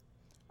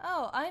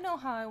Oh, I know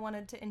how I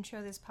wanted to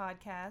intro this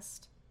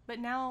podcast, but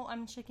now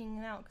I'm checking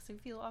it out because I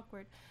feel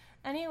awkward.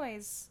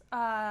 Anyways,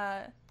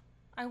 I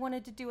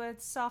wanted to do a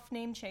soft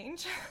name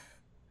change.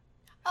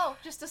 Oh,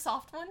 just a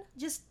soft one?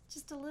 just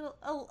a little,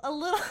 a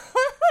little.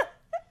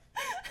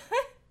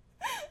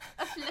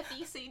 A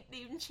fluffy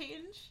name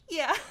change?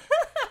 Yeah.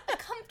 A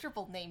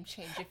comfortable name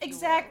change, if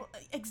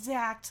you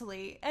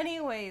Exactly.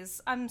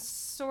 Anyways, I'm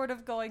sort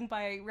of going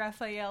by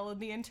Raphael on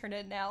the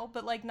internet now,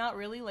 but, like, not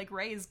really. Like,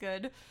 Ray is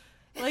good.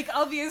 Like,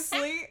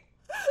 obviously.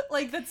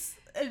 Like, that's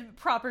a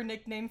proper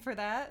nickname for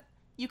that.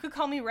 You could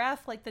call me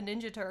Raph, like the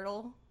Ninja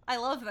Turtle. I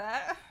love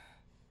that.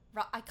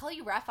 I call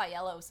you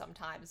Raffaello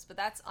sometimes, but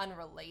that's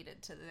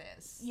unrelated to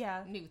this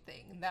new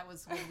thing. That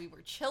was when we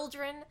were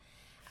children,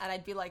 and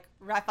I'd be like,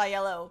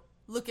 Raffaello,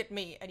 look at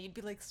me. And you'd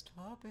be like,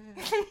 stop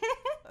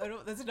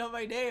it. That's not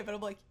my name. And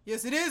I'm like,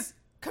 yes, it is.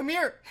 Come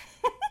here.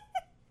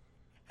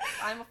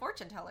 I'm a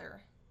fortune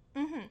teller.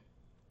 Mm-hmm.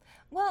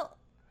 Well,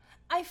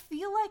 I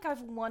feel like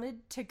I've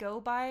wanted to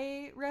go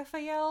by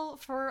Raphael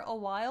for a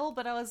while,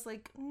 but I was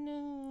like,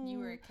 no. You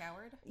were a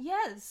coward?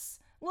 Yes.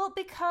 Well,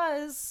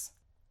 because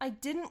I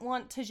didn't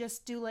want to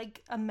just do,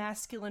 like, a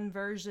masculine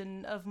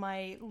version of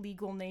my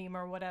legal name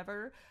or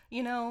whatever.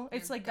 You know?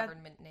 It's Your like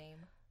government name.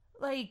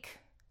 Like,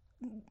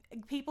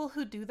 people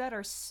who do that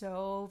are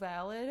so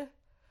valid.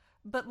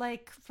 But,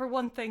 like, for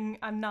one thing,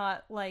 I'm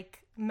not,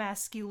 like,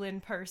 masculine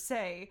per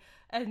se.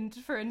 And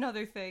for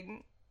another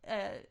thing,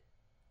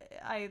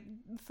 I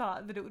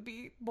thought that it would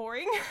be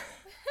boring.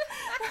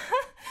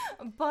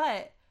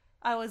 But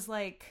I was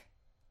like,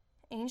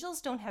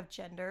 angels don't have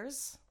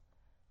genders.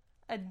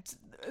 And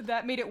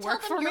that made it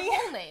work for me. Tell them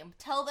your whole name.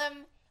 Tell them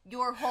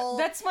your whole...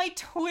 That's my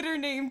Twitter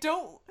name.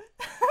 Don't...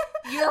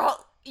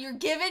 Your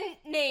given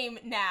name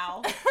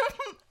now.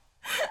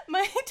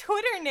 My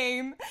Twitter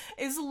name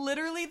is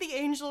literally the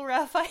Angel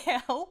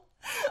Raphael.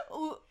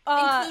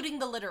 Including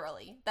the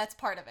literally. That's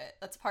part of it.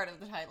 That's part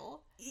of the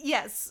title.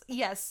 Yes.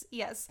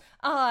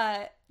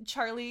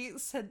 Charlie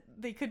said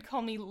they could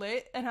call me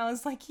Lit, and I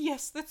was like,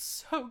 yes,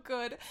 that's so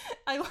good.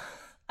 I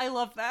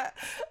love that.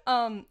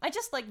 I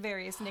just like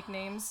various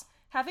nicknames.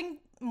 Having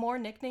more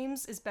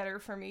nicknames is better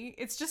for me.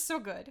 It's just so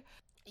good.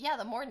 Yeah,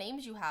 the more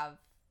names you have,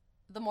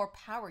 the more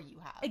power you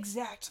have.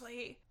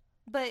 Exactly.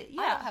 But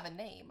yeah. I don't have a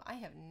name. I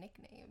have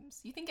nicknames.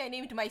 You think I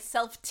named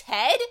myself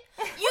Ted?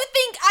 You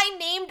think I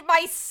named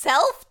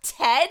myself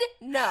Ted?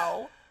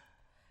 No.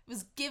 It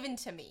was given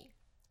to me.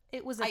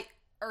 I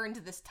earned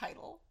this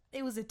title.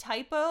 It was a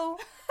typo.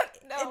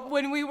 No.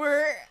 When we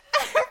were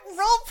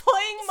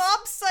role-playing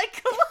Mob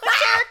Psycho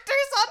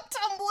characters on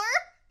Tumblr.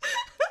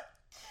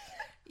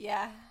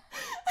 Yeah.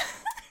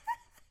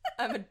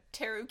 I'm a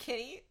Teru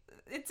Kitty.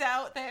 It's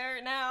out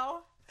there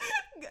now.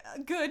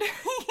 Good.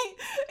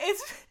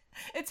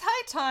 It's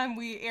high time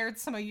we aired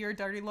some of your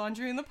dirty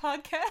laundry in the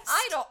podcast.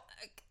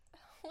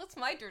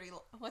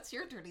 What's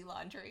your dirty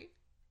laundry?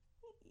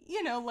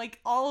 You know, like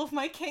all of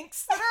my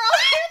kinks that are on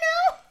here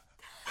now.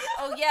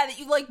 Oh yeah, that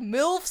you like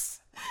MILFs?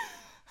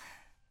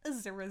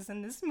 Zira's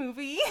in this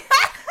movie.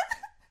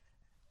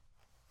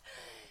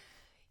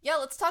 Yeah,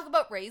 let's talk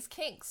about Ray's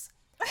kinks.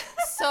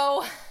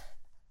 So,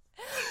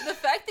 the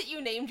fact that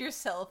you named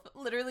yourself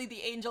literally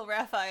the Angel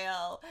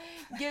Raphael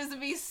gives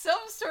me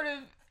some sort of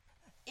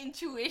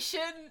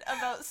intuition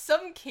about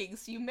some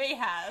kinks you may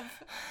have.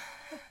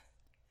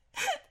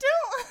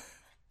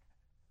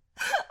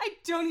 I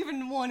don't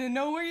even want to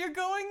know where you're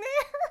going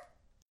there.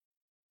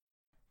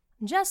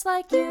 Just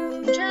like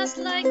you, just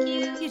like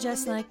you, you're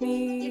just like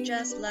me, you're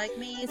just like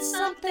me. It's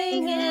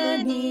something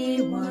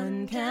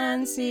anyone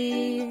can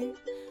see.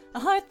 A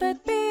heart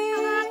that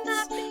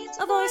beats,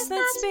 a voice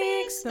that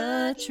speaks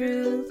the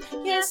truth.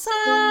 Yes,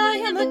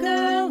 I am a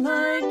girl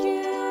like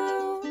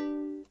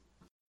you.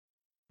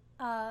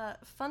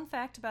 Fun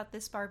fact about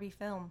this Barbie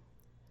film.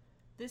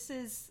 This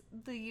is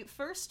the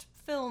first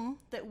film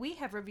that we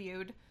have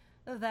reviewed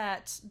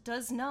that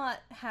does not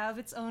have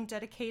its own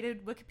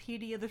dedicated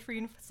Wikipedia the Free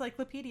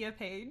Encyclopedia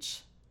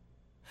page.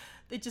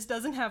 It just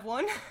doesn't have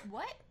one.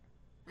 What?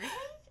 Really?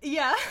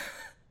 Yeah.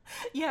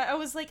 Yeah, I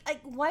was like,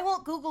 why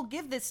won't Google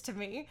give this to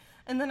me?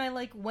 And then I,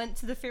 like, went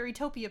to the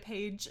Fairytopia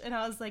page, and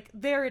I was like,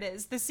 there it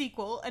is, the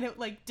sequel, and it,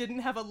 like, didn't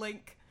have a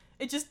link.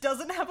 It just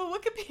doesn't have a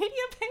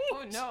Wikipedia page.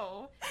 Oh,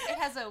 no. It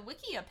has a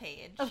Wikia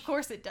page. Of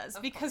course it does,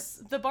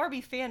 because the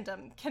Barbie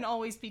fandom can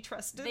always be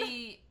trusted.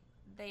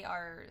 They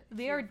are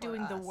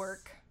doing the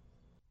work.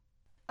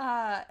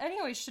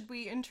 Anyway, should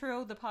we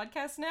intro the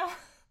podcast now?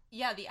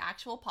 Yeah, the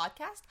actual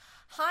podcast?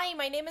 Hi,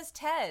 my name is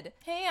Ted.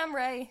 Hey, I'm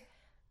Ray.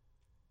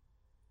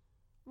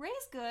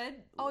 Ray's good.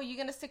 Oh, you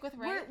gonna stick with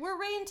Ray? We're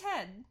Ray and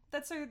Ted.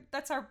 That's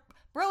our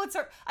bro.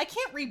 I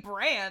can't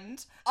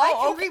rebrand.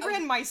 Oh, I can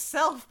rebrand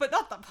myself, but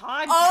not the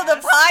podcast. Oh,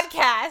 the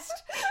podcast.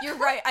 You're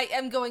right. I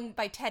am going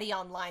by Teddy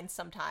online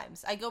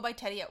sometimes. I go by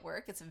Teddy at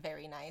work. It's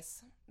very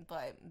nice,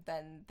 but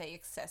then they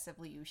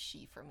excessively use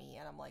she for me,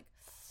 and I'm like,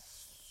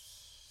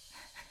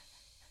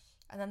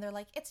 and then they're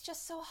like, it's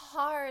just so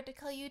hard to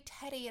call you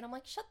Teddy, and I'm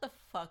like, shut the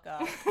fuck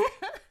up.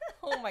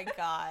 Oh my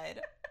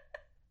god.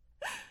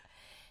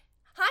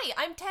 Hi, Hi,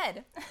 I'm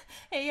Ted.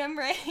 Hey, I'm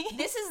Ray.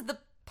 This is the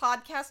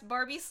podcast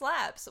Barbie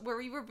Slaps, where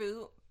we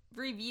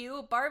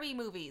review Barbie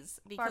movies.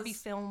 Barbie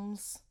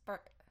films.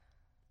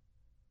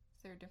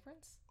 Is there a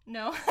difference?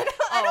 No,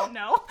 I don't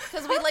know.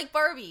 Because we like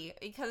Barbie,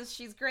 because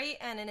she's great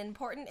and an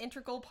important,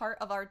 integral part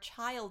of our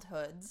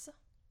childhoods.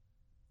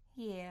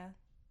 Yeah.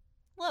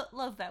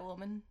 Love that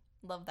woman.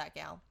 Love that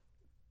gal.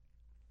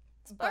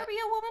 Is Barbie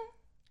a woman?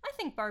 I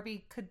think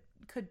Barbie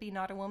could be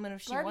not a woman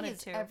if she wanted to. Barbie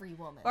is every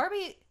woman.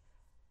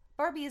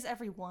 Barbie is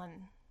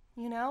everyone,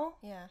 you know?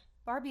 Yeah.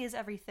 Barbie is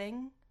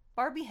everything.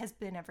 Barbie has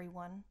been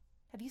everyone.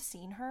 Have you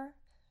seen her?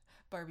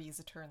 Barbie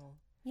is eternal.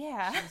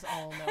 Yeah. She's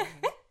all knowing.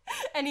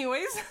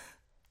 Anyways,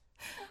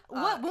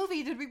 what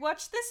movie did we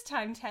watch this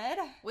time, Ted?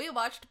 We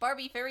watched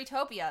Barbie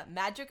Fairytopia,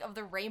 Magic of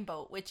the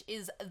Rainbow, which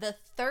is the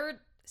third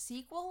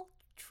trequel?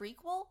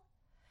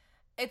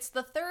 It's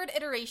the third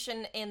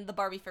iteration in the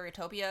Barbie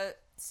Fairytopia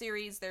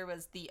series. There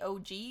was the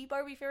OG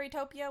Barbie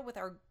Fairytopia with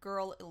our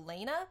girl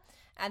Elena,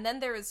 and then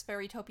there was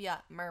Fairytopia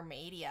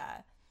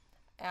Mermaidia,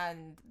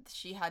 and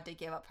she had to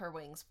give up her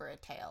wings for a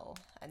tail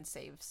and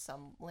save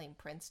some lame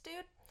prince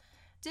dude.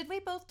 Did we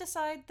both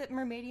decide that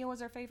Mermaidia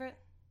was our favorite?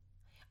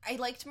 I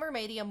liked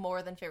Mermaidia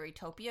more than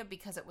Fairytopia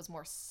because it was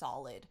more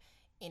solid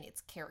in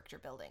its character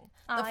building.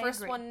 The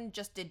first one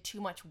just did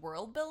too much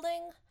world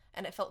building,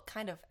 and it felt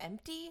kind of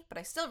empty, but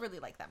I still really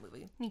like that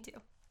movie. Me too.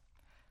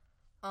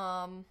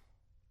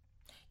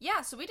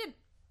 Yeah, so we did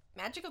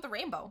Magic of the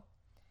Rainbow.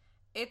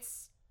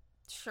 It's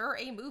sure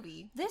a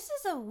movie. This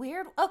is a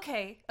weird...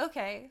 Okay.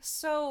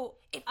 So,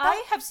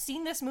 I have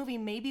seen this movie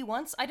maybe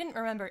once. I didn't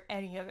remember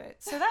any of it.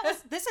 So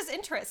this is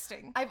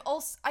interesting. I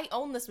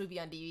own this movie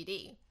on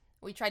DVD.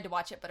 We tried to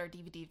watch it, but our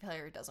DVD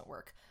player doesn't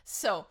work.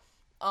 So,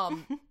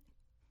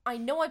 I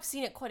know I've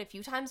seen it quite a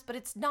few times, but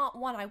it's not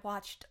one I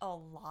watched a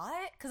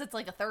lot, because it's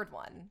like a third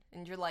one.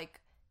 And you're like,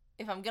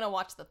 if I'm going to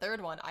watch the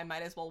third one, I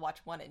might as well watch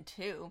 1 and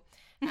 2.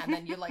 And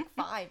then you're like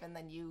 5, and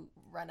then you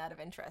run out of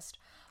interest.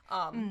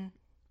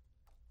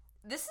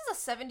 This is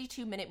a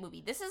 72-minute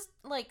movie. This is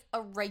like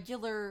a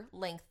regular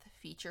length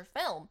feature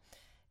film.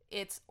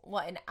 It's,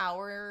 an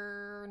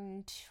hour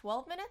and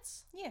 12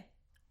 minutes? Yeah.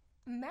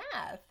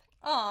 Math.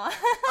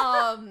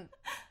 Aw.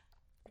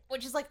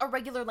 Which is like a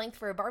regular length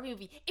for a Barbie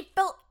movie. It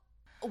felt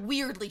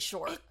weirdly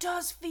short. It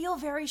does feel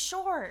very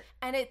short.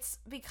 And it's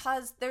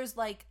because there's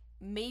like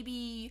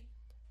maybe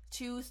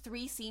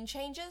 2-3 scene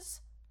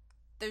changes.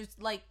 There's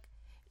like,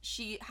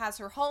 she has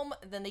her home,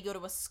 then they go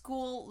to a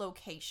school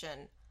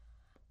location,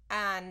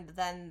 and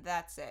then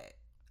that's it.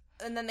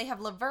 And then they have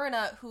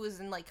Laverna, who is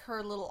in like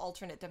her little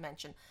alternate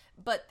dimension,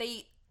 but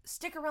they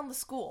stick around the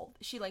school.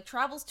 She like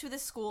travels to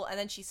this school, and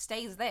then she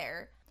stays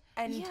there.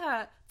 And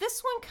yeah,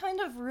 this one kind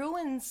of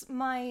ruins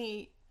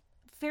my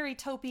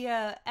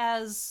Fairytopia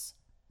as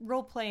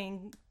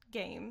role-playing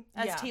game,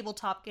 as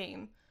tabletop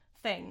game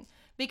thing,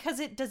 because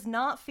it does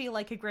not feel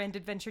like a grand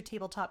adventure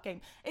tabletop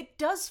game. It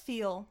does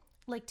feel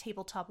like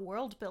tabletop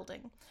world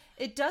building.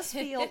 It does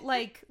feel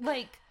like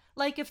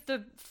if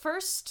the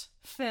first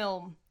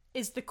film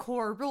is the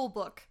core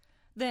rulebook,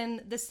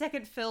 then the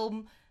second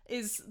film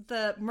is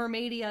the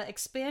Mermaidia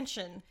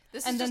expansion.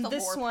 This is just a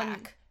lore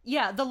pack.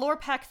 Yeah, the lore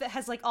pack that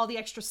has like all the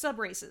extra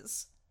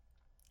sub-races.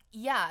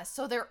 Yeah,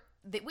 so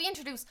we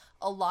introduce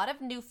a lot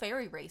of new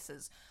fairy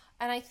races.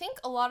 And I think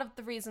a lot of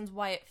the reasons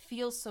why it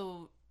feels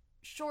so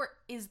short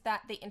is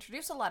that they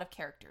introduce a lot of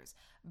characters,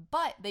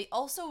 but they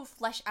also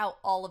flesh out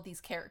all of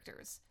these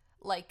characters,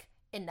 like,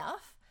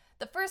 enough.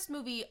 The first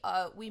movie,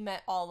 we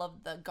met all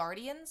of the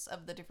guardians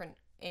of the different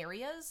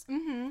areas,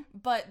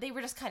 but they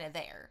were just kind of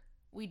there.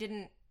 We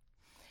didn't...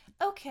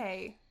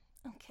 Okay.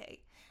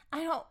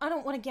 I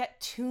don't want to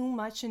get too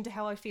much into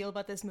how I feel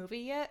about this movie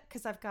yet,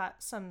 because I've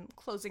got some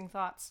closing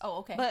thoughts. Oh,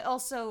 okay. But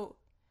also,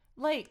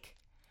 like,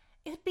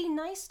 it'd be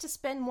nice to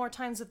spend more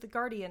times with the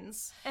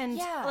Guardians. And,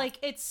 like,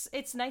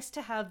 it's nice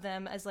to have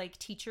them as, like,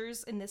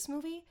 teachers in this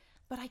movie,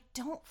 but I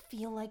don't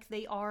feel like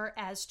they are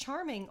as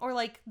charming, or,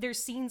 like, their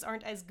scenes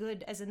aren't as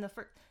good as in the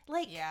first...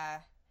 Like... Yeah.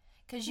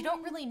 Because you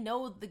don't really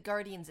know the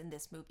Guardians in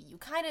this movie. You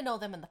kind of know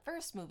them in the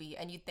first movie,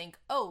 and you'd think,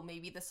 oh,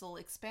 maybe this will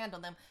expand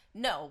on them.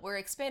 No, we're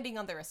expanding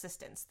on their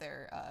assistants,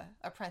 their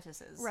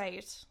apprentices.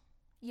 Right.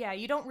 Yeah,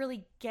 you don't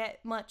really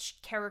get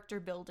much character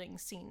building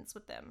scenes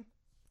with them,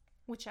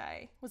 which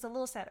I was a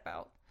little sad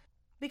about.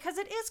 Because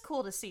it is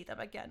cool to see them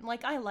again.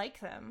 Like, I like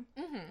them.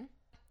 Mm-hmm.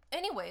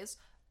 Anyways,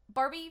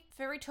 Barbie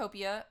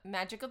Fairytopia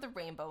Magic of the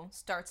Rainbow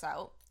starts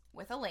out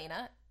with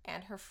Elena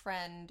and her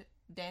friend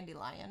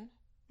Dandelion.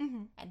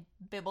 And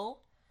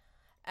Bibble.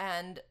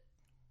 And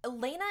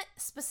Elena...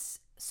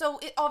 So,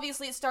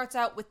 it starts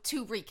out with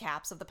 2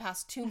 recaps of the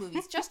past 2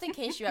 movies, just in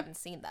case you haven't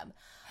seen them.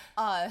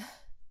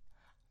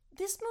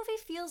 This movie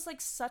feels like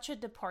such a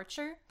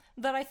departure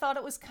that I thought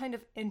it was kind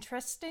of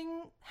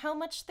interesting how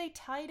much they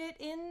tied it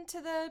into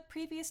the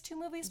previous 2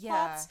 movies'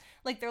 plots.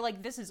 Like, they're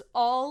like, this is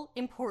all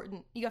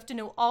important. You have to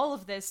know all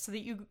of this so that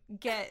you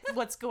get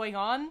what's going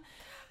on.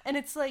 And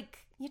it's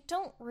like... You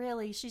don't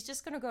really. She's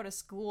just gonna go to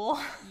school.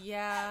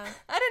 Yeah.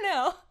 I don't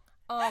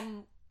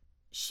know.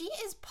 She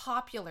is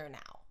popular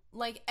now.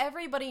 Like,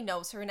 everybody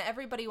knows her and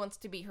everybody wants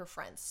to be her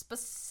friend.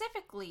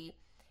 Specifically,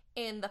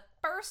 in the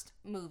first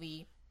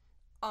movie,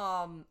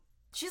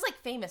 she's, like,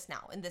 famous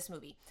now in this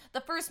movie.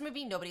 The first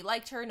movie, nobody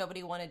liked her,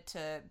 nobody wanted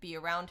to be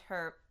around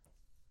her.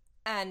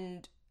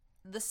 And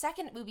the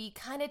second movie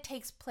kind of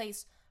takes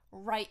place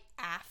right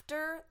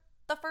after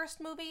the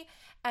first movie,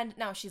 and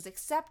now she's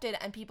accepted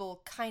and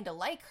people kind of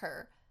like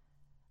her.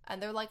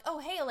 And they're like, oh,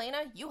 hey,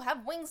 Elena, you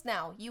have wings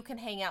now. You can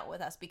hang out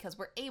with us because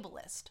we're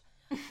ableist.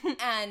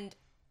 And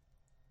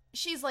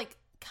she's, like,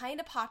 kind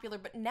of popular,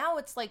 but now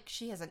it's like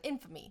she has an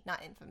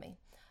not infamy,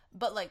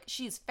 but, like,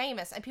 she's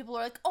famous, and people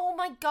are like, oh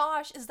my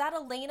gosh, is that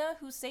Elena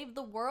who saved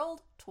the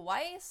world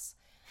twice?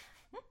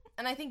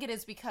 And I think it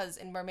is because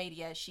in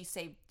Mermaidia, she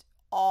saved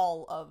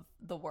all of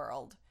the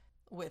world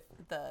with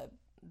the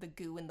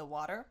goo in the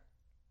water.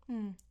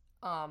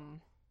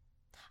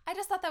 I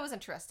just thought that was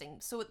interesting.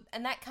 So,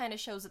 and that kind of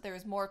shows that there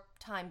is more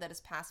time that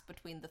has passed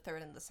between the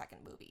third and the second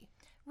movie.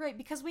 Right,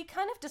 because we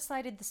kind of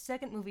decided the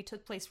second movie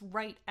took place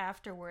right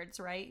afterwards,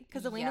 right?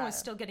 Because Elena was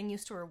still getting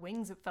used to her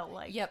wings, it felt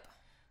like. Yep.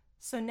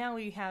 So now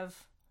we have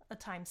a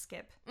time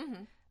skip.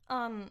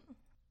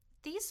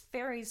 These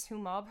fairies who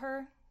mob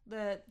her,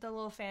 the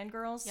little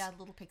fangirls. Yeah,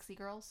 little pixie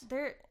girls.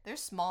 They're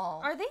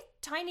small. Are they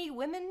tiny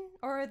women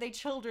or are they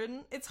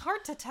children? It's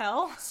hard to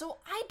tell. So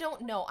I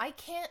don't know. I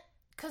can't,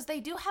 because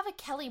they do have a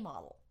Kelly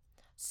model.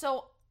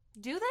 So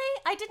do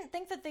they? I didn't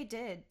think that they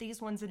did,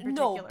 these ones in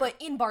particular. No, but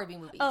in Barbie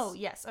movies. Oh,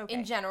 yes, okay.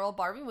 In general,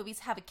 Barbie movies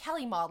have a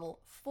Kelly model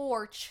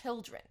for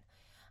children.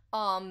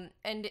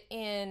 And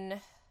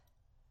in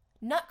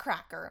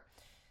Nutcracker,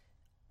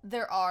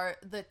 there are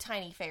the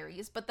tiny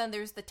fairies, but then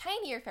there's the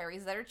tinier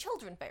fairies that are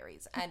children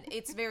fairies, and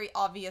it's very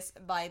obvious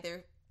by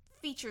their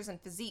features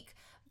and physique.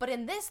 But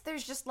in this,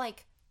 there's just,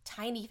 like,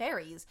 tiny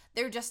fairies.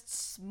 They're just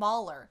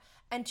smaller.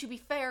 And to be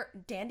fair,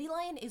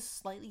 Dandelion is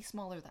slightly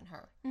smaller than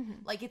her.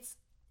 Like, it's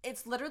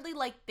literally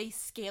like they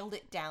scaled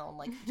it down,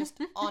 like,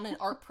 just on an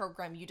art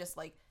program, you just,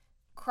 like,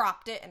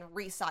 cropped it and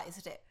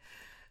resized it.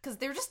 Because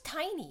they're just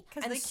tiny.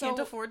 Because they can't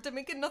afford to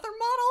make another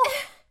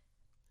model.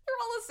 They're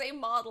all the same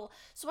model.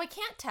 So I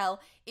can't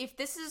tell if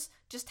this is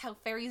just how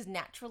fairies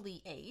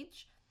naturally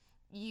age.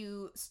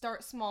 You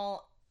start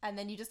small and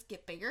then you just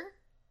get bigger.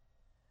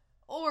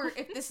 Or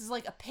if this is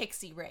like a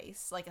pixie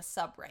race, like a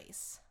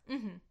sub-race.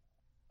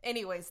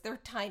 Anyways, they're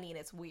tiny and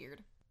it's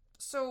weird.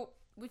 So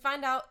we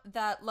find out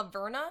that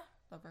Laverna?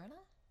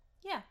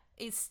 Yeah.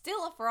 Is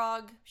still a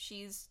frog.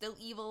 She's still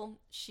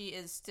evil. She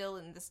is still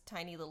in this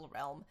tiny little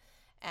realm.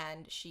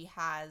 And she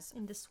has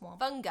in the swamp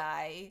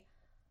fungi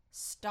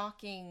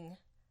stalking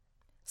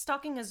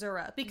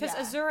Azura, because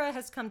Azura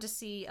has come to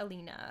see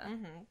Alina.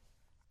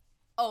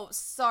 Oh,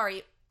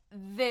 sorry.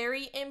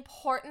 Very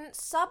important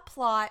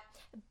subplot.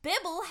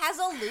 Bibble has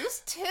a loose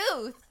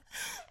tooth.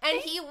 And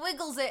he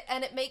wiggles it,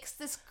 and it makes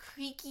this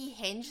creaky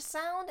hinge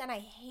sound, and I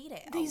hate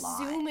it a lot.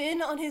 They zoom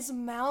in on his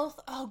mouth.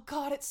 Oh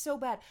god, it's so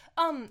bad.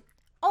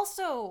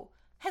 Also,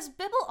 has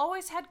Bibble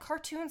always had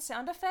cartoon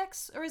sound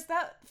effects? Or is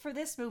that for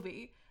this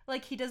movie?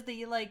 Like, he does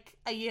the, like,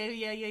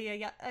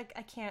 yeah.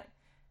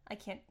 I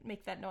can't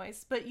make that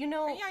noise. But, you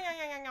know...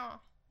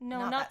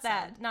 No, not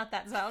that. Not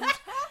that sound.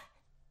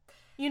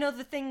 You know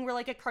the thing where,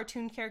 like, a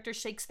cartoon character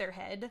shakes their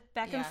head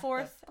back and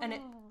forth? And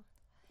it...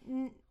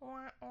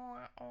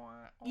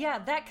 Yeah,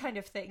 that kind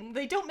of thing.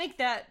 They don't make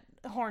that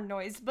horn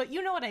noise, but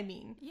you know what I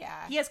mean.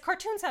 Yeah. He has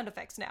cartoon sound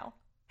effects now.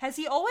 Has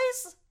he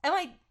always?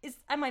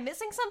 Am I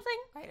missing something?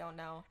 I don't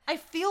know. I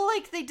feel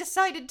like they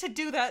decided to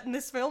do that in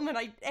this film, and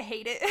I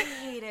hate it. I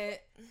hate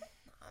it.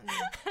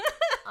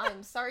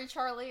 I'm sorry,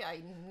 Charlie.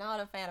 I'm not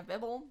a fan of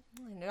Bibble.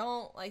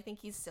 I think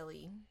he's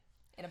silly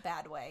in a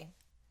bad way.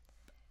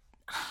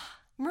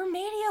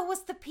 Mermaidia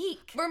was the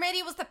peak.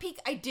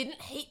 I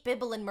didn't hate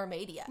Bibble in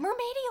Mermaidia.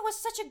 Mermaidia was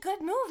such a good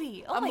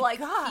movie. Oh my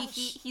gosh.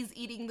 He's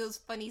eating those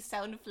funny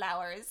sound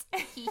flowers.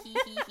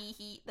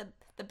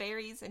 The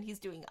berries, and he's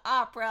doing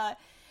opera.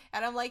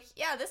 And I'm like,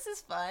 yeah, this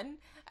is fun.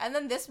 And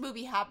then this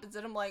movie happens,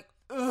 and I'm like,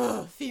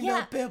 ugh,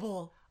 female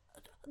Bibble.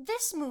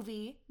 This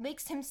movie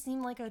makes him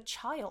seem like a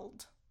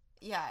child.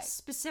 Yeah.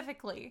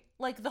 Specifically.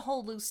 Like the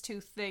whole loose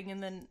tooth thing,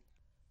 and then...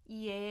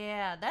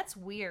 Yeah, that's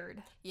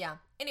weird. Yeah.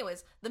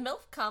 Anyways, the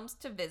MILF comes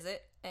to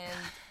visit, and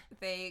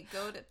they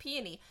go to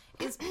Peony.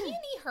 Is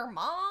Peony her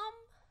mom?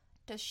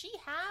 Does she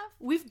have...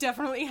 We've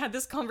definitely had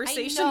this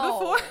conversation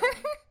before.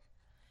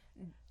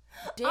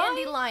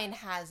 Dandelion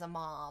has a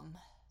mom.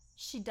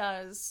 She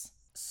does.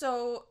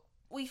 So,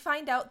 we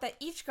find out that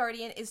each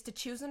guardian is to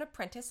choose an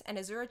apprentice, and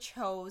Azura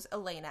chose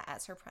Elena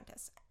as her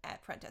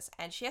apprentice.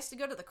 And she has to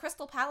go to the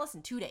Crystal Palace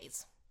in 2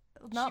 days.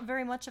 Not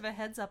very much of a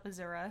heads up,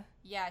 Azura.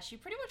 Yeah, she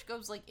pretty much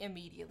goes, like,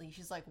 immediately.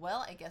 She's like,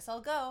 well, I guess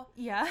I'll go.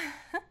 Yeah.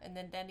 And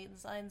then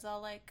Dandelion's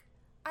all like,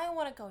 I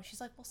want to go. And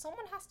she's like, well,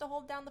 someone has to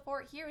hold down the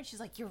fort here. And she's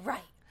like, you're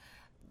right.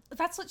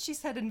 That's what she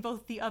said in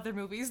both the other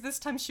movies. This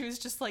time she was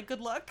just like,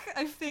 good luck,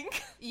 I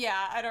think.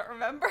 Yeah, I don't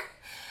remember.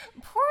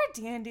 Poor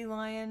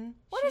Dandelion.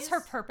 What is her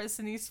purpose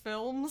in these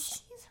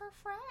films? She's her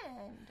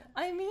friend.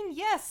 I mean,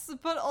 yes,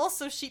 but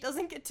also she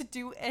doesn't get to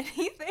do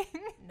anything.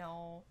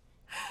 No.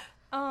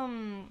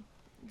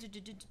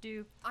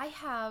 I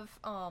have,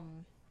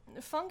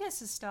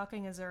 Fungus is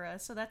stalking Azura,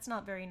 so that's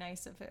not very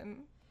nice of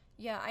him.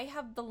 Yeah, I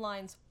have the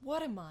lines,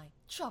 "What am I,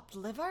 chopped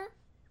liver?"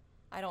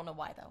 I don't know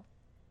why, though.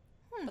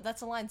 But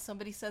that's a line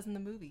somebody says in the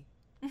movie.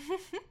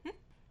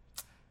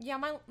 Yeah,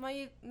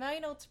 my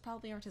notes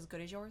probably aren't as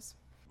good as yours.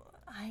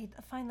 I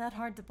find that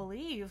hard to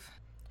believe.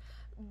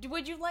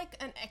 Would you like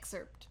an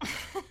excerpt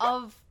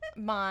of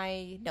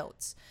my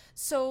notes?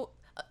 So,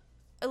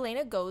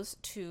 Elena goes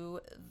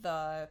to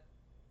the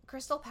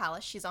Crystal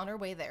Palace. She's on her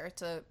way there.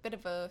 It's a bit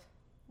of a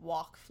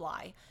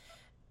fly.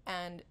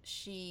 And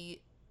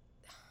she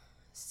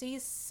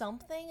sees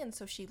something, and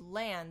so she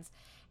lands,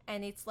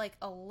 and it's like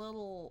a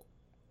little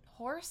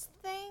horse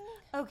thing.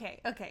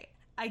 Okay.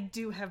 I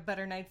do have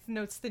better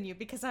notes than you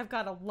because I've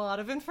got a lot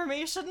of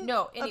information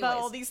anyways, about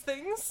all these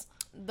things.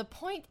 The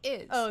point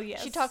is,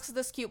 yes. She talks to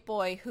this cute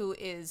boy who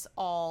is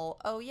all,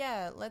 "Oh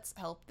yeah, let's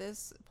help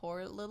this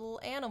poor little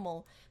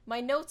animal." My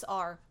notes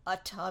are, "a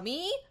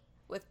tummy?"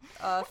 with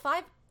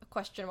 5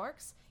 question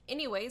marks.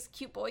 Anyways,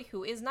 cute boy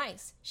who is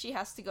nice. She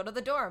has to go to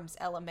the dorms,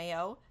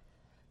 LMAO.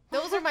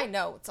 Those are my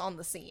notes on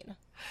the scene.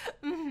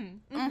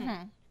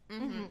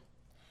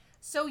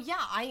 So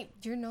yeah,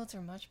 your notes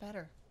are much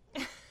better.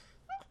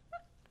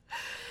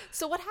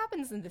 So what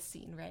happens in this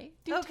scene, Ray?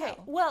 Do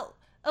tell. Well,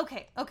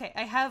 okay.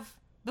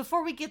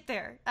 Before we get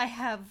there, I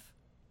have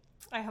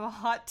a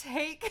hot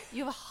take.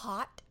 You have a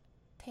hot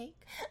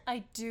take?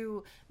 I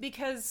do,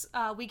 because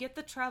we get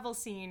the travel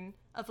scene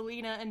of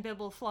Alina and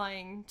Bibble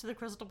flying to the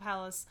Crystal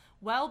Palace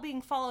while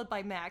being followed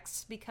by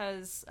Max,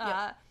 because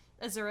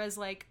Azura's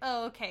like,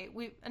 "Oh, okay,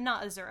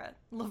 not Azura,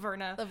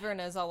 Laverna."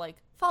 Laverna is all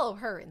like, "Follow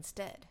her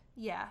instead."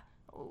 Yeah.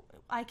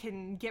 I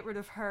can get rid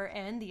of her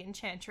and the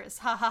Enchantress.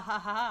 Ha ha ha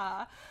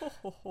ha.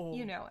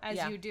 You know,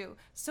 as you do.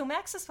 So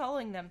Max is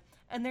following them,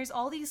 and there's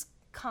all these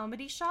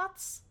comedy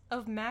shots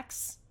of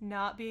Max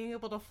not being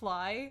able to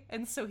fly,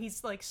 and so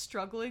he's like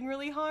struggling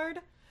really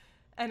hard,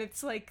 and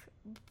it's like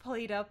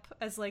played up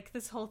as like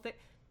this whole thing.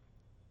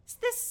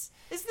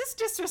 Is this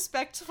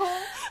disrespectful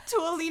to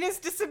Alina's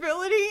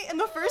disability in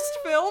the first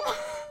film?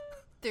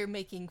 They're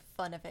making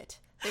fun of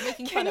it. They're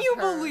making fun of her. Can you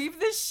believe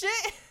this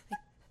shit?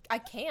 I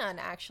can,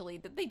 actually.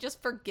 Did they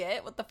just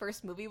forget what the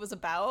first movie was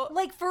about?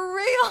 Like, for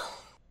real?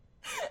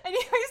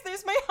 Anyways,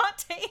 there's my hot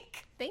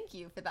take. Thank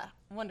you for that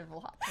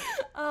wonderful hot take.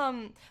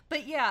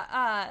 But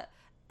yeah,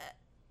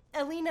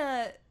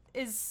 Alina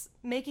is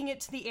making it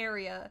to the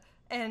area,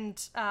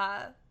 and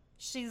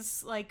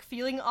she's, like,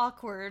 feeling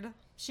awkward.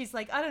 She's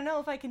like, "I don't know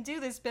if I can do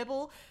this,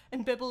 Bibble."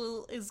 And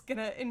Bibble is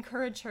gonna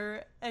encourage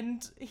her,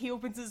 and he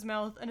opens his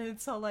mouth, and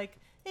it's all like,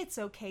 "It's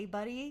okay,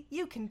 buddy.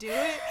 You can do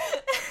it."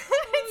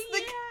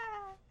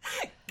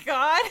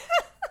 God.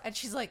 And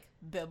she's like,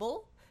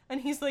 "Bibble?"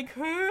 And he's like,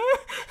 "Huh?"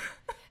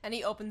 And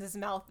he opens his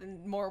mouth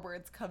and more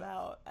words come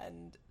out.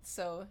 And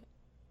so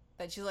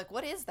then she's like,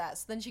 "What is that?"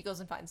 So then she goes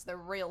and finds the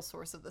real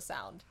source of the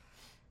sound.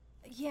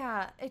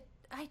 Yeah,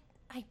 I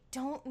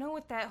don't know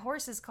what that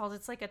horse is called.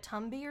 It's like a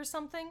Tumby or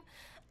something.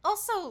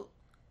 Also,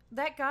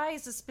 that guy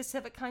is a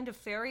specific kind of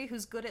fairy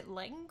who's good at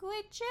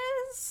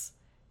languages.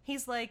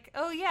 He's like,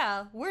 "Oh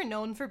yeah, we're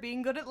known for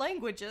being good at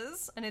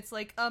languages." And it's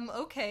like,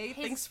 okay,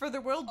 thanks for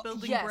the world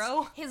building,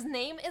 bro. His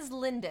name is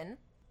Linden,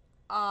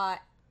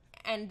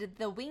 and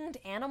the winged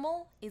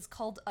animal is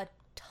called a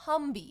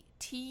Tumby.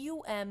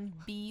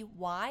 Tumby.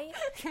 I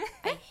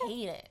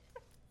hate it.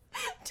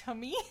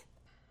 Tummy?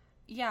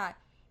 Yeah,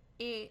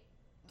 it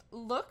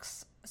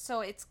looks,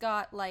 so it's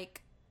got,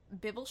 like,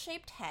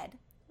 Bibble-shaped head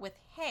with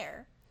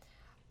hair.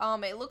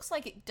 It looks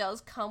like it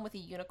does come with a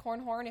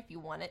unicorn horn if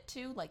you want it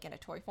to, like in a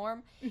toy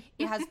form.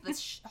 It has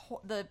this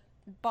the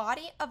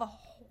body of a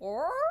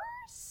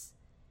horse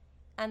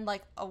and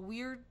like a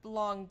weird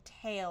long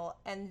tail,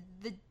 and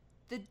the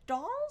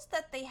dolls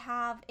that they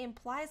have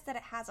implies that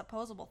it has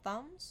opposable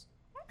thumbs.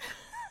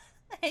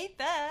 I hate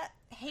that.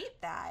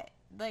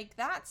 Like,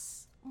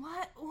 that's...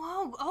 What?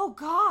 Whoa, oh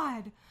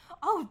god.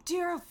 Oh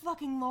dear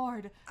fucking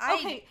lord.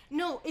 Okay,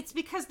 no, it's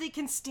because they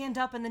can stand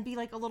up and then be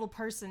like a little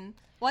person.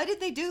 Why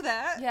did they do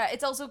that? Yeah,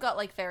 it's also got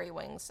like fairy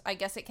wings. I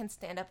guess it can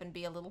stand up and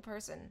be a little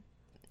person.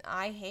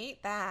 I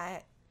hate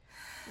that.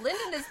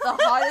 Linden is the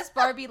hottest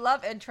Barbie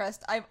love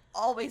interest. I've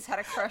always had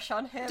a crush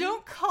on him.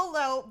 Don't call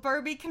out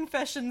Barbie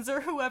Confessions or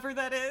whoever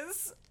that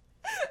is.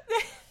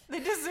 They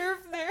deserve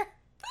their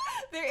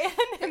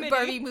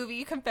anonymity.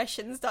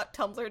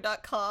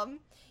 BarbieMovieConfessions.tumblr.com.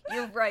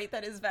 You're right,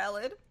 that is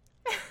valid.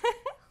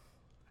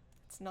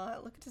 It's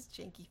not. Look at his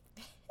janky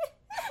face.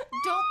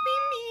 Don't be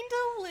mean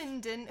to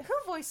Linden. Who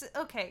voices...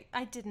 Okay,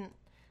 I didn't...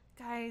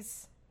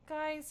 Guys,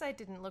 I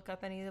didn't look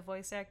up any of the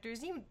voice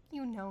actors. You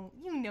know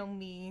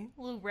me.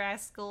 Little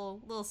rascal,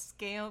 little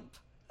scamp.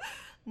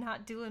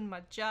 Not doing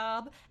my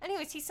job.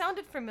 Anyways, he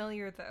sounded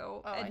familiar,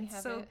 though. Oh, and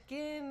so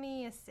give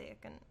me a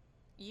second.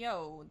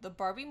 Yo, the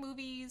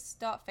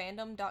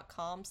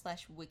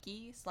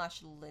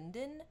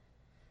BarbieMovies.fandom.com/wiki/Linden.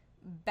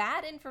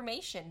 Bad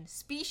information.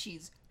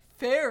 Species.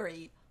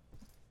 Fairy.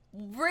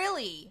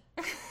 Really?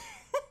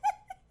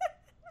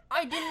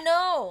 I didn't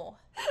know.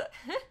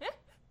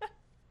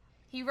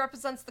 He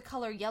represents the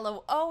color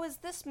yellow. Oh, is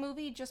this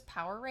movie just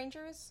Power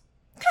Rangers?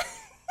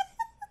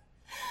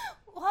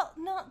 Well,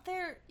 no,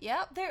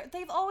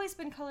 they've always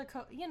been color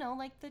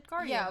like the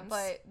Guardians. Yeah,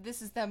 but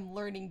this is them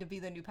learning to be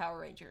the new Power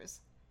Rangers.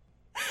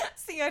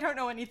 See, I don't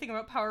know anything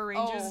about Power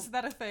Rangers. Is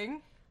that a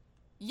thing?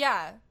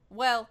 Yeah.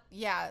 Well,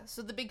 yeah.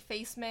 So the big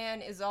face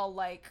man is all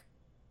like,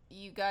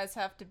 you guys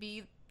have to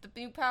be the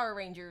new Power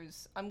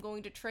Rangers. I'm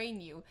going to train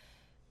you.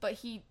 But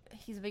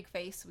he's a big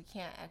face. We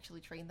can't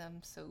actually train them.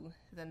 So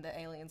then the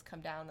aliens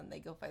come down and they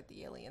go fight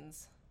the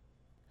aliens.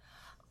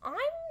 I'm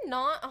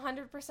not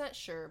 100%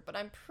 sure, but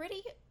I'm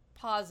pretty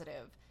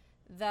positive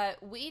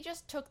that we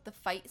just took the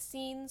fight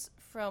scenes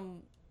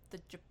from the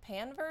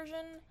Japan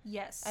version.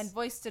 Yes. And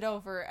voiced it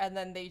over, and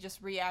then they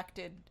just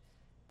reacted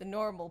the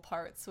normal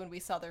parts when we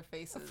saw their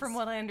faces. From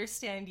what I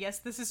understand, yes,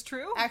 this is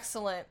true.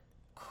 Excellent.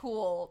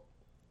 Cool.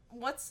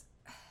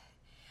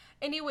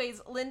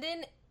 Anyways,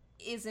 Lyndon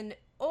is an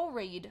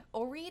Oread?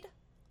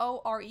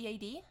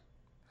 O-R-E-A-D?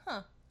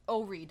 Huh.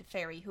 Oread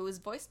fairy, who is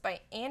voiced by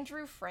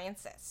Andrew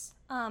Francis.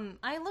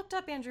 I looked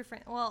up Andrew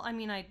well, I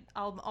mean, I'm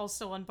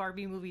also on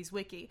Barbie Movies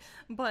Wiki,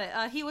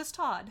 but he was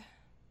Todd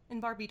in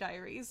Barbie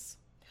Diaries.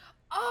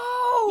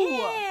 Oh!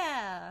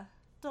 Yeah!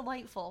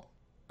 Delightful.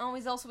 Oh,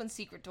 he's also in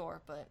Secret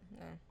Door, but...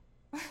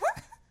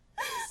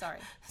 Sorry.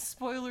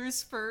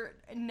 Spoilers for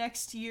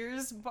next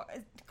year's...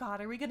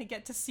 God, are we gonna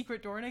get to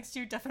Secret Door next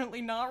year?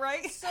 Definitely not,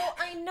 right? So,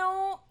 I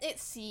know it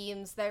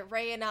seems that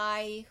Ray and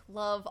I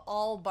love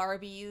all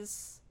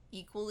Barbies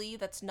equally.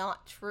 That's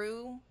not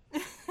true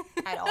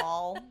at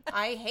all.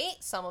 I hate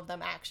some of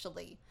them,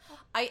 actually.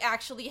 I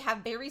actually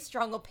have very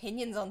strong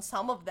opinions on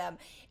some of them,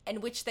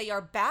 in which they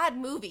are bad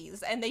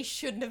movies, and they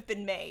shouldn't have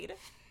been made.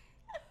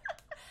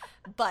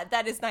 But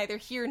that is neither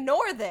here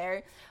nor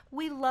there.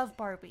 We love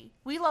Barbie.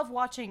 We love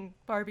watching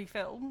Barbie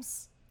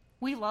films.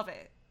 We love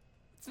it.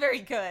 It's very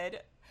good.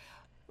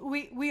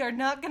 We are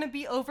not going to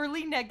be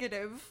overly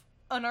negative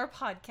on our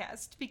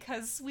podcast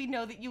because we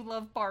know that you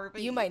love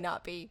Barbie. You might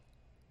not be.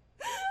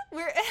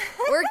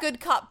 We're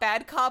good cop,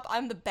 bad cop.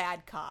 I'm the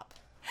bad cop.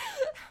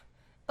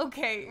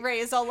 Okay. Ray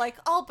is all like,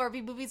 all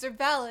Barbie movies are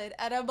valid.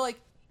 And I'm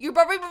like, your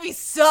Barbie movie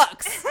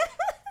sucks.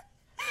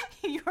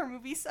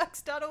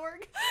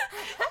 Yourmoviesucks.org.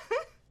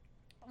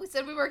 We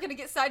said we weren't going to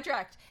get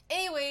sidetracked.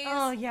 Anyways.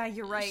 Oh, yeah,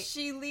 you're right.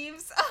 She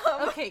leaves.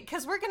 Okay,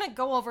 because we're going to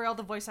go over all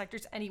the voice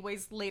actors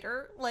anyways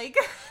later. Like.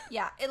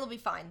 Yeah, it'll be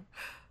fine.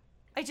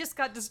 I just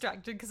got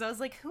distracted because I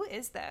was like, who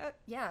is that?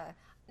 Yeah.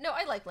 No,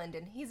 I like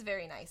Lyndon. He's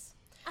very nice.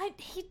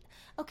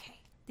 Okay.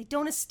 They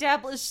don't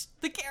establish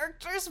the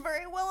characters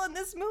very well in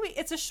this movie.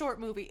 It's a short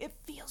movie. It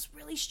feels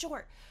really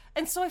short.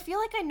 And so I feel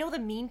like I know the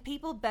mean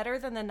people better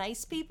than the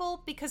nice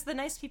people because the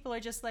nice people are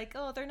just like,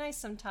 oh, they're nice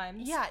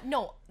sometimes. Yeah,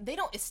 no, they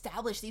don't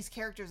establish these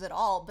characters at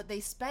all, but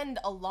they spend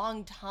a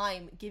long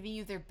time giving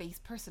you their base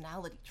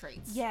personality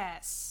traits.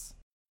 Yes.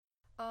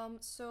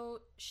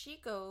 So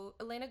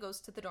Elena goes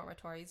to the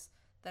dormitories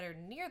that are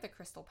near the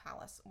Crystal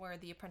Palace where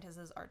the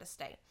apprentices are to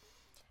stay.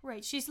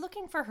 Right, she's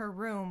looking for her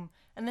room,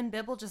 and then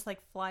Bibble just,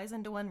 like, flies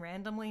into one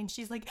randomly, and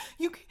she's like,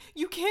 you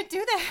can't do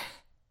that!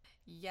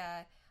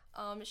 Yeah,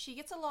 she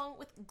gets along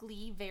with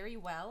Glee very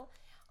well.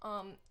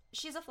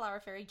 She's a flower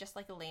fairy just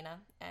like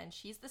Elena, and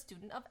she's the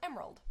student of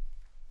Emerald.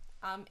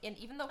 And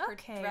even though her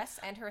dress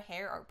and her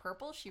hair are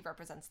purple, she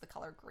represents the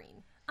color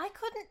green. I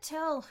couldn't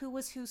tell who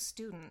was whose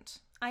student.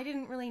 I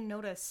didn't really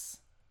notice,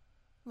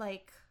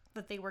 like,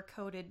 that they were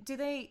coded. Do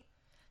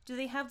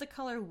they have the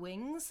color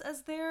wings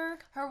as their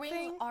Her wings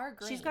thing? are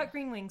green. She's got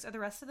green wings. Are the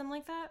rest of them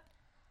like that?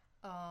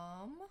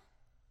 I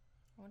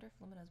wonder if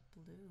Lumina's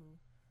blue.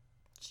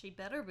 She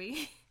better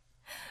be.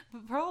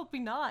 But probably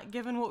not,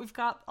 given what we've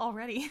got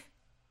already.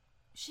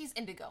 She's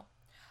indigo.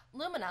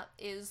 Lumina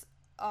is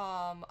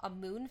a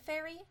moon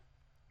fairy.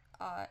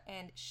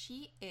 And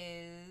she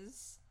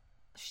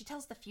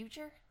tells the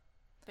future,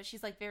 but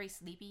she's like very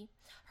sleepy.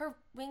 Her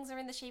wings are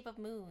in the shape of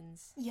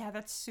moons. Yeah,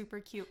 that's super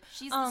cute.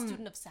 She's the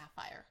student of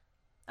Sapphire.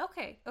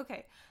 Okay.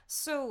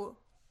 So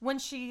when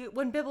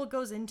Bibble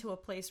goes into a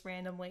place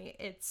randomly,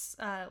 it's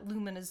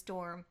Lumina's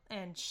dorm,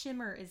 and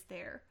Shimmer is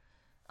there.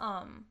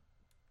 I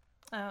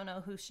don't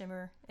know who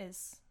Shimmer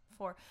is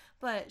for,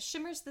 but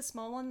Shimmer's the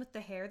small one with the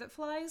hair that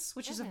flies,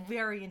 which is a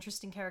very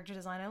interesting character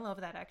design. I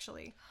love that,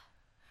 actually.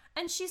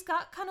 And she's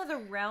got kind of the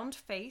round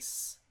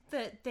face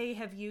that they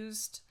have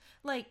used,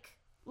 like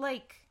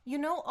you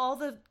know, all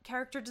the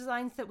character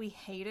designs that we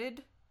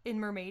hated in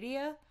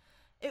Mermaidia.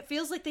 It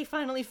feels like they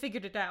finally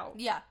figured it out.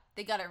 Yeah,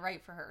 they got it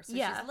right for her. So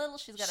she's little,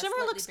 she's got Shimmer a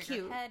slightly looks bigger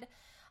cute. head.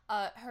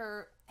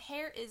 Her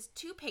hair is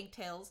 2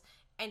 pigtails,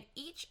 and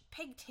each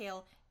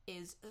pigtail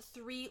is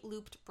 3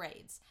 looped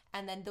braids.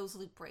 And then those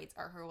looped braids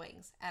are her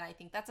wings. And I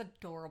think that's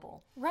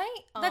adorable.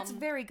 Right? That's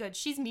very good.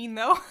 She's mean,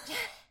 though.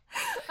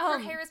 Her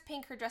hair is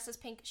pink, her dress is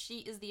pink. She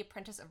is the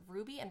apprentice of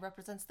Ruby and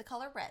represents the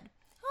color red.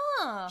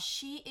 Huh.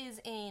 She is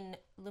in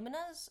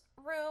Lumina's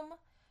room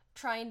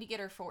trying to get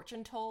her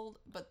fortune told,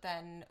 but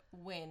then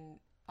when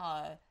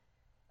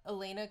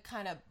Elena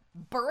kind of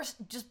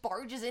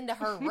barges into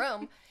her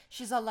room,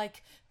 she's all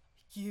like,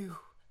 you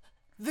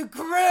the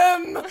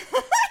Grimm!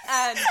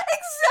 And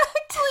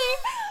exactly!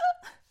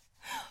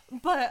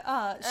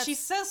 But she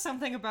says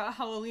something about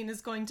how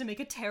Alina's going to make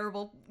a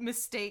terrible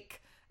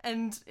mistake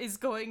and is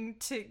going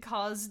to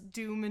cause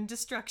doom and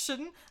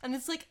destruction. And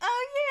it's like,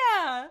 oh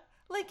yeah!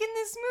 Like in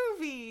this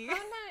movie! Oh,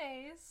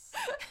 nice.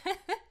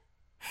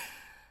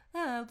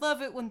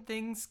 Love it when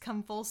things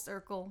come full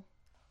circle.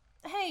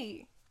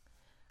 Hey,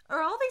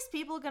 are all these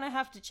people gonna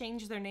have to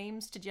change their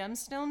names to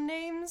gemstone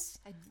names?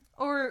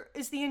 Or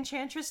is the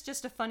Enchantress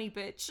just a funny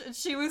bitch? And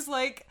she was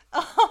like,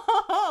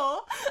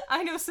 oh,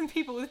 I know some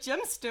people with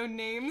gemstone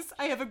names.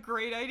 I have a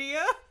great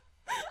idea.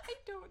 I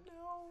don't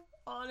know,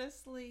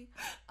 honestly.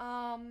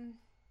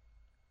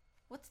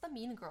 What's the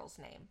mean girl's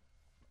name?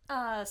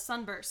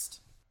 Sunburst.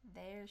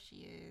 There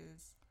she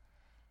is.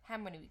 How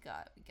many we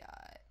got? We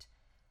got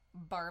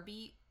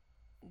Barbie,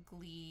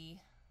 Glee,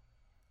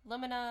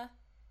 Lumina,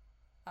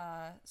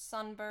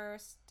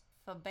 Sunburst,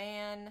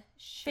 Faban,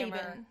 Shimmer,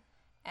 Faban.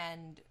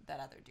 And that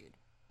other dude.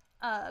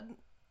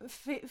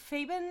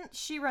 Faban,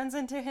 she runs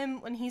into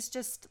him when he's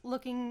just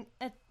looking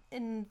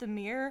in the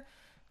mirror,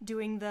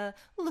 doing the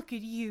 "look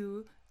at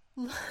you."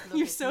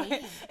 You're so.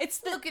 It's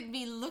the look at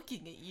me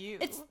looking at you.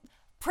 It's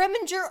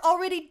Preminger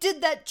already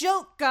did that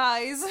joke,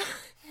 guys.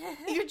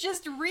 You're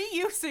just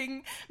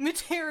reusing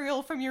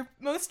material from your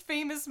most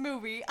famous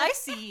movie. I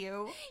see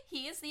you.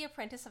 He is the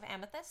apprentice of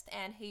Amethyst,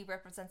 and he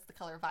represents the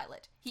color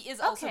violet. He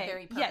is also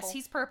very purple. Yes,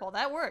 he's purple.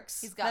 That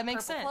works. He's got that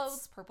makes purple sense.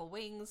 clothes, purple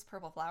wings,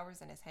 purple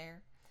flowers in his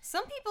hair.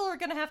 Some people are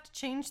gonna have to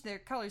change their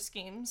color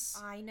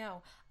schemes. I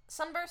know.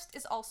 Sunburst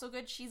is also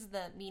good. She's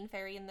the mean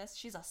fairy in this.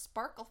 She's a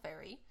sparkle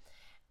fairy,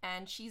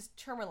 and she's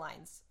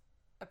Tourmaline's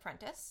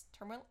apprentice.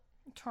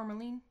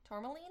 Tourmaline?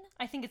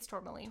 I think it's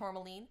Tourmaline.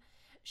 Tourmaline.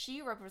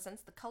 She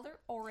represents the color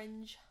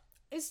orange.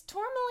 Is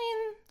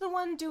Tourmaline the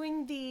one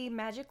doing the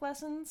magic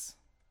lessons?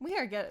 We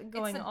are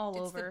going all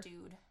over. It's the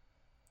dude.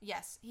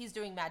 Yes, he's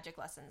doing magic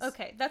lessons.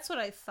 Okay, that's what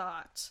I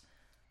thought.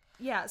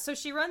 Yeah, so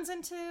she runs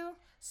into...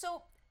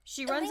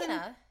 She runs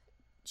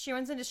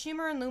into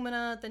Shimmer and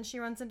Lumina, then she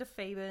runs into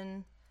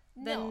Faban,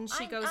 then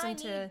she goes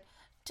into... Need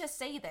to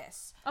say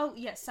this. Oh,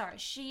 yes, sorry.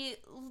 She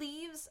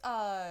leaves,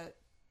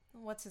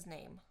 what's his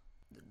name?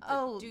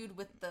 The dude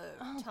with the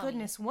tummy.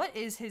 Goodness, what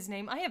is his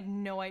name? I have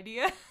no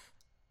idea.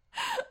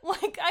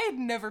 Like, I had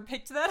never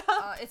picked that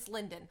up. It's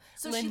Linden.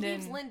 So she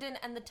leaves Linden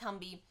and the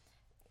Tumby,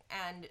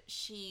 and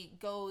she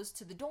goes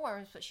to the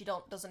dorms, but she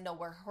doesn't know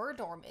where her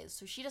dorm is,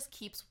 so she just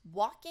keeps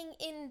walking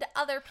into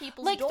other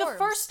people's dorms. Like, the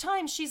first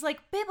time, she's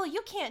like, Bibble,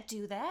 you can't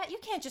do that. You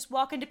can't just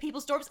walk into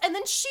people's dorms, and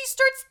then she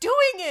starts doing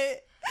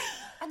it!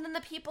 And then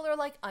the people are,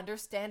 like,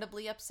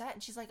 understandably upset,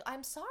 and she's like,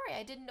 I'm sorry,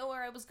 I didn't know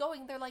where I was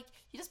going. They're like,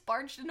 you just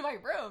barged into my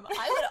room.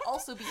 I would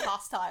also be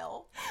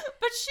hostile.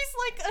 But she's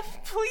like,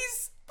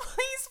 please,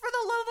 for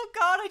the love of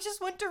God, I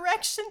just want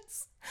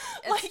directions.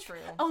 It's true.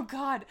 Oh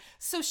God.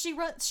 So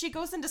she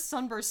goes into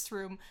Sunburst's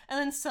room, and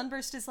then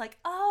Sunburst is like,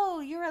 oh,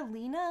 you're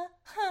Alina?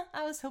 Huh,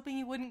 I was hoping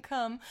you wouldn't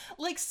come.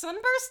 Like,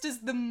 Sunburst is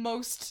the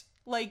most,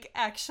 like,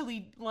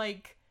 actually,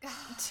 like,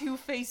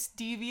 two-faced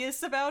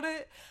devious about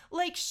it.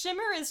 Like,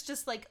 Shimmer is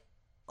just, like,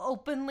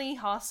 openly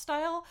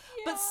hostile,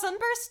 but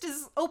Sunburst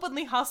is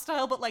openly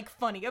hostile, but, like,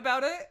 funny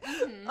about it.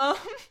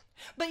 Mm-hmm.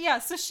 But yeah,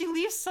 so she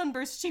leaves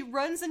Sunburst, she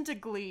runs into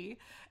Glee,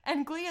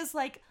 and Glee is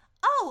like,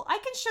 oh, I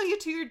can show you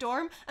to your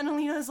dorm. And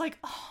Alina is like,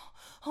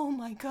 oh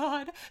my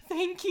God,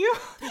 thank you.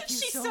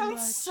 She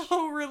sounds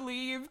so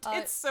relieved.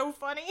 It's so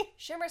funny.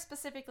 Shimmer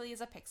specifically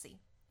is a pixie,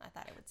 I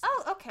thought I would say.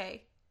 Oh,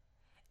 okay.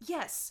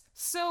 Yes.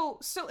 So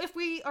if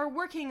we are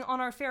working on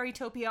our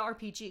Fairytopia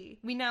RPG,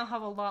 we now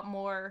have a lot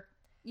more,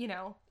 you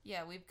know.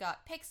 Yeah, we've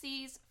got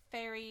pixies,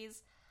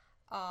 fairies,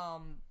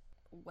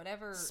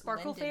 whatever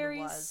Sparkle Linden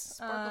fairies. was.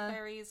 Sparkle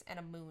fairies and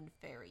a moon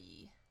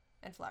fairy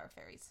and flower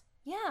fairies.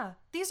 Yeah,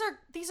 these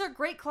are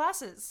great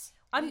classes.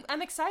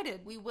 I'm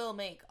excited. We will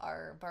make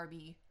our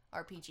Barbie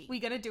RPG. We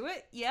gonna do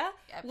it? Yeah?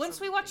 Absolutely.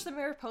 Once we watch the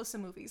Mariposa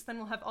movies, then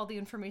we'll have all the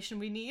information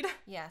we need.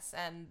 Yes,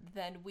 and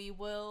then we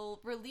will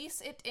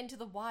release it into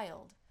the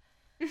wild.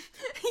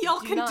 Y'all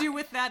can do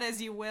with that as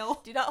you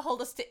will. Do not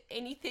hold us to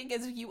anything,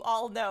 as you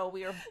all know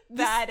we are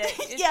bad at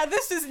it. Yeah,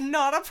 this is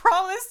not a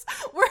promise.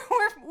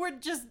 We're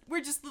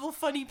just little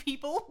funny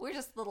people. We're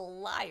just little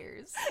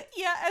liars.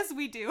 Yeah, as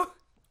we do.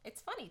 It's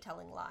funny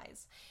telling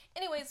lies.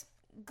 Anyways,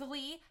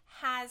 Glee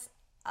has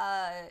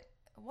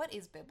what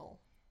is Bibble?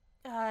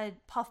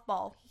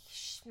 Puffball.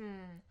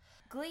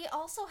 Glee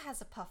also has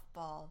a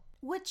puffball,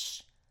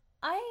 which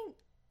I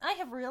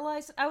have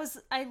realized.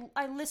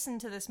 I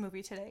listened to this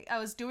movie today. I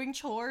was doing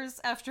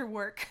chores after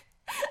work,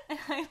 and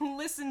I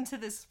listened to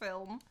this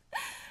film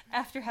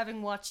after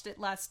having watched it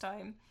last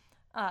time.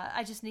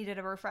 I just needed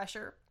a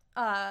refresher.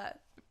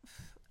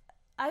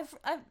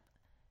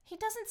 He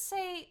doesn't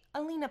say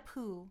Alina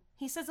Poo.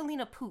 He says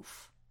Alina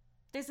Poof.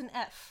 There's an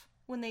F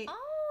when they.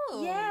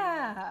 Oh.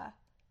 Yeah.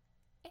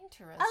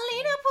 Interesting.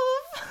 Alina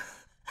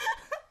Poof.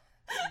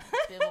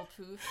 Bibble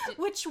Poof.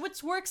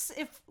 Which works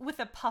if with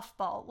a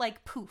puffball,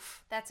 like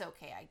poof. That's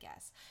okay, I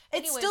guess.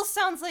 Anyways, it still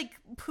sounds like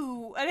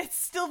poo, and it's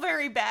still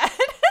very bad.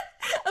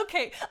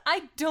 Okay,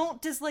 I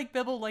don't dislike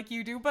Bibble like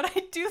you do, but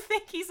I do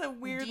think he's a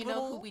weird Do you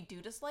know who we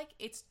do dislike?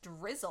 It's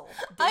Drizzle.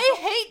 I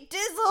hate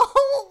Dizzle.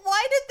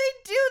 Why did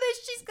they do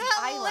this? She's got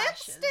the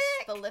eyelashes,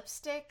 lipstick. the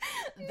lipstick,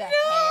 the No.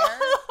 hair.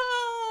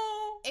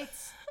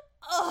 It's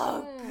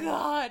Oh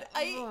God!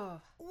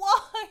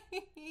 Why?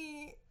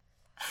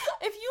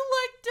 If you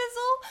like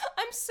Dizzle,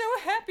 I'm so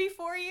happy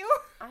for you.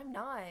 I'm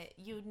not.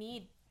 You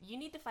need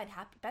to find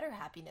better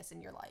happiness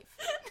in your life.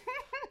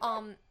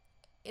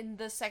 In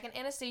the second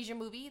Anastasia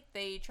movie,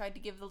 they tried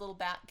to give the little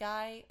bat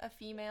guy a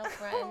female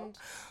friend.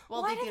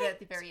 Well, they did it at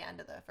the very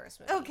end of the first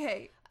movie.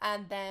 Okay.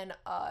 And then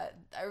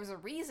there was a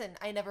reason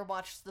I never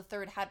watched the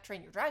third How to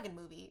Train Your Dragon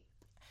movie.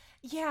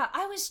 Yeah,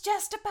 I was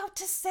just about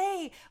to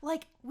say,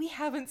 like, we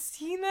haven't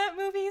seen that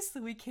movie,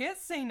 so we can't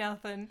say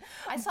nothing.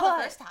 I saw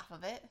the first half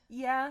of it.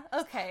 Yeah,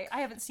 okay. I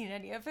haven't seen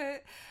any of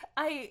it.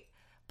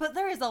 But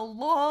there is a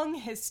long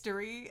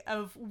history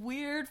of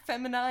weird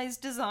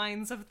feminized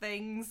designs of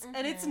things,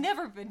 and it's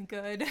never been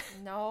good.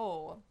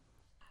 No.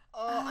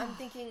 Oh, I'm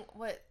thinking,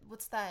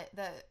 what's that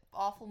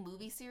awful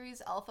movie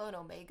series, Alpha and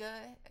Omega,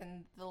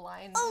 and the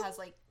lion has,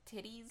 like,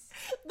 titties?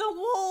 The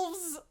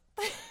wolves!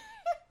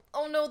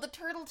 Oh no, the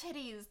turtle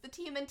titties, the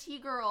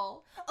TMNT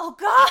girl. Oh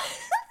God!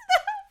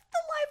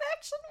 The live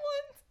action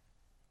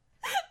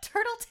ones!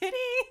 Turtle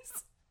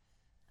titties!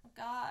 Oh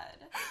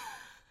God.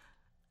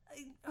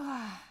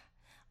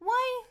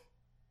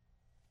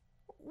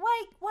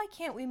 Why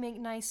can't we make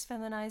nice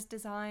feminized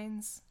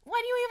designs?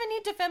 Why do you even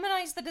need to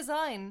feminize the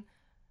design?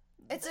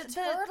 It's a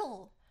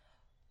turtle.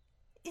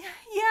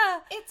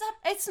 Yeah.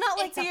 It's not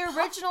like the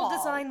original puffball.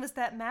 Design was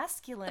that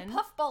masculine. The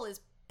puffball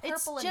is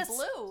purple and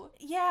blue.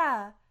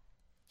 Yeah.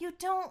 You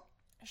don't...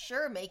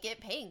 Sure, make it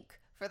pink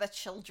for the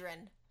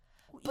children.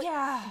 But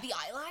yeah. The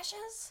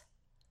eyelashes?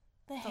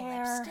 The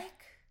hair.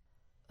 Lipstick?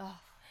 Oh.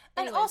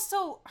 And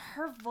also,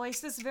 her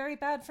voice is very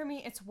bad for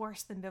me. It's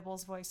worse than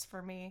Bibble's voice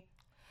for me.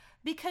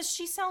 Because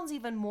she sounds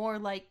even more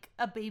like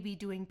a baby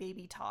doing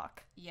baby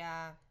talk.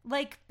 Yeah.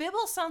 Like,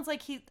 Bibble sounds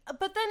like he...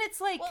 But then it's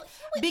like,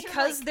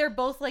 because they're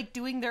both, like,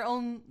 doing their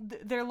own...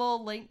 Their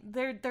little, like...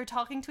 They're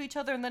talking to each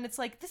other, and then it's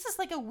like, this is,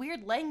 like, a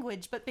weird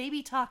language, but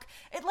baby talk...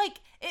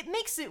 It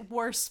makes it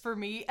worse for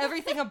me.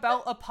 Everything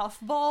about a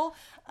puffball.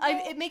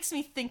 It makes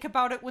me think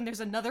about it when there's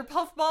another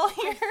puffball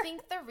here. I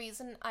think the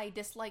reason I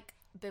dislike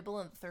Bibble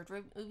in the third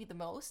movie the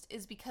most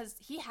is because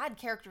he had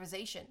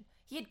characterization.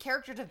 He had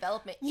character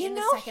development in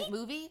the second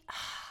movie.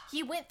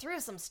 He went through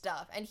some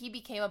stuff, and he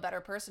became a better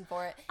person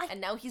for it,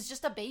 and now he's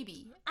just a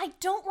baby. I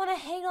don't want to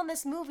hate on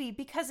this movie,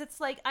 because it's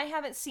like, I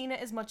haven't seen it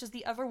as much as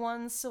the other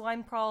ones, so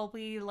I'm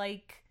probably,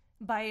 like,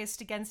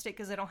 biased against it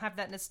because I don't have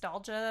that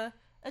nostalgia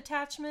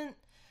attachment.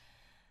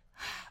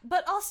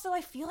 But also, I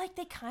feel like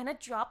they kind of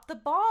dropped the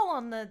ball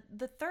on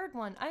the third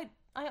one.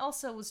 I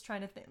also was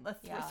trying to think,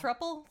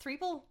 thruple?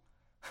 Threeple?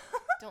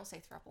 Don't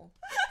say thruple.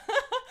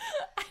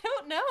 I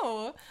don't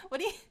know. What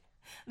do you...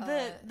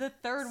 The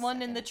third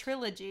one in the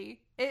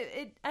trilogy.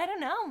 It I don't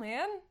know,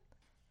 man.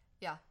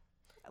 Yeah.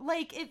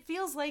 Like, it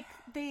feels like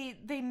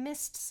they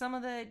missed some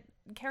of the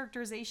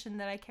characterization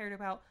that I cared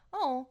about.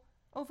 Oh,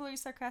 Overly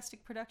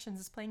Sarcastic Productions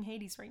is playing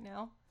Hades right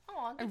now.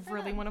 Oh, I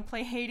really want to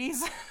play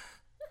Hades.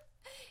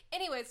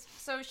 Anyways,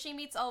 so she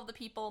meets all of the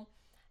people,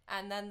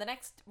 and then the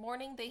next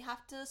morning they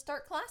have to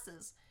start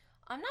classes.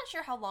 I'm not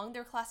sure how long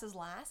their classes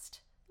last.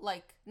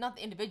 Like, not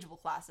the individual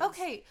classes.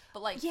 Okay.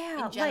 But, like,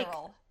 in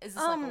general. Is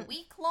this, like, a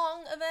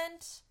week-long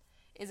event?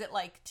 Is it,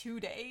 like,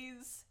 2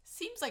 days?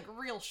 Seems, like,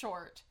 real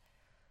short.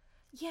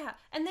 Yeah,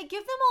 and they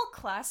give them all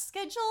class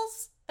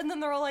schedules, and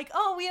then they're all like,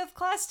 oh, we have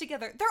class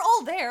together. They're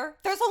all there.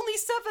 There's only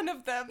 7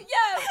 of them.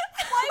 Yeah.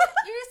 Why?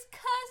 Your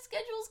class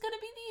schedule's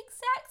gonna be the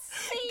exact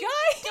same.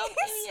 Guys! Dumb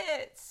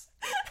idiots.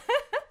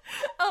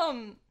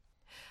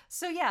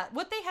 So, yeah,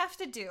 what they have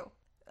to do...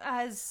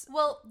 as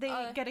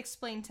they get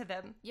explained to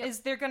them,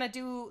 is they're gonna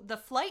do the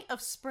Flight of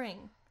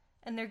Spring,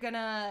 and they're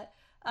gonna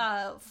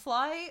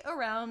fly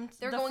around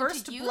the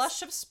first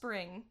blush of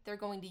spring. They're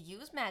going to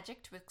use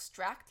magic to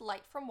extract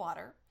light from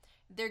water.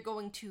 They're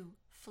going to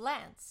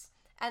flance,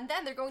 and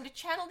then they're going to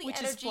channel the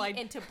energy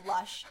into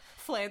blush.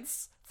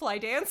 Fly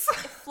dance.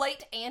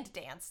 Flight and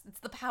dance. It's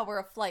the power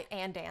of flight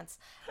and dance.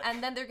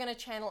 And then they're going to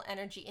channel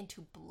energy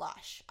into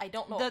blush. I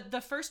don't know.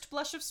 The first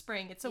blush of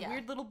spring. It's a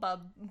weird little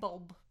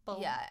bulb.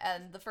 Yeah,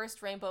 and the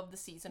first rainbow of the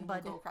season will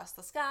go across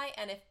the sky.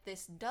 And if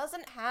this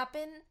doesn't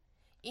happen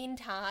in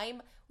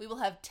time, we will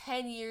have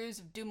 10 years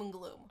of doom and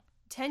gloom.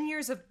 10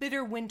 years of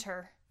bitter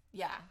winter.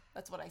 Yeah,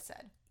 that's what I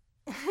said.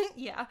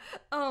 Yeah.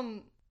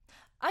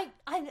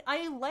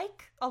 I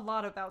like a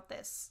lot about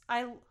this.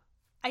 I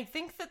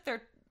think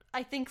that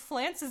I think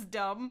Flance is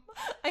dumb.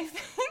 I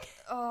think...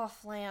 Oh,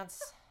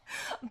 Flance.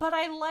 But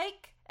I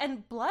like...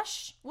 And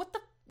blush? What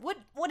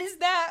is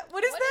that?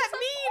 What does that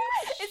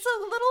mean? Blush? It's a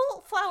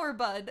little flower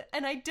bud,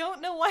 and I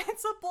don't know why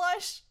it's a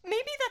blush.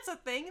 Maybe that's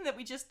a thing that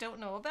we just don't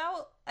know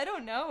about. I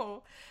don't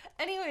know.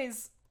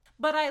 Anyways,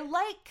 but I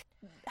like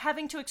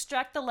having to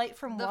extract the light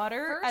from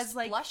water as,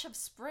 like... blush of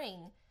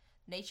spring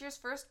nature's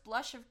first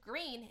blush of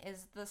green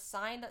is the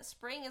sign that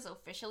spring is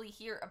officially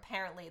here.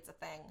 Apparently it's a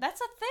thing. That's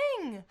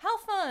a thing. How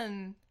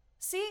fun.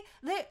 See,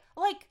 they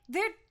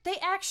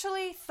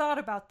actually thought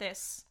about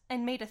this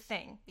and made a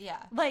thing.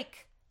 Yeah.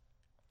 Like,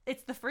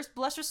 it's the first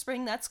blush of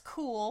spring. That's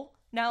cool.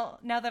 Now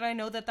that I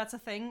know that that's a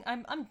thing,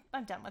 I'm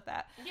done with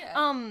that.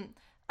 Yeah.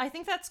 I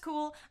think that's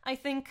cool. I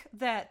think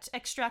that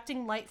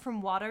extracting light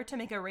from water to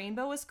make a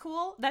rainbow is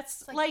cool.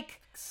 That's like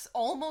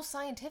almost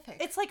scientific.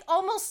 It's like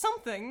almost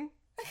something.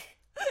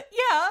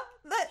 Yeah.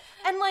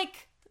 And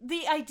like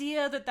the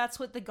idea that that's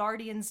what the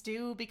Guardians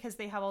do because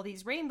they have all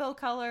these rainbow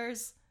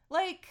colors.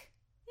 Like,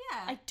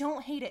 yeah. I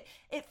don't hate it.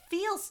 It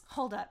feels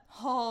hold up.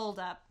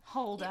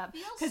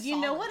 Because you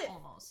know what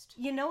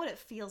you know what it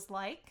feels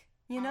like?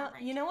 You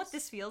know what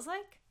this feels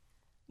like?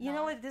 You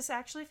know what this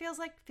actually feels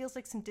like? It feels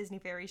like some Disney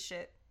Fairies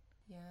shit.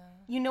 Yeah.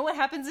 You know what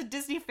happens at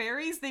Disney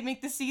Fairies? They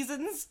make the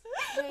seasons.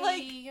 Hey,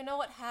 like, you know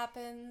what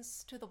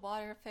happens to the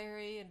water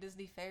fairy in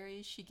Disney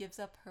Fairies? She gives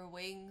up her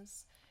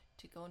wings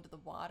to go into the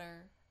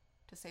water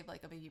to save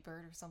like a baby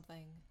bird or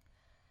something.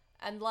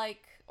 And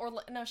like, or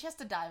no, she has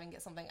to dive and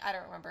get something. I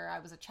don't remember. I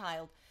was a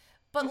child.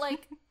 But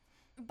like,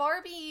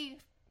 Barbie,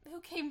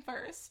 who came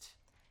first?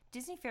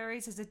 Disney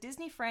Fairies is a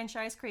Disney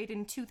franchise created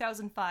in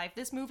 2005.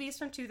 This movie is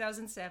from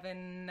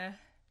 2007.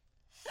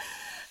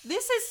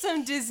 This is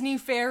some Disney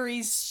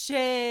Fairies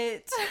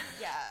shit.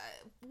 Yeah.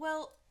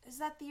 Well, is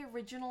that the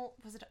original?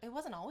 Was it? It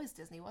wasn't always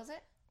Disney, was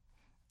it?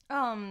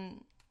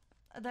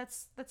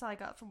 That's all I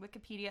got from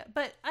Wikipedia.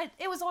 But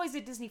it was always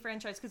a Disney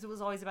franchise because it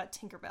was always about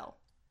Tinkerbell.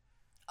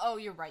 Oh,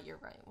 you're right.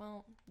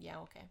 Well, yeah,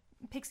 okay.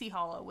 Pixie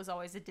Hollow was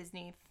always a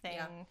Disney thing.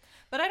 Yeah.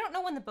 But I don't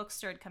know when the books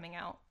started coming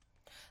out.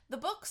 The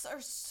books are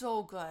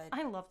so good.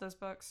 I love those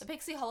books. The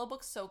Pixie Hollow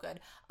books, so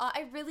good.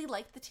 I really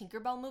like the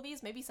Tinkerbell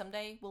movies. Maybe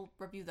someday we'll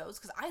review those,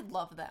 because I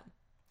love them.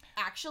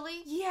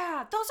 Actually.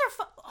 Yeah, those are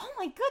fun. Oh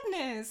my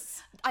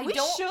goodness. We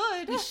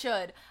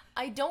should.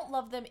 I don't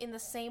love them in the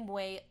same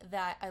way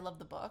that I love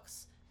the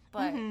books,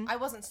 but I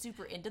wasn't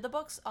super into the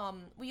books.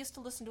 We used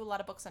to listen to a lot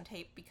of books on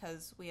tape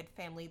because we had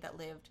family that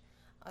lived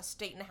a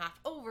state and a half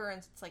over,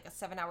 and it's like a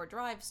 7-hour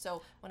drive.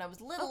 So when I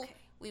was little,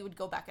 we would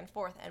go back and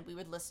forth, and we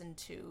would listen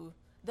to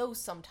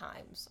those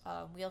sometimes.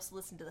 We also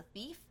listened to The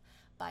Thief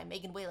by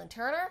Megan Whalen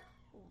Turner.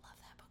 Love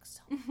that book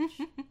so much.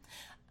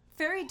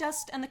 Fairy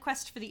Dust and the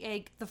Quest for the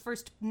Egg, the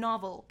first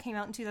novel, came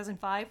out in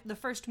 2005. The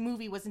first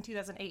movie was in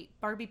 2008.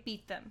 Barbie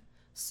beat them.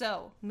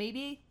 So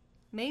maybe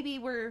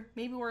we're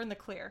in the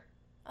clear.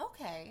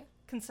 Okay.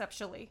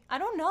 Conceptually, I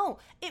don't know.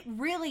 It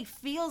really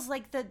feels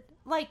like the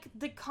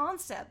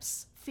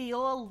concepts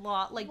feel a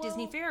lot like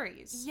Disney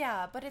Fairies.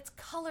 Yeah, but it's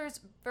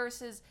colors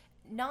versus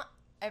not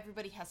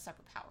everybody has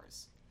separate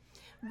powers.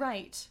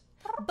 Right.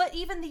 But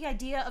even the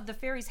idea of the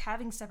fairies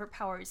having separate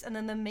powers and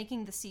then them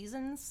making the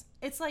seasons,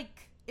 it's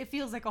like, it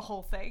feels like a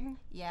whole thing.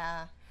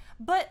 Yeah.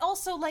 But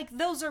also, like,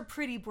 those are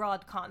pretty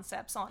broad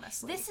concepts,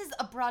 honestly. This is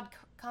a broad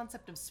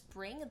concept of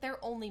spring. They're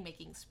only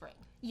making spring.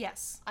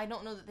 Yes. I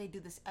don't know that they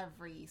do this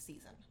every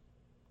season.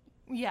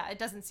 Yeah, it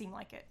doesn't seem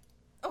like it.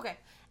 Okay.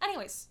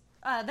 Anyways,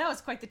 that was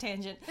quite the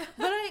tangent.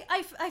 But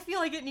I feel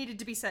like it needed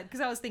to be said,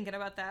 because I was thinking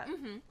about that.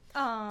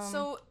 Mm-hmm.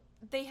 So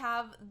they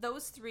have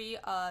those three,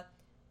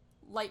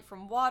 light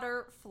from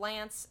water,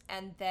 flance,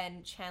 and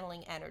then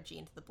channeling energy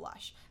into the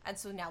blush. And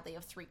so now they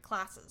have 3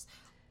 classes.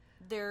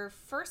 Their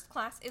first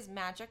class is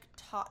magic,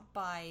 taught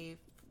by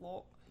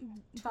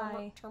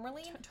Tourmaline.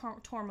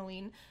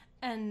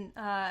 And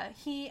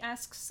he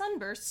asks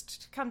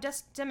Sunburst to come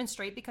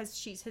demonstrate because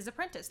she's his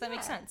apprentice. That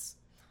makes sense.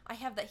 I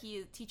have that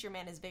teacher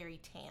man is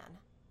very tan.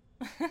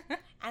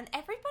 And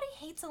everybody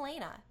hates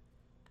Elena.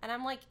 And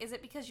I'm like, is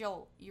it because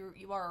you're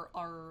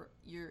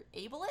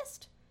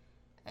ableist?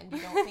 And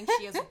you don't think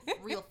she has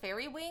real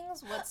fairy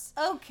wings? What's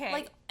okay?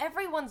 Like,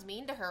 everyone's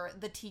mean to her.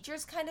 The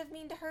teacher's kind of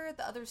mean to her.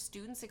 The other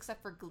students,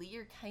 except for Glee,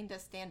 are kind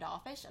of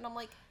standoffish. And I'm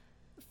like,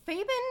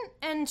 Fabian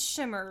and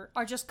Shimmer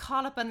are just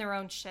caught up in their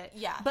own shit.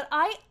 Yeah. But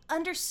I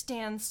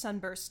understand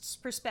Sunburst's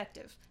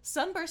perspective.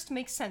 Sunburst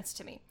makes sense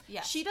to me.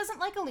 Yeah. She doesn't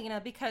like Alina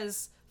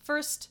because,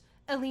 first,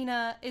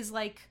 Alina is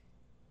like,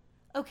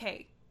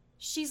 okay,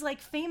 she's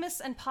like famous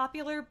and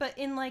popular, but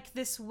in like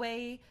this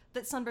way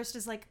that Sunburst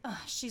is like, ugh,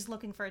 she's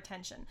looking for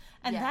attention.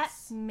 And that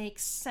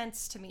makes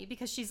sense to me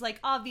because she's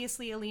like,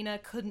 obviously Alina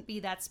couldn't be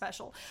that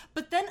special.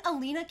 But then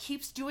Alina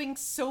keeps doing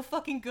so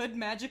fucking good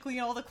magically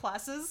in all the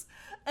classes.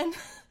 And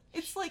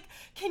it's like,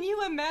 can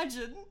you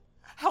imagine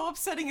how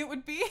upsetting it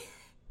would be?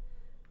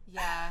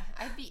 Yeah,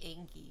 I'd be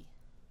angry.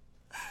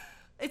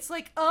 It's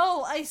like,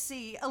 oh, I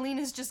see.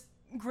 Alina's just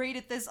great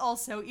at this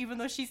also, even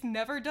though she's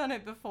never done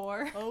it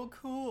before. Oh,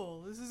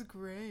 cool. This is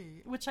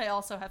great. Which I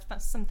also have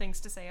some things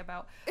to say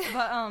about.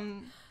 But,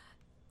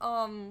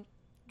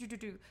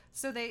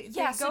 So they go to magic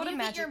class. Do you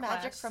get your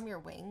magic from your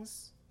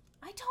wings?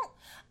 I don't.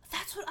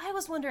 That's what I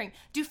was wondering.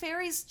 Do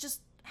fairies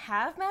just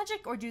have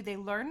magic, or do they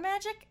learn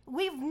magic?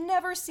 We've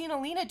never seen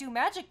Alina do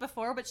magic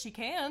before, but she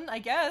can, I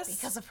guess.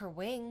 Because of her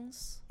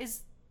wings.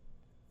 Is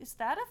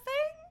that a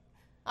thing?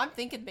 I'm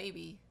thinking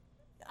maybe.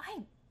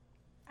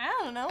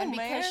 I don't know, and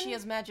man. because she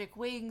has magic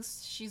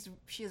wings, she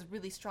has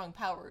really strong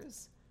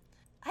powers.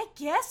 I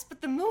guess,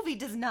 but the movie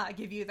does not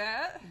give you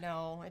that.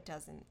 No, it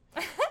doesn't.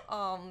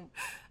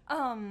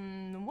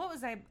 What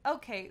was I?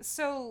 Okay,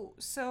 so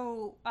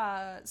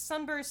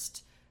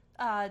Sunburst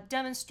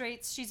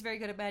demonstrates she's very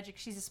good at magic.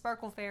 She's a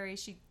sparkle fairy.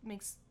 She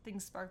makes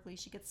things sparkly.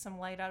 She gets some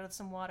light out of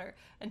some water.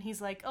 And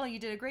he's like, oh, you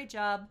did a great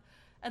job.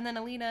 And then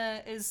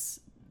Alina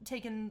is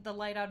taking the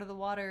light out of the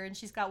water, and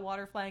she's got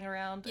water flying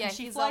around. Yeah, and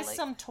she flies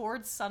some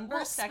towards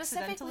Sunburst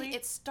accidentally.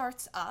 It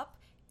starts up,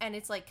 and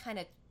it's like kind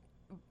of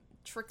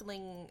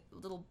trickling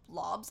little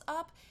blobs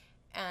up,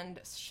 and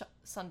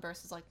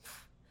Sunburst is like...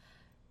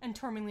 And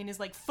Tourmaline is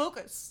like,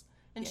 focus!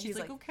 And she's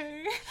like,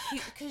 okay.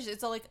 Because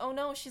it's all like, oh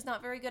no, she's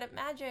not very good at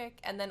magic.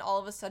 And then all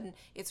of a sudden,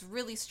 it's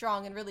really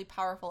strong and really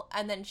powerful.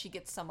 And then she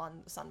gets some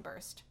on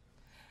Sunburst.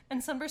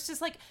 And Sunburst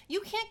is like,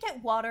 you can't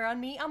get water on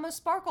me. I'm a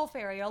sparkle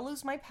fairy. I'll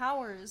lose my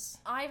powers.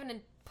 I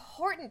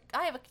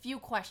have a few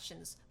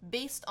questions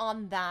based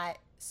on that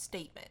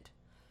statement.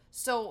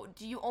 So,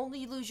 do you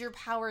only lose your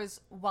powers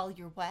while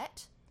you're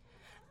wet?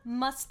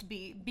 Must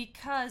be,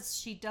 because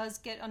she does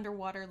get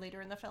underwater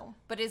later in the film.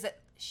 But is it...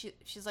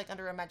 She's like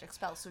under a magic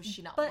spell, so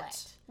she's not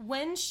wet.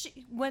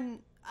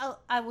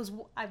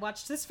 I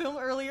watched this film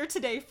earlier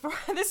today for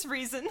this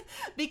reason,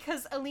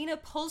 because Alina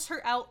pulls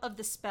her out of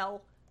the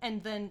spell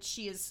and then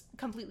she is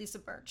completely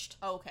submerged.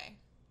 Okay.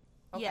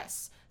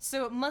 Yes.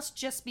 So it must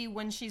just be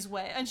when she's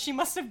wet, and she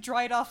must have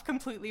dried off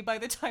completely by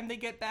the time they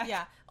get back.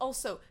 Yeah.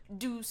 Also,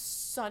 do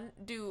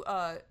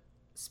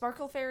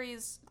sparkle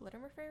fairies,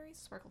 glitterer fairies,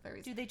 sparkle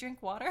fairies, do they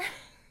drink water?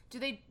 Do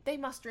they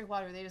must drink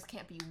water, they just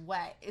can't be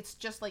wet. It's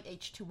just like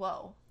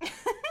H2O.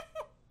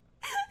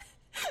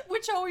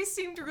 Which always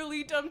seemed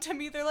really dumb to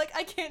me. They're like,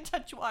 I can't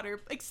touch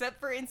water except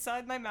for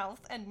inside my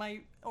mouth and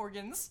my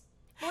organs.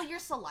 Well, your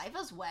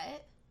saliva's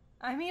wet.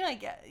 I mean, I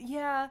get,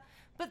 yeah,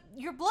 but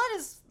your blood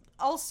is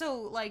also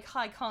like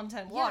high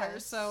content water,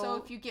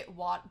 so if you get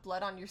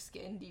blood on your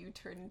skin, do you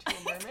turn into a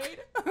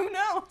mermaid? Who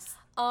knows?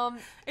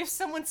 If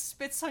someone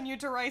spits on you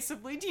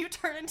derisively, do you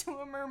turn into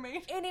a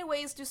mermaid?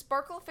 Anyways, do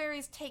sparkle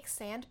fairies take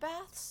sand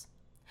baths?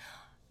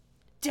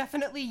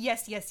 Definitely,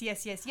 yes.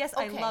 Okay.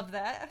 I love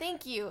that.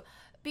 Thank you.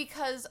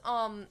 Because,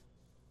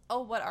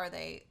 what are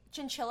they?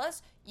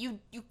 Chinchillas? You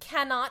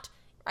cannot,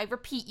 I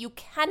repeat, you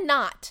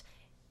cannot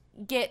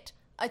get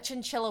a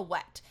chinchilla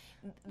wet.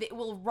 It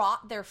will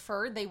rot their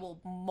fur. They will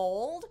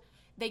mold.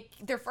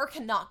 Their fur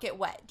cannot get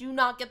wet. Do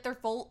not get their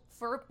full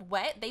fur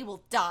wet. They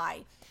will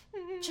die.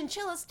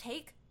 Chinchillas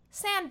take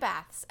sand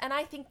baths, and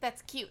I think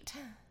that's cute.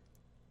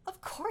 Of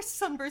course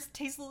Sunburst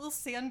takes little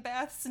sand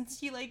baths, and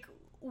she, like,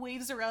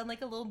 waves around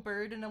like a little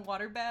bird in a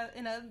water bath,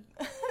 in a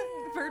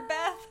bird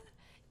bath.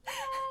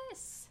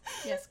 Yes.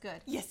 Yes,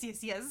 good.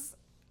 Yes.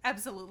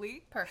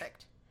 Absolutely.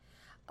 Perfect.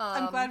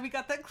 I'm glad we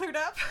got that cleared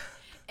up.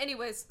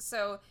 Anyways,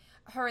 so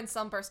her and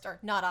Sunburst are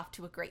not off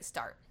to a great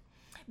start.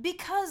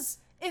 Because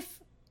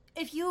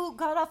if you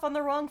got off on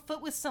the wrong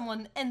foot with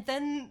someone and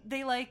then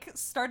they, like,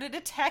 started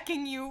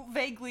attacking you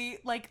vaguely,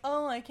 like,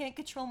 oh, I can't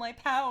control my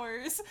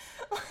powers,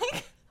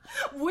 like,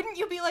 wouldn't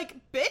you be like,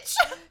 bitch?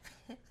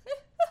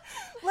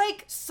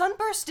 Like,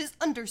 Sunburst is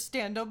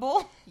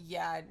understandable.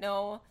 Yeah,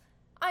 no,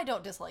 I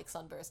don't dislike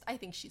Sunburst. I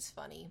think she's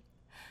funny.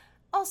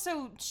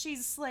 Also,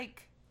 she's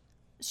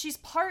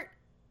part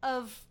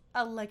of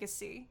a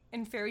legacy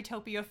in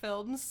Fairytopia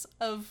films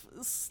of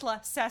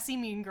sassy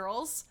mean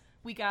girls.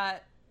 We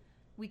got,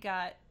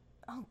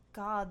 oh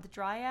god, the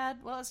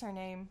Dryad, what was her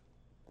name?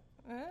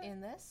 In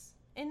this?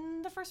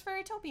 In the first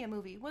Fairytopia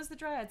movie, what was the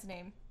Dryad's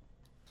name?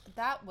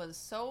 That was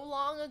so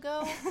long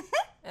ago,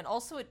 and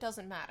also it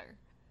doesn't matter.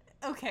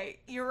 Okay,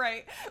 you're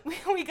right.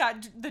 We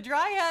got the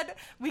Dryad,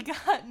 we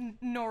got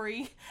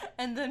Nori,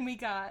 and then we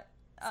got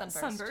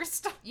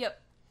Sunburst.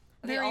 Yep.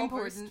 Very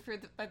important.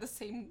 By the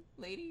same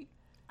lady?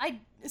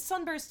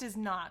 Sunburst is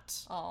not.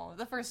 Oh,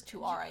 the first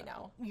two are, I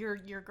know.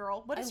 Your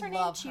girl. What is her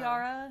name?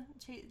 Chiara?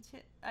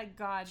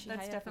 God,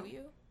 that's definitely...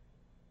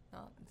 No,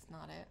 that's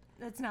not it.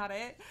 That's not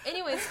it.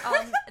 Anyways,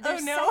 their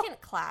second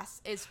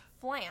class is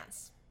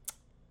Flance.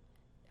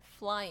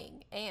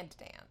 Flying and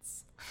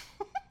dance.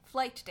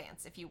 Flight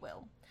dance, if you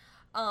will.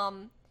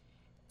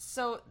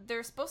 So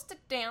they're supposed to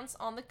dance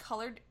on the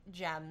colored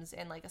gems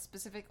in, like, a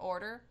specific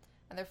order.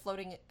 And they're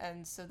floating,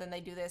 and so then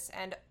they do this,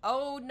 and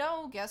oh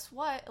no, guess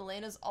what?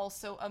 Elena's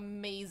also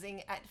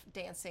amazing at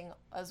dancing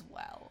as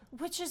well.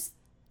 Which is,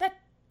 that,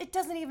 it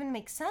doesn't even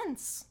make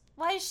sense.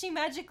 Why is she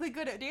magically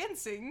good at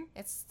dancing?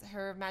 It's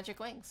her magic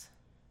wings.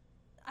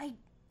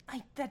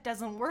 That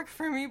doesn't work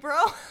for me, bro.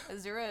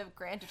 Azura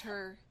granted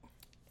her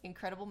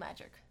incredible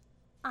magic.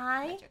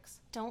 I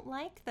don't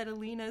like that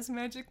Alina's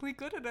magically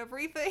good at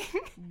everything.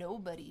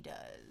 Nobody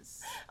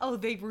does. Oh,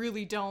 they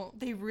really don't.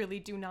 They really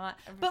do not.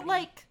 Everybody but,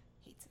 like,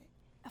 hates it.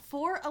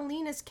 For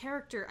Alina's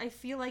character, I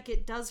feel like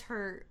it does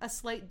her a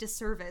slight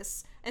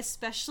disservice,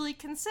 especially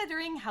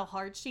considering how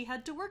hard she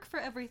had to work for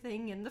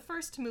everything in the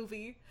first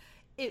movie.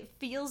 It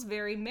feels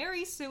very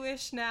Mary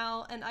Sue-ish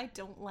now, and I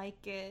don't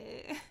like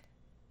it.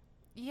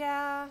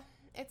 Yeah,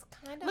 it's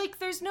kind of... Like,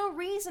 there's no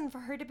reason for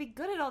her to be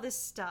good at all this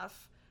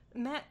stuff.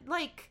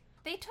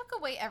 They took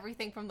away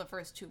everything from the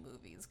first 2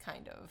 movies,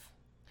 kind of.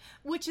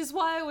 Which is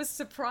why I was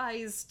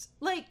surprised,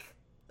 like,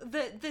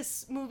 that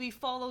this movie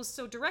follows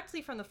so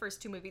directly from the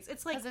first 2 movies.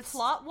 It's like,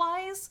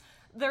 plot-wise,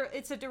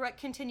 it's a direct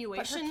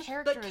continuation,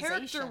 but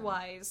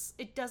character-wise,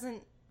 it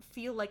doesn't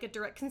feel like a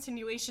direct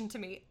continuation to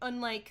me.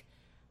 And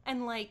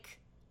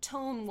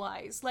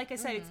tone-wise, like I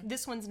said,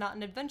 this one's not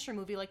an adventure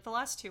movie like the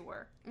last 2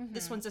 were.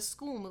 This one's a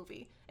school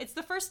movie. It's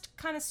the first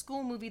kind of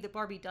school movie that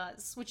Barbie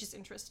does, which is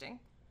interesting.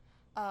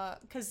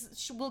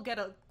 Because we'll get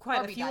quite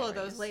Barbie a few Diaries. Of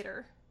those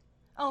later.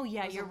 Oh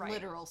yeah, you're right.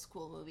 Literal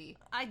school movie.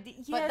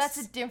 Yes, but that's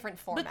a different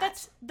format.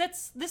 But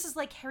this is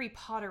like Harry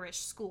Potter-ish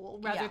school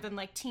rather than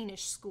like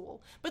teenish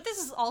school. But this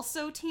is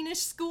also teenish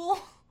school.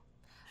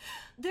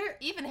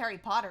 Even Harry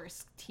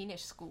Potter's teenish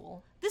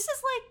school. This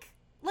is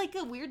like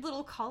a weird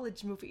little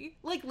college movie.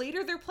 Like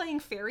later they're playing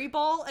fairy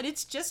ball and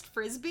it's just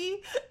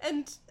frisbee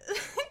and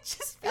it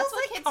just feels that's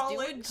what like kids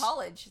college. Do in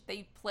college.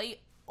 They play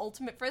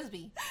ultimate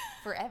frisbee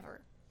forever.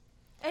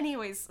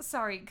 Anyways,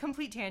 sorry,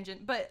 complete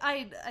tangent, but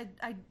I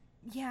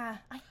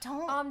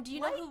don't do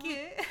you like know who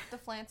it. The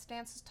Flance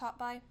dance is taught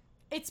by?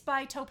 It's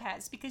by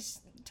Topaz,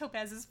 because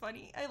Topaz is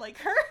funny. I like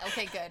her.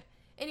 Okay, good.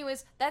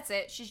 Anyways, that's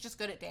it. She's just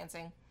good at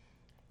dancing.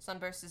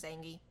 Sunburst is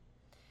Angie.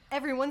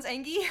 Everyone's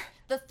Angie.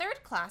 The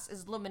 3rd class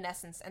is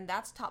Luminescence, and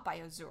that's taught by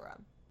Azura.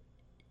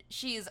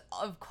 She is,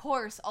 of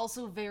course,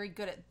 also very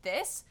good at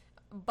this,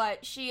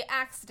 but she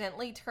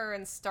accidentally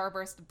turns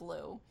Starburst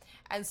blue.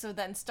 And so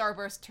then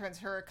Starburst turns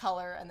her a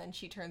color, and then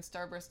she turns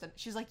Starburst, and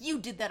she's like, you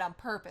did that on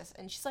purpose.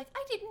 And she's like,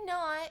 I did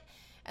not.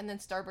 And then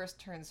Starburst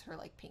turns her,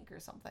 like, pink or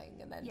something.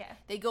 And then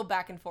they go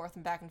back and forth,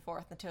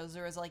 until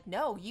Azura's like,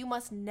 no, you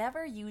must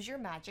never use your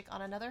magic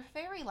on another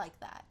fairy like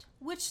that.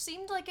 Which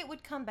seemed like it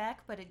would come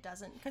back, but it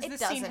doesn't. Because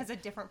this scene has a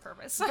different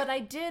purpose. But I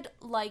did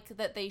like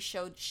that they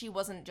showed she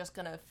wasn't just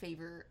gonna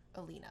favor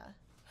Alina.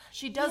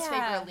 She does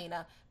favor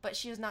Alina, but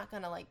she was not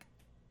gonna, like,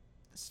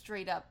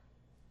 straight up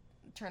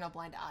turn a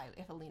blind eye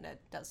if Alina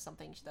does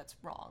something that's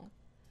wrong.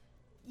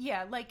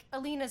 Yeah, like,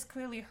 Alina's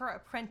clearly her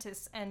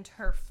apprentice and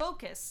her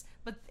focus,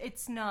 but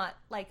it's not,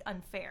 like,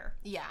 unfair.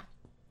 Yeah.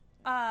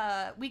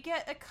 We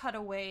get a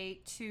cutaway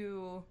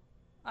to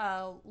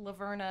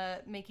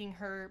Laverna making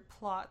her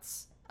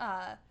plots,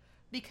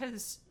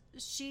 because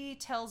she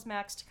tells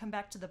Max to come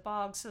back to the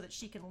bog so that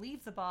she can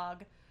leave the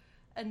bog,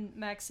 and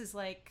Max is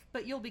like,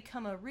 but you'll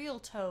become a real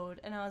toad,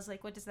 and I was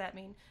like, what does that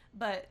mean?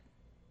 But,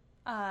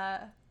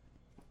 I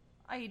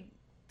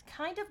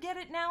kind of get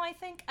it now, I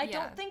think. I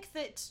don't think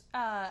that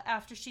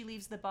after she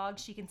leaves the bog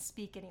she can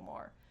speak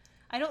anymore.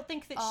 I don't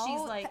think that she's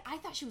like... I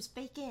thought she was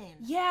faking.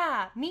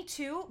 Yeah, me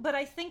too. But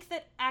I think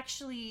that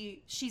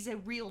actually she's a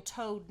real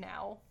toad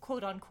now,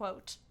 quote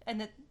unquote, and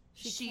that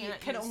she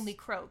can only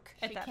croak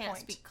at that point. She can't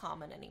speak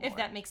common anymore. If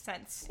that makes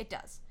sense. It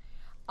does.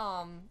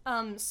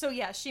 So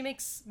yeah, she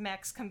makes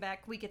Max come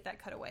back. We get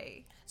that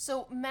cutaway.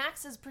 So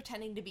Max is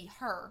pretending to be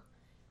her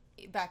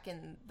back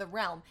in the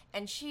realm,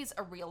 and she's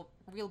a real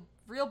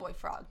boy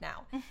frog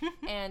now.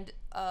 And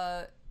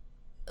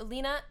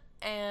Alina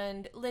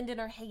and Lyndon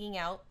are hanging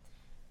out,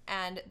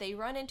 and they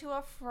run into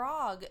a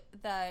frog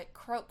that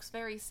croaks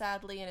very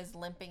sadly and is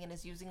limping and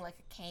is using like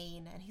a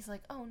cane, and he's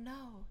like, oh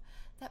no,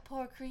 that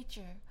poor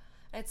creature.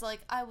 And it's like,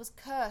 I was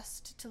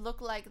cursed to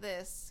look like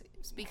this,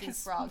 speaking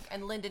frog,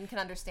 and Lyndon can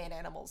understand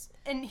animals.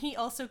 And he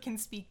also can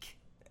speak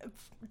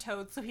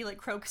toad, so he like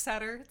croaks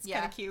at her. It's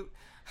kind of cute.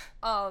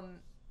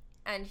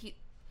 And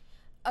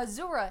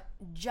Azura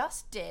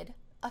just did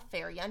a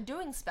fairy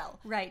undoing spell.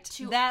 Right.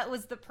 That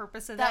was the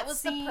purpose of that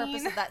scene. That was the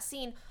purpose of that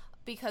scene,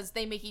 because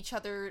they make each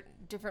other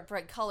different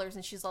bright colors,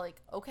 and she's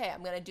like, okay,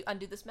 I'm going to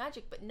undo this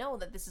magic, but know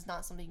that this is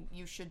not something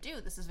you should do.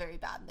 This is very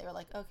bad. And they were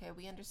like, okay,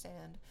 we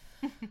understand.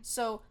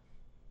 So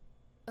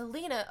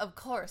Alina, of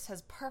course,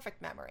 has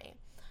perfect memory.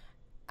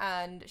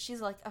 And she's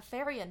like, a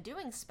fairy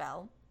undoing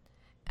spell?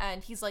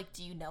 And he's like,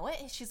 do you know it?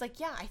 And she's like,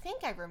 yeah, I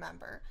think I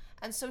remember.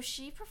 And so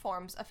she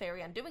performs a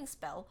fairy undoing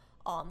spell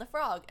on the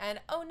frog.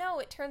 And oh no,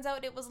 it turns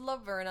out it was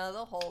Laverna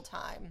the whole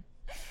time.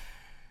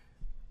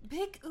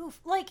 Big oof.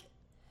 Like,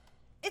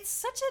 that's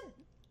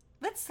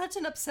such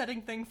an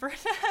upsetting thing for it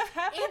to have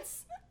happened.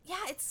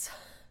 It's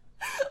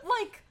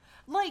like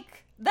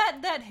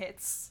that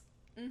hits.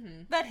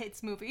 Mm-hmm. That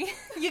hits, movie.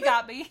 You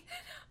got me.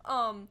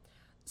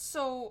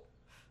 So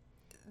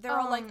they're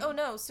all like, oh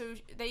no, so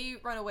they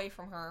run away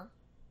from her.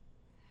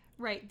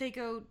 Right, they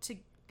go to...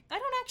 I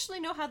don't actually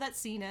know how that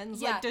scene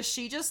ends. Yeah. Like, does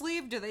she just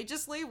leave? Do they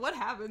just leave? What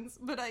happens?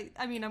 But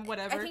I mean,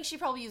 whatever. I think she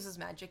probably uses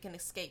magic and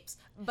escapes.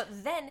 But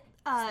then,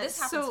 this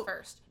happens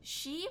first.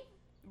 She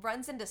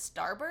runs into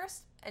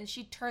Starburst, and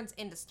she turns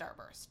into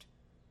Starburst.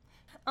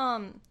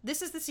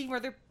 This is the scene where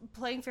they're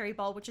playing Fairy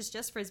Ball, which is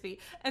just Frisbee,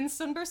 and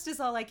Sunburst is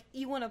all like,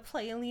 you want to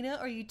play, Alina,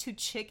 or are you too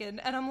chicken?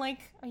 And I'm like,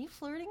 are you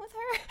flirting with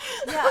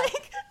her? Yeah.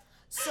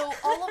 So,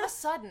 all of a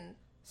sudden,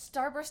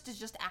 Starburst is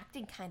just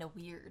acting kind of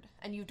weird,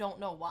 and you don't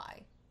know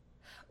why.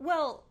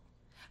 Well,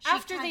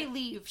 After they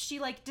leave, she,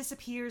 like,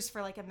 disappears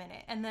for, like, a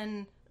minute, and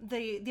then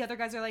the other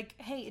guys are like,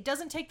 hey, it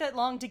doesn't take that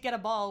long to get a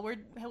ball.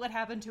 What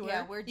happened to her?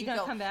 Yeah, where'd you gonna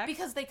go? Come back?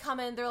 Because they come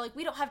in, they're like,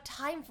 we don't have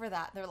time for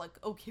that. They're like,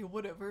 okay,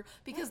 whatever.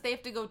 Because they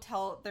have to go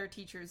tell their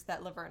teachers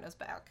that Laverna's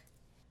back.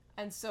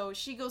 And so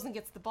she goes and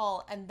gets the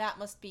ball, and that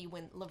must be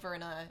when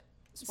Laverna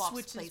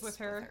switches places with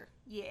her.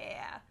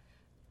 Yeah.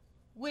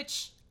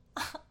 Which,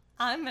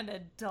 I'm an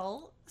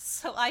adult,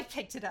 so I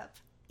picked it up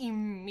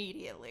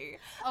immediately.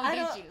 Oh,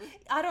 did you?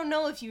 I don't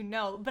know if you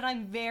know, but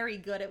I'm very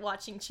good at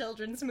watching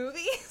children's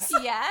movies.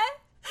 Yeah?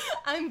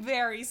 I'm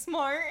very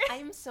smart.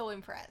 I'm so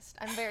impressed.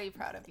 I'm very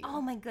proud of you.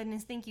 Oh my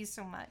goodness, thank you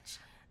so much.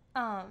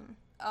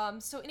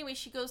 So anyway,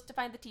 she goes to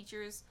find the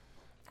teachers.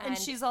 And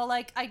she's all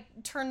like, I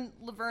turned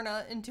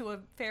Laverna into a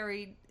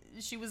fairy.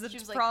 She was a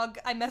frog.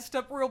 Like, I messed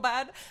up real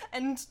bad.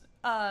 And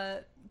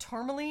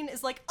Tourmaline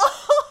is like,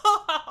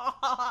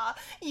 oh,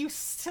 you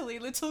silly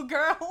little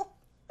girl.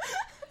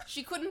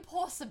 She couldn't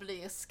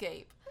possibly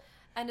escape.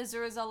 And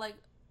Azura's all like,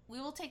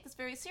 we will take this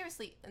very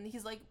seriously. And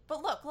he's like,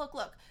 but look.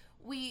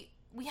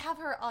 We have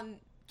her on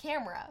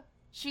camera.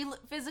 She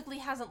physically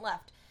hasn't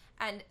left.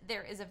 And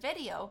there is a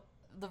video,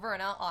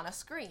 Laverna, on a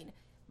screen.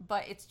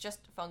 But it's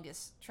just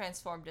fungus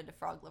transformed into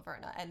Frog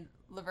Laverna. And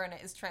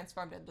Laverna is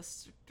transformed into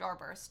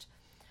Starburst.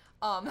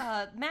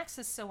 Max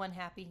is so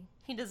unhappy.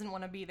 He doesn't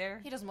want to be there.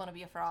 He doesn't want to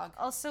be a frog.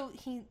 Also,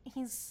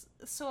 he's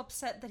so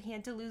upset that he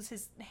had to lose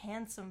his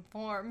handsome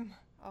form.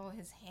 Oh,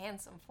 his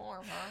handsome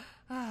form,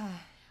 huh?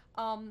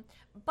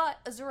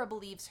 But Azura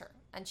believes her.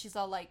 And she's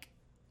all like,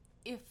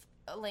 if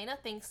Elena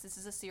thinks this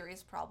is a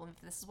serious problem,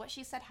 if this is what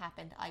she said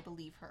happened, I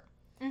believe her.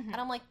 Mm-hmm. And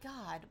I'm like,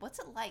 God, what's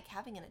it like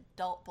having an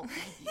adult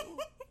believe you?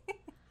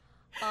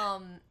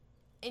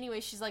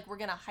 Anyway, she's like, we're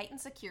gonna heighten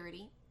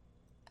security,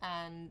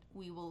 and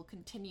we will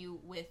continue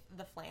with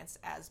the Flants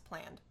as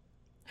planned.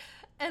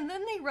 And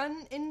then they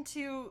run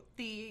into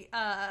the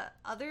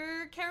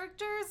other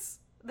characters,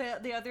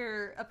 the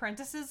other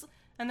apprentices,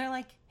 and they're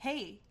like,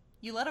 hey,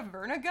 you let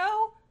Averna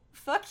go?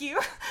 Fuck you.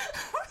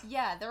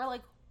 Yeah, they're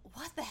like,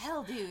 what the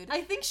hell, dude?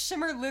 I think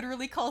Shimmer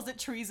literally calls it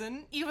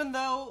treason, even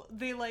though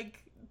they,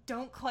 like,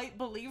 don't quite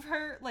believe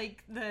her,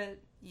 like,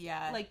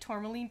 like,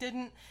 Tourmaline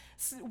didn't.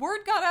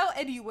 Word got out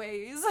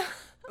anyways.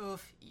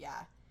 Oof,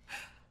 yeah.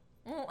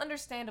 Well,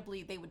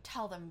 understandably, they would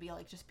tell them and be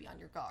like, just be on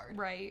your guard.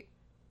 Right.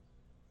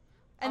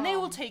 And they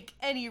will take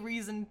any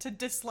reason to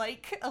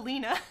dislike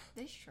Alina.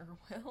 They sure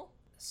will.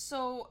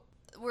 So,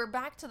 we're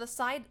back to the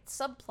side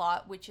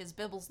subplot, which is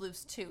Bibble's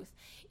loose tooth.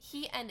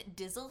 He and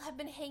Dizzle have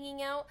been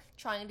hanging out,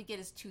 trying to get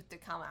his tooth to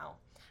come out.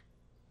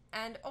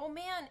 And, oh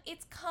man,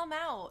 it's come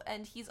out.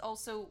 And he's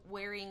also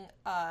wearing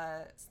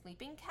a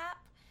sleeping cap.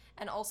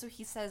 And also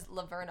he says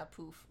Laverna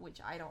poof, which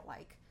I don't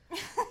like.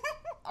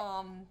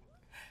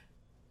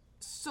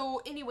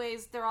 So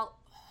anyways,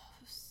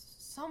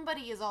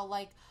 somebody is all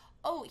like,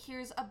 oh,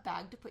 here's a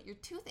bag to put your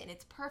tooth in.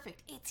 It's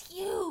perfect. It's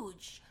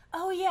huge.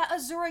 Oh yeah,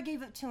 Azura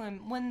gave it to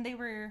him when they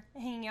were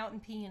hanging out in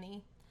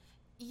Peony.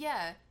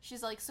 Yeah,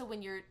 she's like, so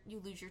when you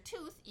lose your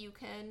tooth, you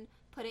can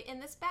put it in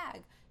this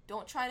bag.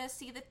 Don't try to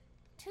see the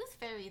Tooth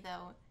Fairy,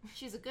 though.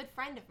 She's a good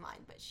friend of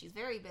mine, but she's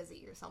very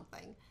busy or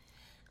something.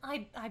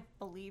 I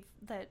believe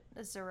that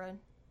Azura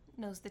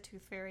knows the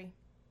Tooth Fairy.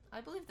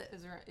 I believe that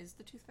Azura is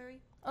the Tooth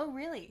Fairy. Oh,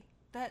 really?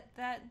 That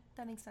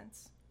makes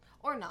sense.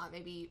 Or not.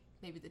 Maybe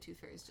the Tooth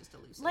Fairy is just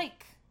elusive.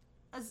 Like,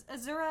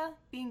 Azura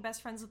being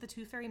best friends with the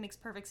Tooth Fairy makes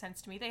perfect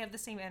sense to me. They have the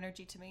same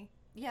energy to me.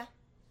 Yeah.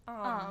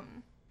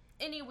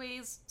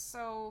 Anyways,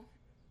 so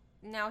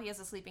now he has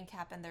a sleeping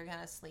cap and they're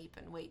gonna sleep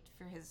and wait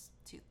for him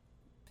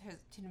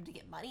to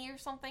get money or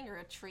something, or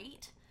a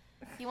treat.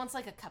 He wants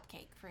like a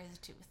cupcake for his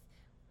tooth.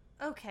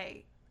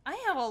 Okay.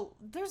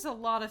 There's a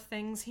lot of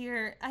things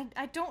here.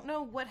 I don't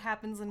know what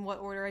happens in what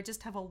order. I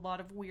just have a lot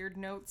of weird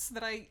notes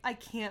that I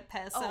can't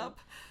pass up.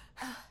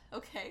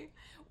 Okay.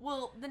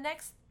 Well, the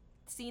next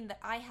scene that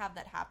I have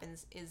that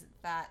happens is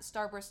that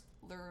Starburst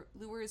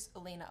lures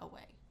Elena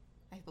away,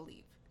 I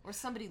believe. Or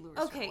somebody lures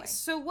her away. Okay,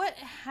 so what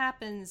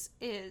happens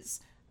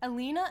is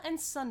Elena and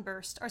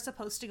Sunburst are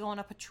supposed to go on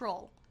a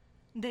patrol.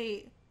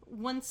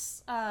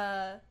 Once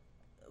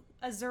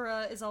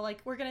Azura is all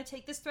like, we're going to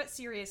take this threat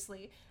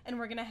seriously, and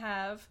we're going to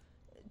have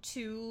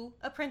 2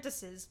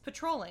 apprentices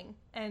patrolling,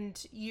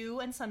 and you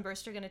and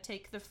Sunburst are going to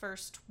take the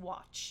first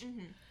watch.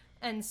 Mm-hmm.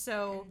 And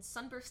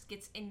Sunburst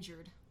gets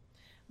injured.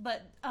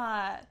 But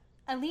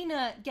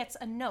Alina gets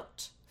a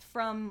note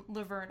from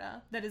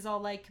Laverna that is all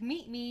like,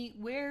 meet me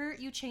where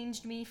you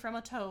changed me from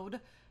a toad.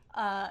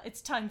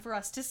 It's time for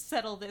us to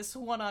settle this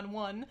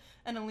one-on-one.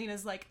 And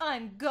Alina's like,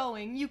 I'm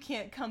going. You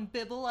can't come,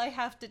 Bibble. I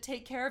have to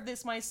take care of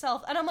this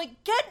myself. And I'm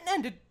like, get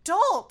an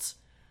adult!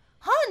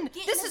 Hun,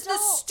 this is the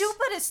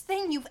stupidest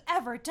thing you've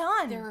ever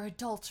done. There are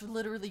adults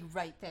literally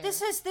right there.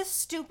 This is the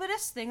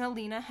stupidest thing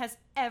Alina has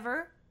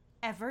ever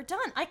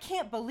done. I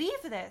can't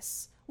believe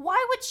this.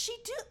 Why would she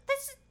do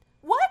this?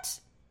 What?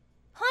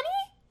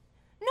 Honey?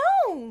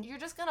 No. You're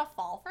just gonna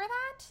fall for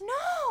that?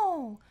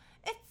 No.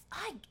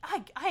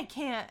 I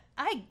can't.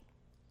 I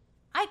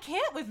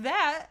can't with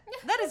that.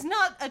 That is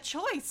not a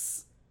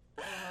choice.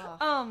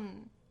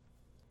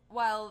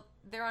 While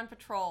they're on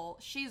patrol.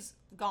 She's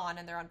gone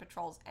and they're on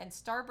patrols. And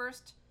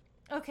Starburst...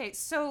 Okay,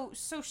 so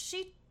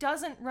she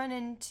doesn't run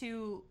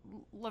into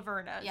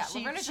Laverna. Yeah,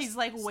 she's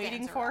like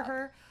waiting for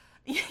her.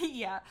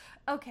 Yeah.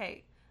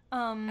 Okay.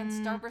 And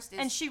Starburst is...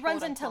 And she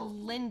runs into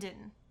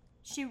Linden.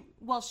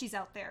 She's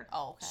out there.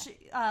 Oh,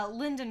 okay.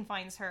 Linden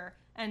finds her,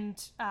 and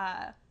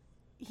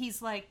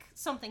he's like,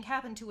 something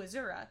happened to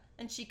Azura.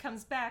 And she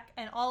comes back,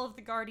 and all of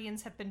the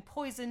Guardians have been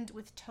poisoned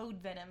with toad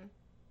venom.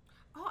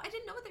 Oh, I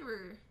didn't know what they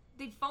were...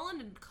 They'd fallen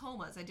in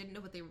comas. I didn't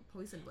know what they were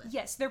poisoned with.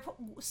 Yes,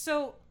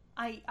 so...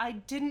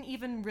 I didn't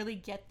even really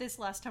get this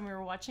last time we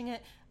were watching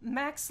it.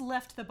 Max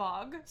left the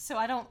bog, so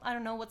I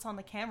don't know what's on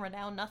the camera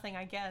now. Nothing,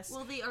 I guess.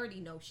 Well, they already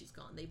know she's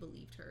gone. They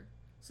believed her.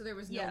 So there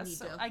was no need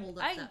to hold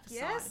up that facade.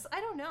 Yes, I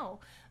don't know.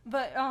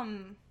 But,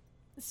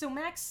 so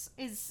Max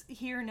is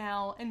here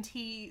now, and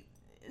he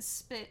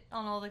spit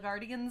on all the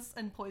Guardians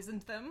and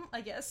poisoned them,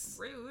 I guess.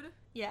 Rude.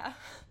 Yeah.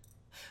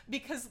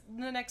 Because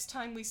the next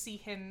time we see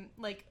him,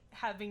 like,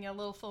 having a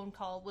little phone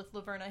call with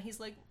Laverna, he's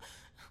like,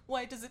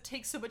 why does it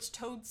take so much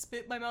toad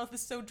spit? My mouth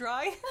is so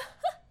dry.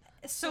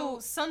 So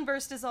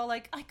Sunburst is all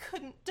like, I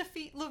couldn't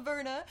defeat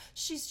Laverna.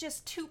 She's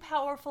just too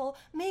powerful.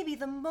 Maybe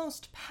the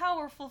most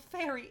powerful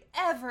fairy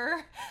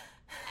ever.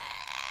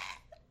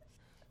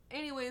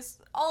 Anyways,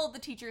 all of the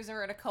teachers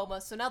are in a coma,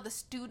 so now the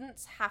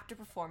students have to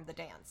perform the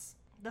dance.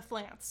 The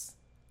flance.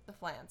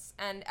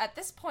 And at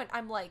this point,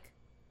 I'm like,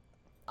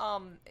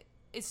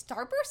 is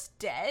Starburst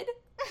dead?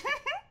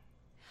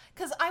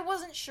 Because I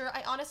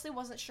honestly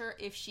wasn't sure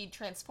if she'd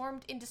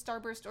transformed into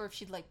Starburst or if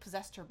she'd, like,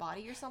 possessed her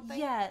body or something.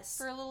 Yes.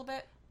 For a little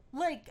bit.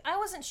 Like, I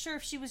wasn't sure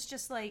if she was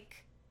just,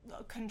 like,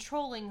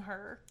 controlling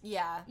her.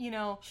 Yeah. You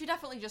know? She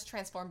definitely just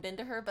transformed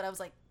into her, but I was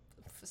like,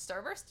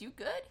 Starburst, you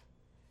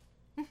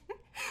good?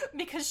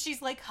 Because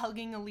she's, like,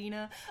 hugging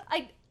Alina.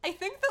 I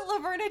think that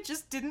Laverna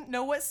just didn't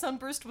know what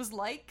Sunburst was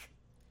like.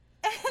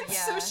 And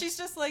so she's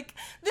just like,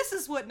 this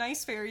is what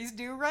nice fairies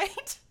do,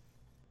 right?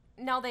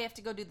 Now they have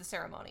to go do the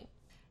ceremony.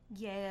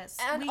 Yes.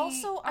 And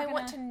also, I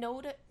want to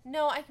note...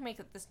 No, I can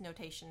make this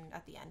notation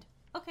at the end.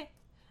 Okay.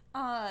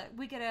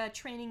 We get a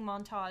training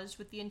montage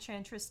with the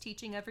Enchantress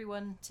teaching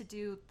everyone to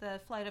do the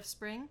Flight of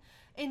Spring,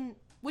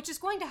 which is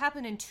going to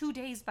happen in 2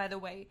 days, by the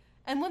way.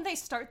 And when they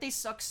start, they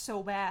suck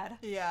so bad.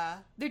 Yeah.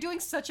 They're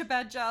doing such a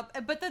bad job,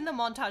 but then the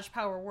montage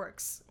power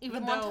works.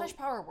 Montage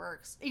power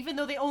works. Even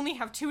though they only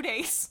have 2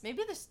 days.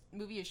 Maybe this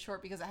movie is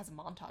short because it has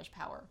montage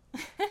power.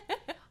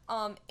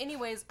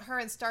 Anyways, her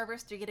and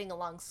Starburst are getting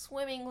along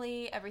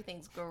swimmingly.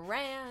 Everything's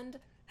grand.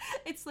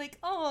 It's like,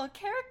 oh,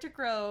 character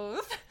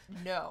growth.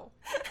 No.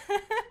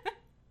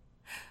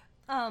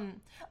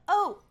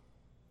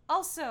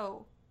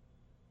 Also,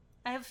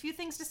 I have a few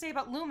things to say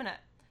about Lumina.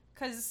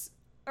 Because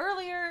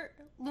earlier,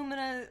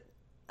 Lumina,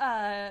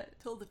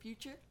 told the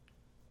future?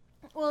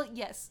 Well,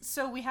 yes.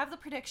 So we have the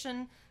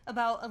prediction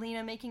about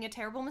Alina making a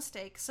terrible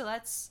mistake. So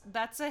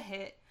that's a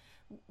hit.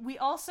 We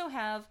also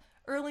have,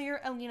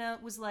 earlier, Alina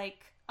was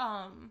like,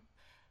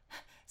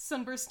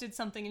 Sunburst did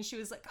something and she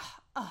was like,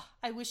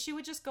 I wish she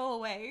would just go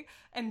away.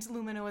 And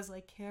Lumina was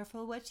like,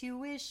 careful what you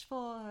wish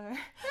for.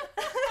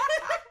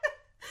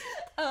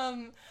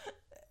 And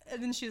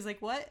then she was like,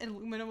 what? And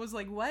Lumina was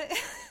like, what?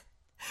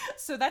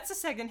 So that's a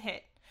second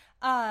hit.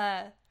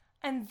 And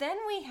then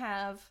we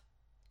have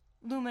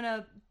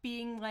Lumina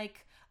being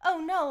like, oh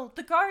no,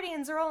 the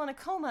Guardians are all in a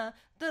coma.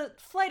 The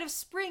Flight of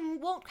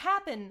Spring won't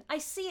happen. I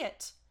see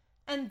it.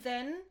 And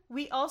then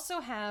we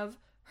also have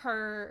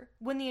her,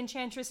 when the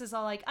Enchantress is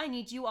all like, I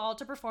need you all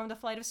to perform the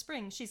Flight of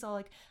Spring. She's all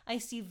like, I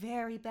see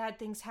very bad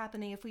things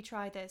happening if we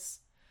try this.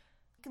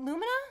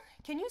 Lumina,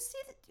 can you see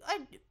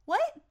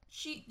what?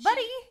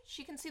 Buddy?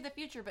 She can see the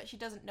future, but she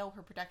doesn't know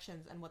her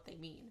predictions and what they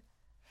mean.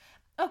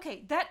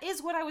 Okay, that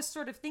is what I was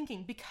sort of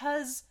thinking,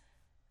 because,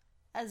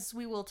 as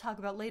we will talk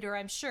about later,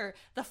 I'm sure,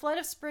 the Flight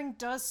of Spring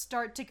does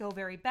start to go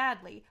very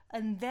badly,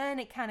 and then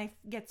it kind of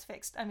gets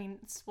fixed. I mean,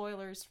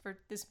 spoilers for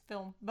this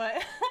film,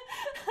 but...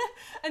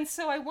 And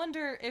so I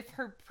wonder if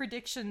her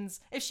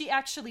predictions, if she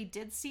actually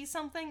did see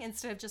something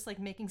instead of just, like,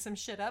 making some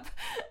shit up.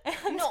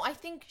 And... No, I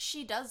think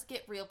she does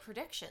get real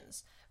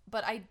predictions,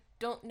 but I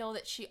don't know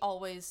that she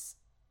always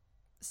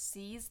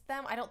sees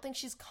them. I don't think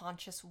she's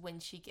conscious when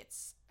she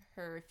gets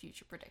her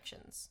future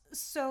predictions.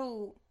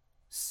 So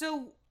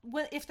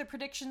if the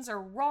predictions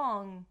are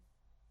wrong,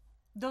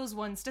 those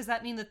ones, does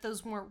that mean that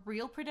those weren't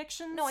real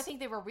predictions? No, I think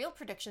they were real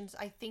predictions.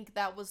 I think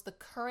that was the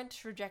current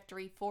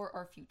trajectory for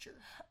our future.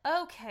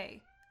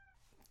 Okay.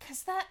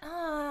 Because that,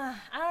 I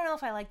don't know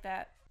if I like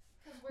that.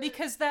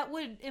 Because that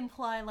would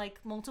imply, like,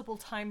 multiple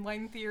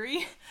timeline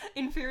theory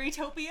in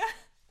Fairytopia.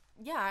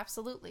 Yeah,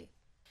 absolutely.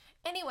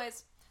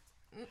 Anyways,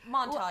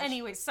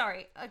 montage. Well,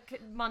 sorry.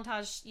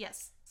 Montage,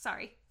 yes.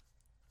 Sorry.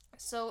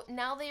 So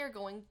now they are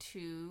going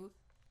to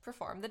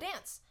perform the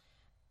dance.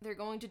 They're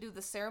going to do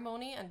the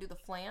ceremony and do the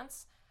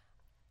flance.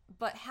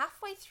 But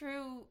halfway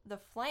through the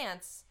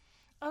flance...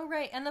 Oh,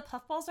 right, and the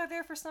puffballs are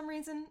there for some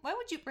reason. Why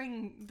would you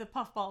bring the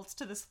puffballs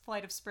to this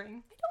Flight of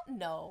Spring? I don't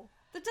know.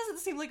 That doesn't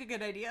seem like a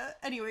good idea.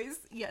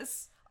 Anyways,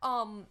 yes.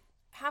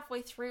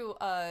 halfway through,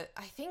 I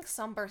think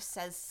Sunburst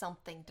says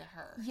something to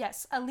her.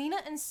 Yes, Alina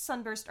and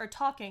Sunburst are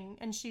talking,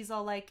 and she's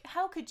all like,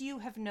 how could you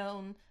have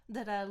known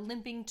that a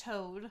limping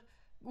toad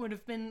would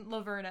have been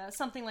Laverna?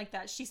 Something like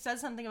that. She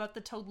says something about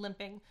the toad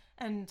limping,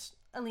 and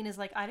Alina's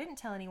like, I didn't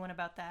tell anyone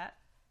about that.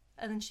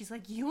 And then she's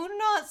like, you're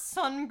not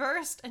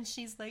Sunburst. And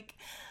she's like,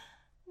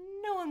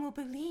 no one will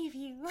believe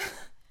you.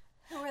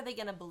 Who are they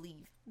gonna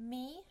believe?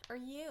 Me or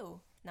you?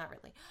 Not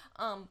really.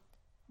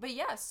 But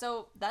yeah,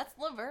 so that's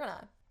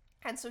Laverna.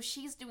 And so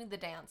she's doing the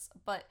dance,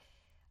 but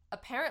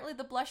apparently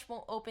the blush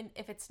won't open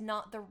if it's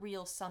not the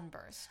real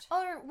Sunburst.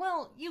 Or,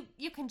 well,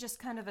 you can just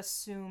kind of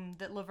assume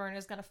that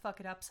Laverna's gonna fuck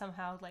it up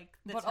somehow, like,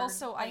 but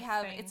also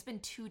it's been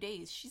 2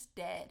 days. She's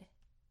dead.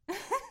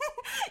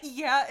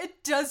 Yeah,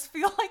 it does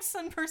feel like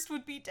Sunburst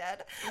would be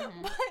dead.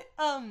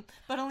 Mm-hmm.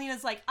 But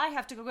Alina's like, I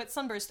have to go get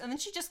Sunburst, and then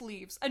she just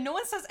leaves, and no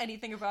one says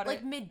anything about it.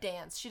 Like,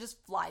 mid-dance, she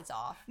just flies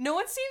off. No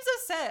one seems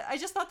upset. I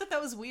just thought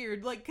that was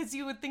weird, like, because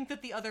you would think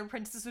that the other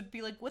princess would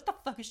be like, what the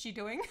fuck is she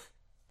doing?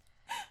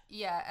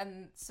 Yeah,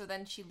 and so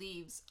then she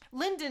leaves.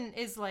 Lyndon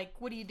is like,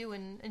 what are you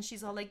doing? And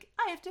she's all like,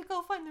 I have to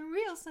go find the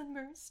real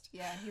Sunburst.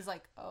 Yeah, he's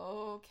like,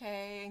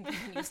 okay, and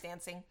continues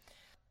dancing.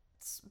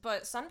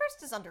 But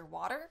Sunburst is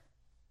underwater.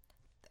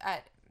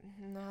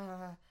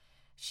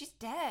 She's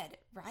dead,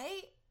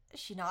 right? Is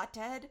she not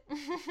dead?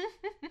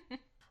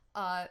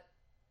 But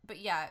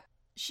yeah,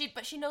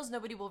 she knows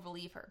nobody will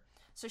believe her.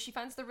 So she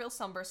finds the real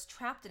Sunburst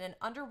trapped in an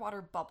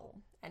underwater bubble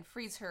and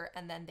frees her,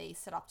 and then they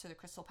set off to the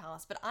Crystal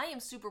Palace. But I am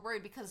super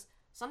worried because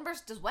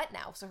Sunburst is wet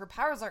now, so her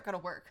powers aren't going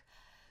to work.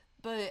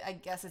 But I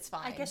guess it's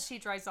fine. I guess she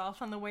dries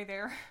off on the way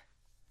there.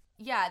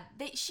 Yeah,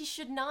 she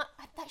should not...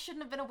 That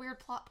shouldn't have been a weird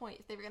plot point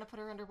if they were going to put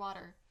her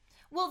underwater.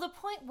 Well, the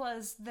point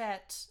was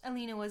that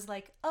Alina was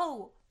like,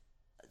 oh,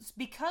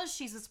 because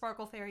she's a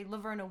sparkle fairy,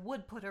 Laverna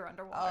would put her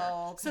underwater.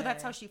 Oh, okay. So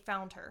that's how she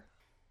found her.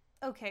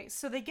 Okay,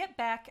 so they get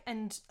back,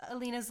 and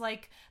Alina's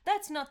like,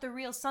 that's not the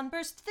real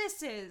Sunburst,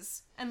 this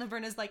is. And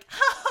Laverna's like,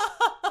 ha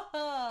ha ha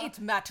ha. It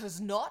matters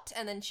not.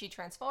 And then she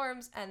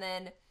transforms, and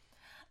then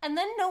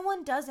no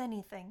one does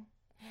anything.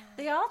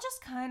 They all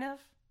just kind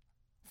of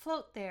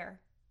float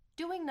there,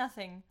 doing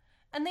nothing.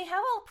 And they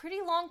have a pretty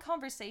long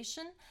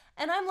conversation,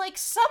 and I'm like,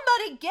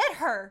 somebody get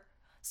her!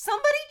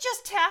 Somebody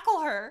just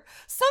tackle her!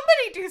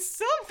 Somebody do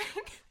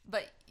something!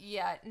 But,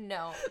 yeah,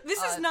 no.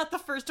 This is not the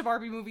first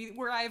Barbie movie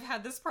where I've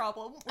had this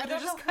problem, where they're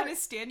just kind of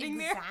standing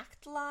there.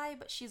 Exact lie,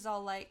 but she's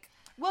all like...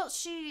 Well,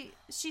 she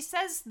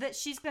says that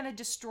she's gonna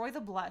destroy the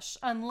blush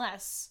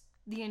unless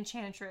the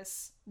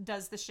Enchantress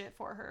does the shit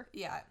for her.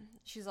 Yeah,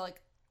 she's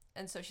like...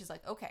 And so she's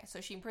like, okay.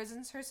 So she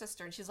imprisons her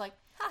sister, and she's like,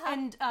 haha,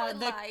 and I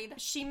lied.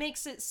 She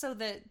makes it so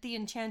that the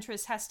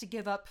Enchantress has to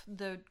give up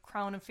the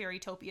crown of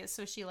Fairytopia,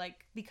 so she,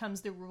 like,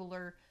 becomes the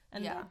ruler,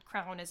 and the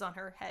crown is on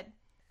her head.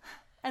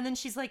 And then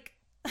she's like,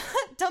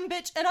 dumb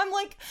bitch. And I'm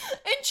like,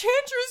 Enchantress,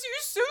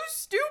 you're so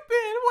stupid.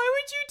 Why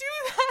would you do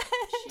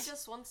that? She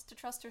just wants to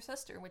trust her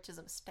sister, which is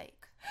a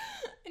mistake.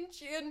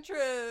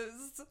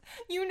 Enchantress,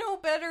 you know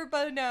better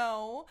by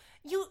now.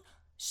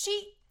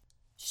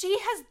 She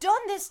has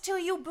done this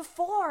to you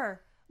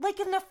before. Like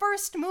in the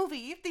first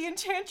movie, the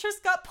Enchantress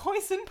got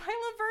poisoned by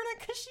Laverna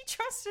because she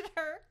trusted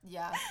her.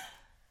 Yeah.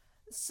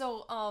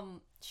 So,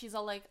 she's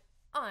all like,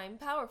 I'm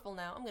powerful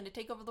now. I'm going to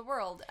take over the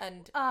world.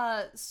 And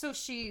so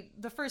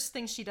the first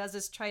thing she does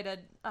is try to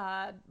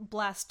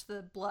blast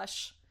the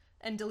blush,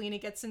 and Delina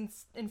gets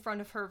in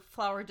front of her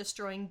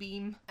flower-destroying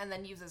beam. And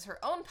then uses her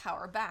own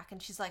power back,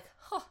 and she's like,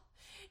 huh.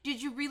 Did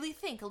you really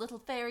think a little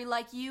fairy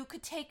like you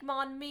could take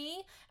on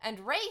me? And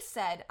Ray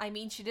said, I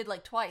mean, she did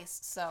like twice,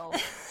 so...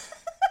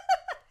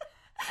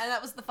 And that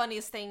was the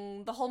funniest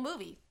thing the whole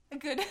movie.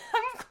 Good. I'm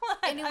glad.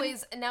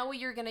 Anyways, now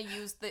you're gonna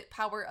use the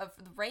power of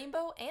the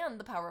rainbow and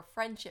the power of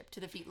friendship to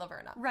defeat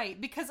Laverna.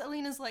 Right, because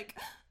Alina's like,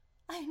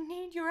 I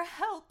need your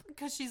help,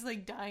 because she's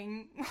like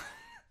dying.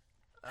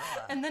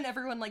 And then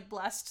everyone like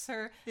blasts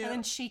her, and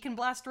then she can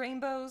blast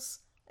rainbows.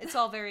 It's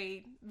all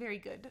very, very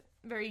good.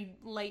 Very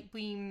light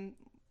beam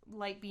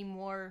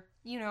war.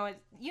 You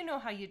know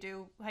how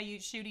you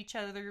shoot each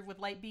other with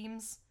light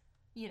beams.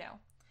 You know.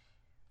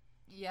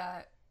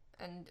 Yeah,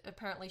 and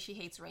apparently she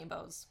hates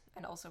rainbows,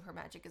 and also her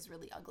magic is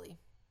really ugly.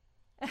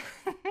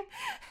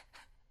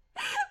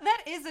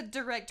 That is a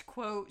direct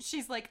quote.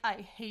 She's like, I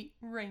hate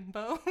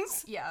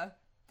rainbows. Yeah.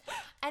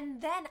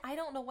 And then, I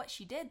don't know what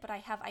she did, but I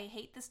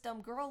hate this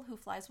dumb girl who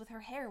flies with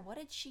her hair. What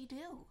did she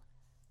do?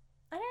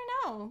 I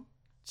don't know.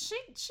 She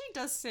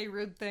does say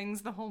rude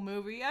things the whole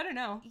movie. I don't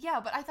know.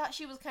 Yeah, but I thought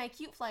she was kind of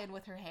cute flying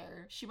with her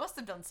hair. She must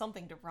have done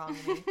something to wrong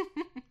me.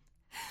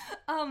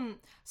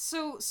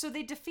 So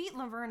they defeat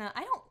Laverna.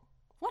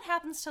 What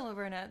happens to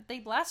Laverna? They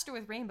blast her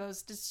with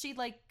rainbows. Does she,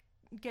 like,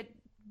 get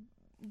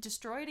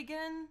destroyed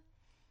again?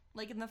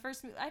 Like in the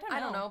first movie? I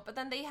don't know. But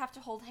then they have to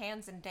hold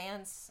hands and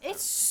dance.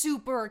 It's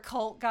super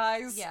occult,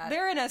 guys. Yeah.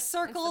 They're in a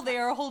circle. They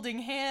are holding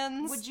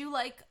hands. Would you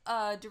like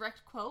a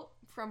direct quote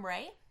from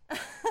Ray?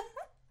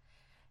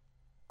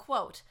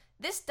 Quote,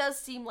 this does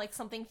seem like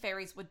something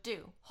fairies would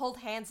do. Hold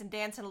hands and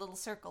dance in a little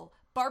circle.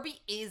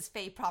 Barbie is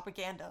fey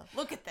propaganda.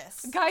 Look at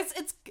this. Guys,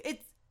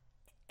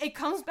 It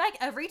comes back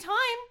every time.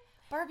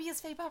 Barbie is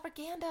fake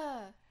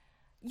propaganda.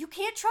 You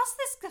can't trust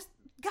this.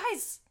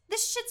 Guys,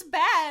 this shit's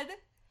bad.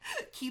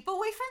 Keep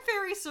away from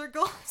fairy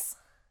circles.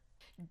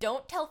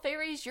 Don't tell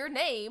fairies your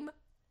name.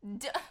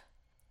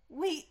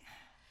 Wait.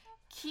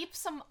 Keep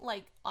some,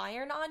 like,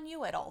 iron on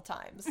you at all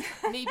times.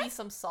 Maybe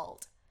some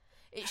salt.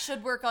 It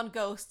should work on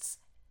ghosts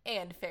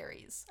and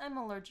fairies. I'm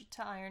allergic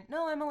to iron.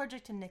 No, I'm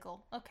allergic to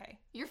nickel. Okay.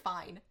 You're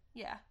fine.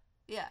 Yeah.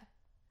 Yeah.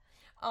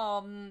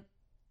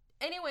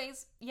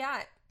 Anyways,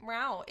 yeah,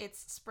 wow,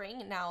 it's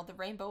spring now. The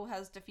rainbow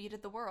has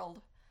defeated the world.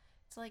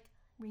 It's like,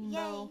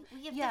 rainbow.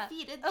 Yay, we have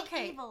defeated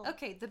the evil.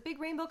 Okay, the big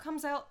rainbow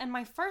comes out, and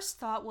my first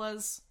thought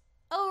was,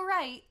 oh,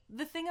 right,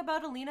 the thing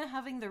about Alina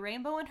having the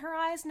rainbow in her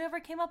eyes never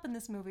came up in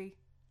this movie.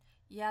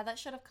 Yeah, that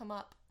should have come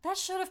up. That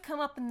should have come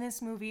up in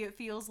this movie, it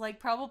feels like,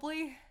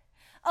 probably.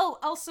 Oh,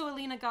 also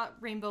Alina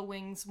got rainbow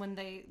wings when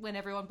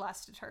everyone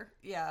blasted her.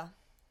 Yeah.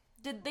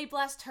 Did they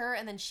blast her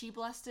and then she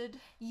blasted?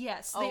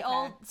 Yes, they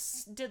all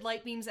did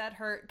light beams at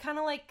her, kind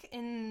of like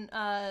in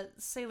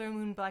Sailor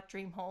Moon Black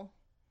Dream Hole.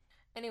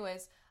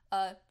 Anyways,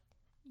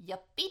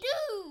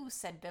 yuppie-doo,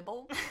 said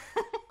Bibble.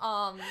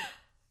 And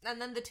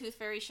then the Tooth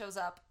Fairy shows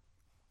up.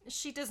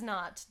 She does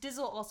not.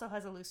 Dizzle also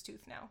has a loose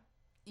tooth now.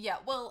 Yeah,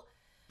 well,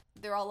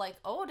 they're all like,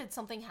 oh, did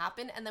something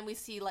happen? And then we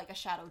see, like, a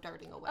shadow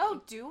darting away.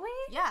 Oh, do we?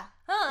 Yeah.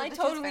 Huh, I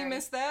totally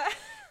missed that.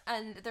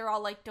 And they're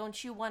all like,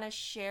 don't you want to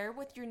share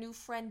with your new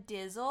friend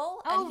Dizzle?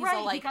 Oh, and he's right,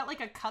 all like, he got,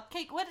 like, a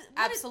cupcake?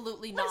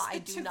 Absolutely not, I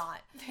do not.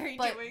 Fairy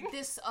but doing?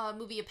 This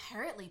movie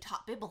apparently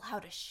taught Bibble how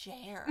to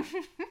share.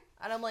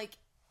 And I'm like,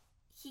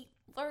 he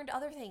learned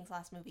other things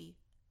last movie.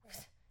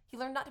 He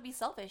learned not to be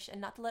selfish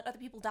and not to let other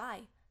people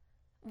die.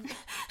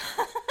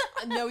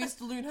 Now he's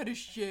to learn how to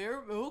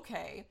share?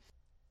 Okay.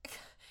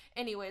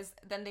 Anyways,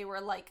 then they were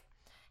like,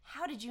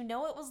 how did you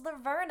know it was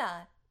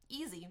Laverna?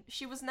 Easy.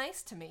 She was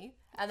nice to me.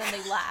 And then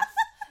they laugh.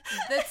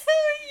 That's,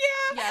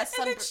 yeah.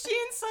 And then she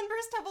and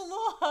Sunburst have a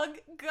little hug.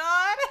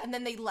 God. And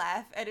then they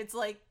laugh, and it's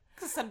like,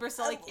 Sunburst's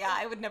like, yeah,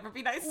 I would never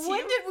be nice to you.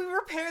 When did we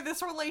repair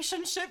this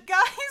relationship,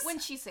 guys? When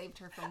she saved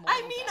her from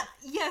I mean,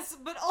 yes,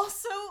 but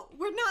also,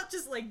 we're not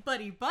just like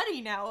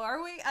buddy-buddy now,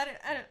 are we? I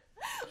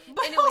don't.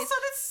 But anyways, also,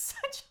 that's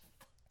such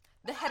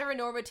the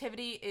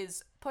heteronormativity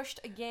is pushed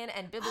again,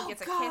 and Bibble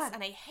gets a kiss,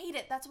 and I hate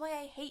it. That's why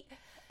I hate...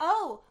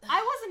 Oh,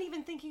 I wasn't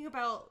even thinking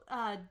about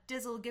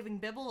Dizzle giving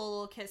Bibble a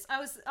little kiss. I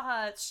was,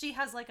 she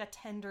has like a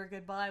tender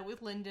goodbye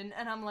with Lyndon,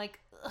 and I'm like,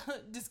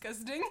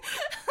 disgusting.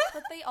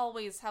 But they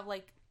always have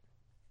like,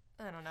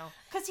 I don't know.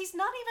 Because he's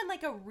not even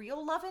like a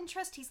real love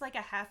interest, he's like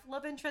a half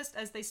love interest,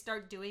 as they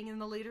start doing in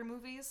the later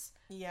movies.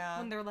 Yeah.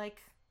 When they're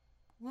like,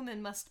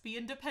 women must be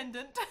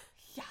independent.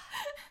 Yeah.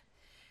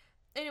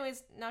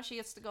 Anyways, now she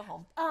gets to go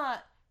home.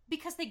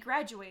 Because they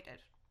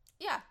graduated.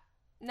 Yeah.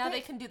 Now they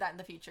can do that in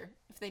the future,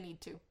 if they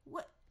need to.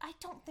 What? I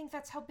don't think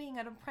that's how being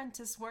an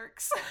apprentice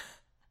works.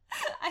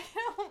 I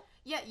don't...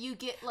 Yeah, you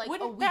get, like,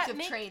 a week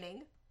of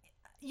training.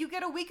 You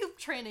get a week of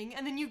training,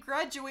 and then you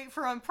graduate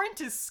from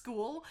apprentice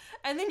school,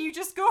 and then you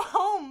just go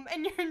home,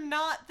 and you're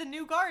not the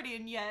new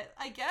guardian yet,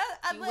 I guess?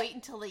 You wait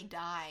until they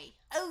die.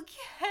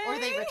 Okay. Or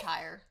they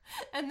retire.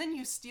 And then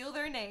you steal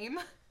their name.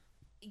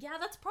 Yeah,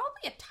 that's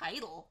probably a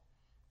title.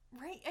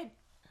 Right?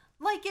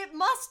 Like, it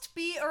must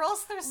be, or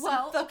else there's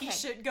some thuggy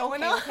shit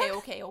going on.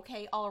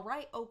 Okay,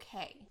 alright,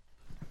 okay.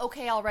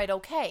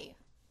 Okay.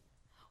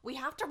 We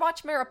have to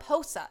watch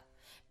Mariposa,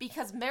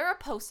 because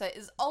Mariposa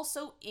is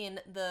also in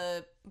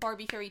the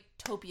Barbie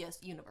Fairytopia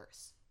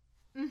universe.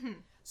 Mm-hmm.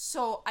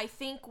 So I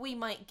think we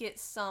might get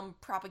some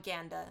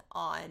propaganda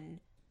on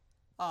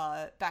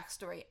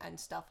backstory and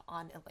stuff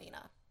on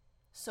Elena.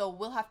 So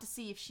we'll have to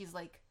see if she's,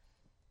 like,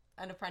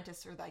 an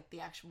apprentice or, like,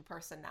 the actual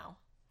person now.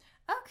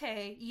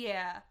 Okay,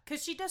 yeah.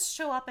 Because she does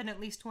show up in at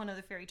least one of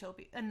the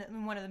Fairytopia,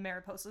 in one of the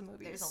Mariposa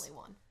movies. There's only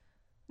one.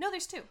 No,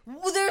 there's two.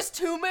 Well, there's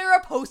two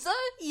Mariposa?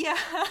 Yeah.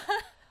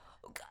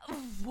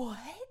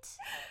 What?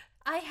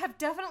 I have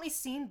definitely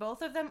seen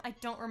both of them. I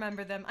don't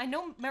remember them. I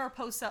know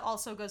Mariposa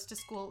also goes to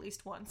school at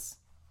least once.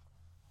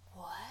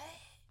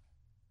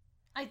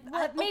 What?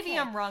 Maybe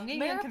I'm wrong. Maybe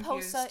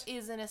Mariposa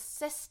is an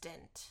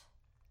assistant.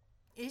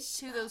 Is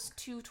to those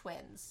two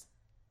twins.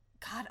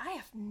 God, I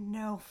have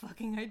no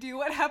fucking idea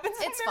what happens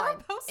in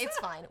Mariposa. It's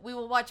fine. We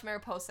will watch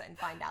Mariposa and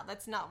find out.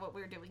 That's not what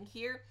we're doing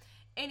here.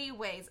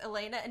 Anyways,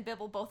 Elena and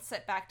Bibble both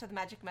set back to the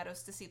Magic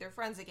Meadows to see their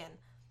friends again.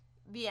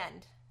 The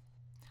end.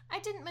 I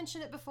didn't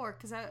mention it before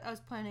because I was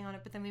planning on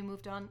it, but then we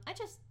moved on. I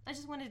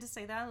just wanted to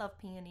say that I love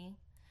Peony.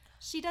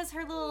 She does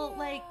her little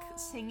like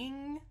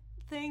singing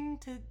thing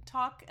to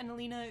talk, and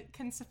Alina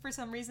can for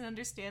some reason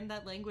understand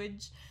that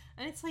language,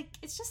 and it's like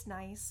it's just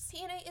nice.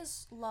 Peony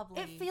is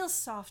lovely. It feels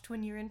soft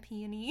when you're in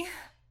Peony.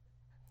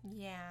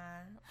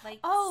 Yeah, like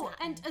satin.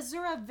 And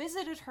Azura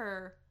visited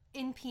her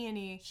in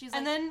Peony.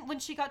 And then when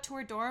she got to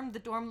her dorm, the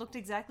dorm looked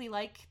exactly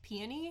like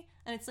Peony,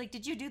 and it's like,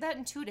 did you do that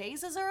in 2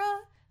 days,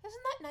 Azura?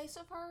 Isn't that nice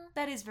of her?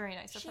 That is very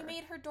nice of her. She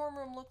made her dorm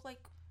room look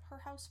like her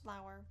house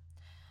flower.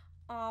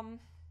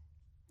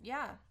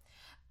 Yeah.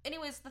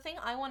 Anyways, the thing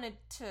I wanted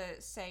to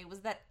say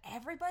was that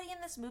everybody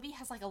in this movie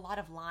has like a lot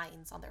of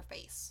lines on their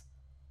face.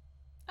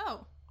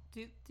 Oh.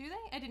 Do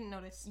they? I didn't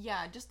notice.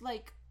 Yeah, just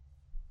like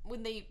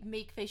when they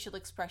make facial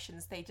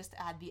expressions, they just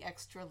add the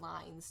extra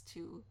lines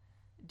to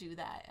do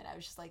that, and I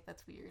was just like,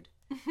 that's weird.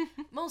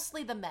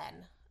 Mostly the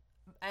men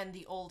and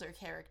the older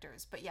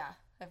characters, but yeah,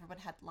 everyone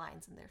had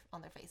lines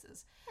on their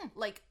faces.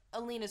 Like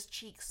Alina's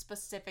cheeks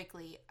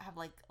specifically have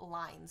like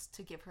lines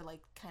to give her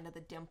like kind of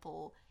the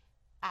dimple,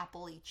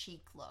 apple-y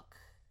cheek look,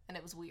 and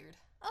it was weird.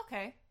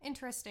 Okay,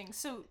 interesting.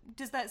 So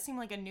does that seem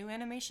like a new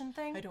animation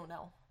thing? I don't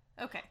know.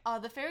 Okay.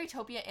 The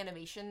Fairytopia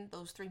animation,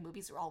 those 3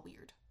 movies are all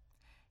weird.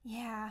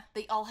 Yeah.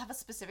 They all have a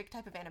specific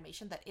type of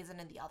animation that isn't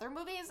in the other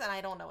movies, and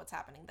I don't know what's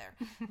happening there.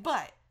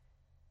 But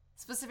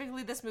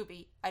specifically this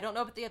movie, I don't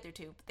know about the other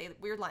 2, but they had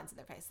weird lines in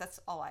their face. That's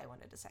all I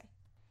wanted to say.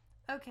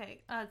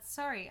 Okay,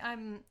 sorry.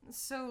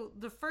 So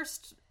the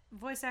first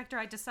voice actor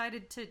I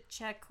decided to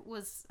check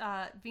was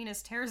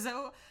Venus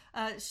Terzo.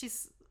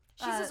 She's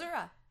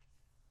Azura.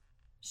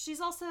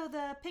 She's also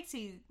the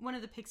pixie, one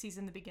of the pixies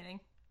in the beginning.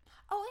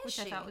 Oh, is which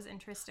she? I thought was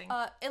interesting.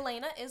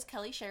 Elena is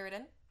Kelly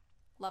Sheridan.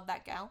 Love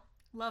that gal.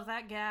 Love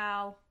that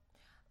gal.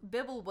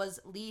 Bibble was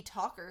Lee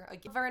Talker.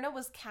 Verna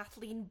was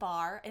Kathleen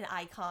Barr, an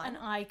icon. An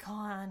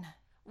icon.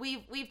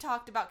 We've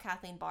talked about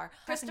Kathleen Barr.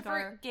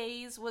 Christopher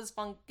Gaze was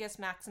Fungus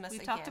Maximus.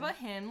 We've talked about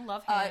him.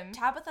 Love him.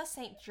 Tabitha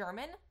St.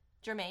 Germain.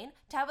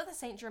 Tabitha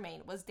St.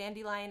 Germain was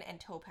Dandelion and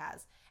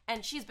Topaz,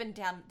 and she's been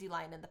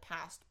Dandelion in the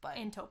past, but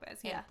in Topaz,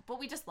 yeah. But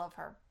we just love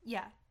her.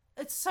 Yeah.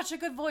 It's such a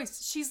good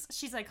voice.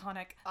 She's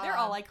iconic. They're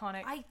all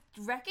iconic.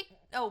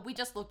 We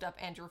just looked up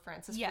Andrew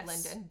Francis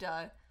Linden.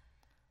 Duh.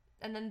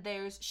 And then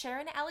there's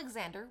Sharon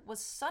Alexander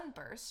was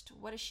Sunburst.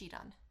 What has she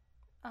done?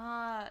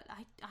 I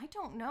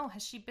don't know.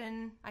 Has she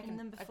been in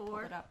them before? I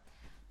pulled it up.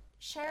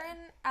 Sharon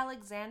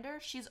Alexander,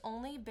 she's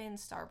only been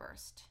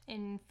Starburst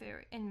in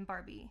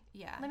Barbie.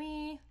 Yeah. Let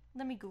me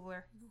Google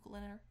her.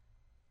 Googling her.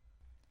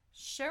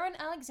 Sharon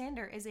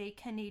Alexander is a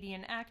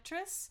Canadian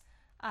actress.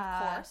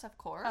 Of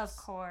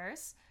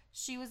course.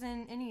 She was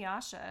in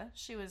Inuyasha.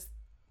 She was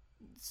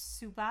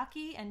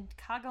Tsubaki and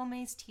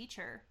Kagome's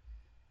teacher.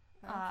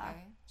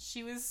 Okay.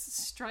 She was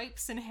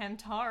Stripes in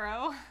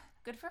Hamtaro.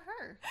 Good for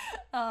her.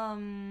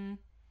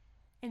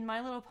 In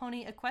My Little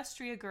Pony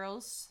Equestria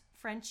Girls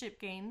Friendship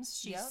Games,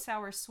 she's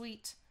Sour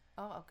Sweet.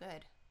 Oh,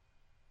 good.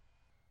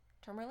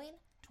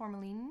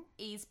 Tourmaline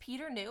is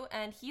Peter New,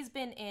 and he's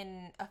been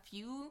in a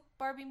few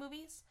Barbie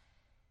movies.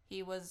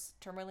 He was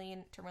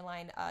Tourmaline.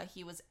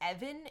 He was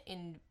Evan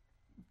in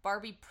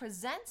Barbie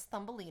Presents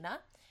Thumbelina.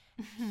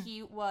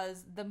 He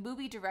was the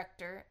movie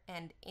director,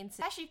 and in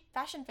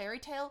Fashion Fairy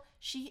Tale,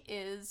 she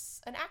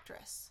is an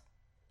actress.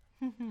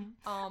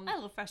 I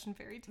love Fashion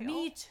Fairy Tale.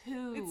 Me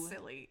too. It's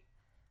silly.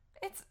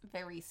 It's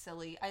very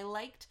silly.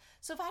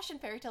 Fashion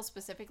Fairy Tale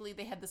specifically,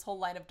 they had this whole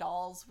line of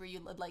dolls where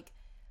you would like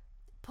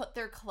put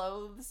their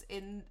clothes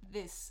in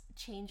this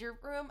changer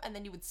room, and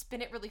then you would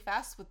spin it really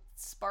fast with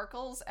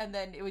sparkles, and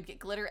then it would get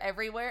glitter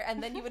everywhere,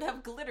 and then you would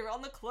have glitter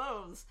on the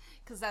clothes,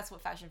 because that's what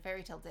Fashion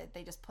Fairy Tale did.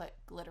 They just put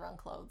glitter on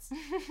clothes.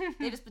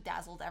 They just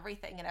bedazzled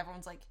everything, and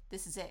everyone's like,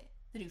 this is it,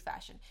 the new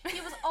fashion.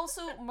 He was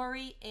also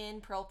Murray in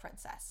Pearl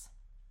Princess.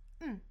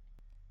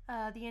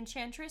 The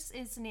Enchantress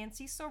is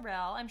Nancy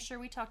Sorrell. I'm sure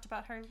we talked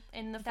about her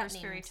in the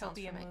first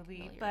Fairytopia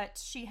movie, but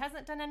she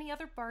hasn't done any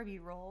other Barbie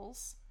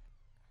roles.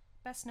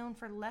 Best known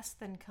for Less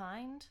Than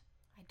Kind.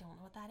 I don't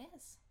know what that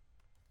is.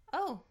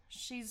 Oh,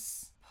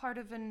 she's part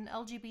of an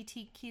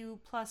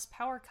LGBTQ plus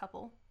power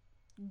couple.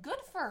 Good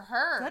for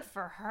her. Good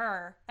for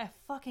her. A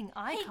fucking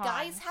icon. Hey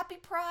guys, happy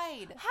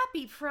Pride.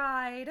 Happy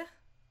Pride.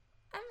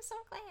 I'm so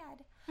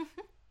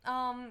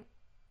glad.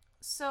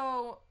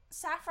 So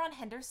Saffron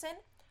Henderson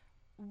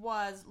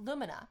was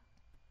Lumina.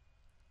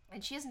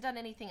 And she hasn't done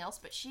anything else,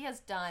 but she has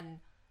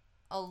done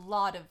a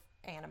lot of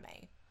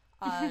anime.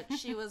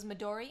 She was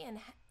Midori in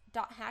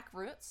Hack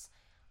Roots.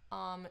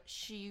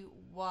 She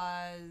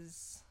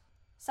was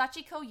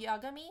Sachiko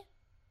Yagami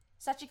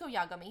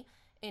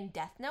in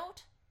Death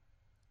Note.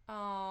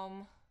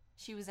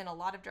 She was in a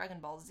lot of Dragon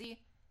Ball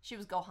Z. She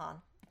was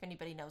Gohan, if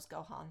anybody knows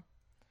Gohan.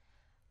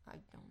 I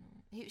don't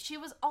know. She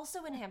was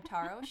also in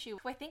Hamtaro.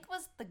 Who I think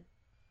was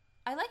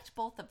I liked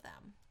both of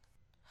them.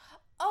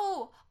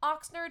 Oh,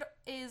 Oxnard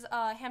is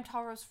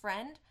Hamtaro's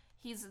friend.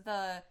 He's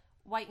the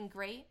white and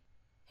gray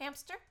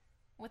hamster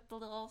with the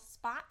little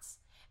spots.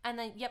 And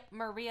then,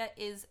 Maria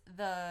is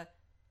the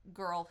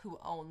girl who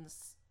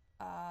owns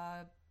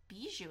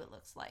Bijou, it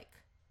looks like.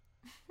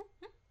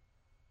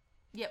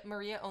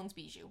 Maria owns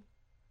Bijou.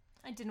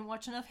 I didn't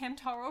watch enough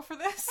Hamtaro for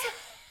this.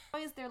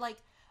 Is there like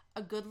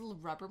a good little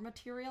rubber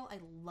material? I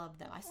love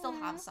them. I still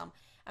have some.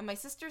 And my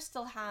sister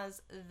still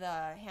has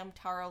the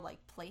Hamtaro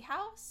like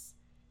playhouse.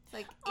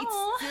 Like it's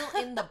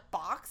still in the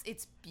box.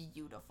 It's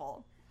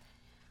beautiful.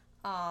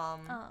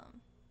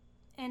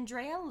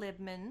 Andrea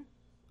Libman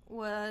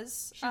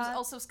was... She was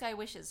also Sky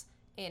Wishes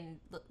in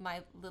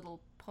My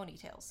Little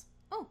Ponytails.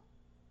 Oh.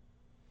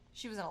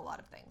 She was in a lot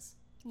of things.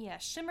 Yeah,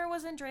 Shimmer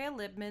was Andrea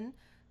Libman,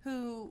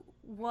 who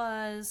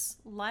was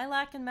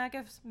Lilac and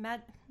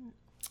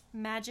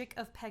Magic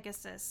of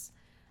Pegasus,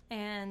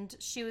 and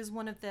she was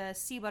one of the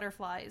sea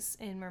butterflies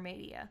in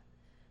Mermaidia.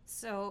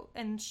 So,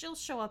 and she'll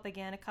show up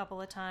again a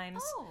couple of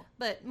times. Oh.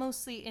 But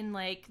mostly in,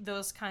 like,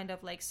 those kind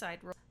of, like, side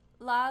roles.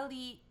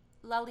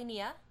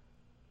 Lalinia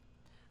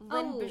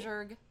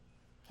Lindberg.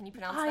 Can you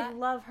pronounce that? I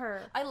love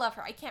her. I love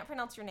her. I can't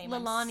pronounce her name.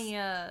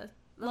 Lalania,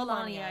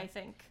 I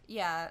think.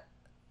 Yeah.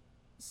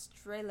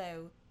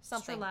 Strelau.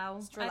 Something.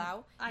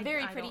 Strelau.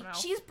 Very I pretty. don't know.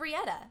 She's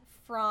Brietta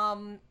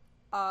from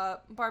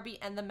Barbie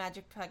and the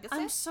Magic Pegasus.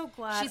 I'm so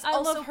glad. She's I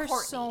also love her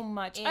Courtney so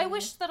much. I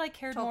wish that I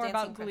cared 12 more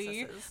about Dancing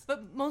Glee, Princesses.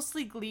 but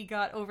mostly Glee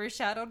got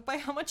overshadowed by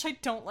how much I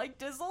don't like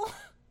Dizzle.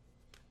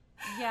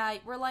 Yeah,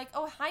 we're like,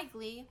 oh, hi,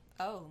 Glee.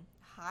 Oh,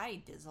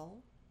 hi,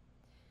 Dizzle.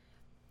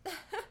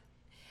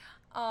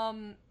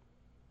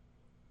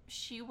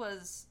 She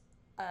was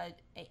a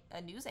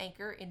news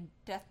anchor in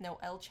Death Note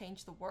L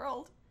Change the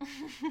World.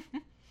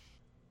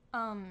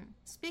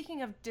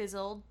 Speaking of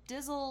Dizzle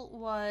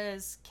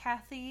was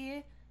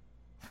Kathy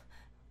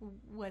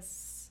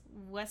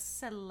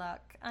Weseluk.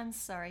 I'm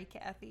sorry,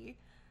 Kathy.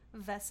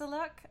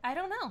 Veseluk? I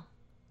don't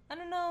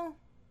know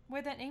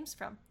where that name's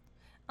from.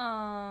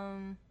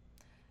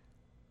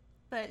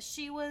 But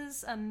she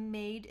was a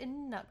maid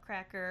in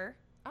Nutcracker.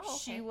 Oh, okay.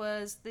 She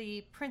was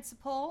the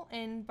principal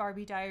in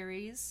Barbie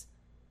Diaries.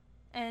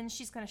 And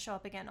she's going to show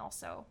up again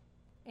also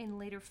in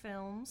later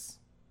films.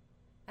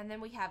 And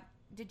then we have,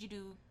 did you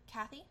do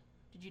Kathy?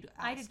 Did you do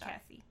Alistar? I did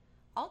Kathy.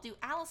 I'll do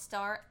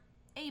Alistar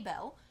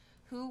Abel,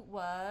 who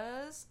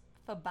was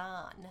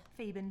Fabin.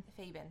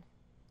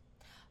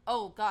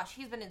 Oh gosh,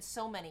 he's been in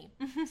so many.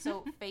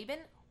 So Fabin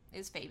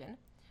is Fabin.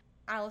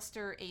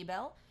 Alistair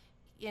Abel.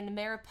 In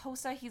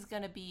Mariposa, he's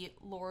gonna be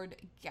Lord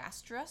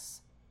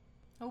Gastrus.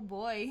 Oh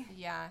boy.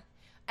 Yeah.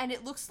 And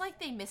it looks like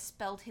they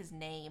misspelled his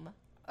name.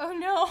 Oh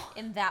no.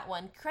 In that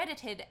one,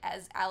 credited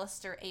as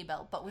Alistair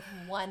Abel, but with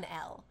one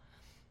L.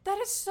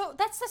 That's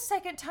the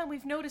second time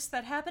we've noticed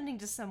that happening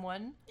to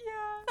someone.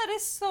 Yeah. That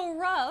is so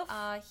rough.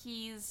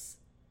 He's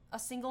a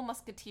single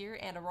musketeer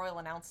and a royal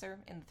announcer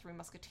in the Three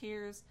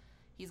Musketeers.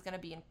 He's going to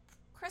be in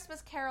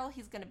Christmas Carol.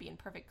 He's going to be in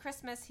Perfect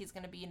Christmas. He's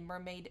going to be in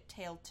Mermaid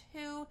Tale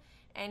 2.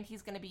 And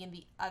he's going to be in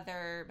the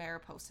other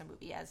Mariposa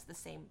movie as the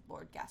same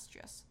Lord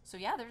Gastrius. So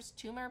yeah, there's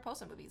 2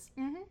 Mariposa movies.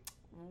 Mm-hmm.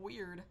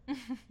 Weird.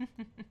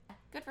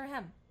 Good for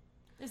him.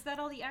 Is that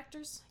all the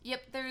actors?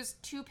 Yep, there's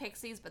 2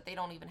 Pixies, but they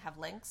don't even have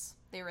links.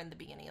 They were in the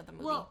beginning of the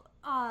movie. Well,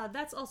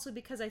 that's also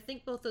because I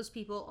think both those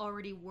people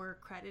already were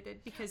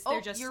credited because they're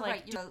just you're like...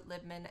 right. You're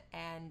Libman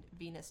and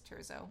Venus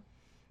Terzo.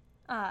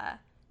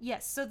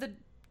 Yes, so the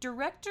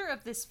director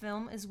of this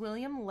film is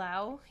William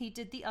Lau. He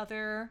did the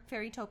other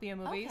Fairytopia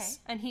movies,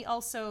 Okay. and he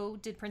also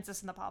did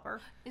Princess and the Pauper.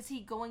 Is he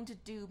going to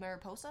do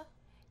Mariposa?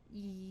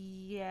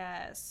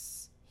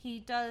 Yes. He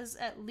does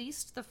at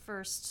least the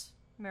first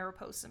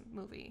Mariposa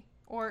movie.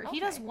 Or he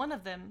does Okay. one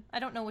of them. I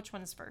don't know which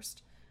one is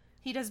first.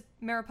 He does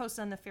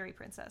Mariposa and the Fairy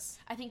Princess.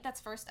 I think that's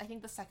first. I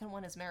think the second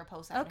one is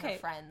Mariposa and her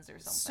friends or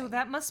something. So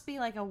that must be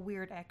like a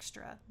weird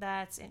extra.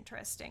 That's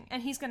interesting.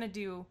 And he's going to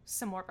do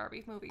some more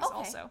Barbie movies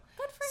also.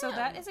 Good for him. So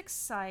that is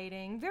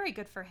exciting. Very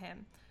good for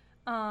him.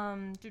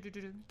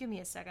 Give me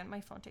a second. My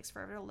phone takes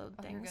forever to load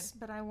you're things. good.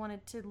 But I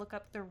wanted to look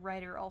up the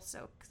writer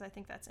also because I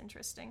think that's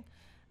interesting.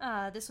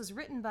 This was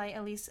written by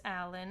Elise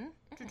Allen.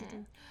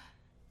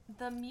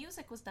 The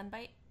music was done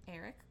by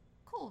Eric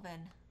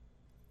Colvin.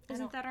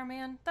 Isn't that our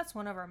man? That's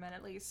one of our men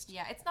at least.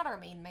 Yeah, it's not our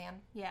main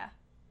man. Yeah.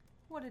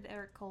 What did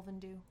Eric Colvin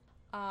do?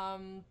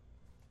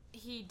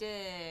 He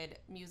did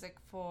music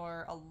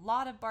for a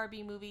lot of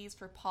Barbie movies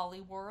for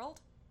Polyworld.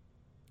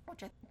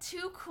 Which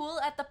Too Cool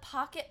at the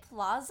Pocket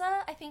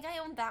Plaza? I think I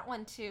owned that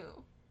one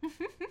too.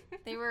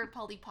 They were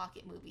Polly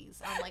Pocket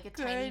movies on like a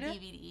tiny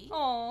DVD.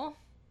 Aww.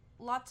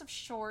 Lots of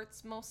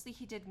shorts. Mostly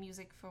he did some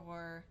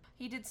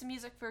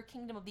music for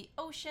Kingdom of the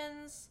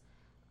Oceans,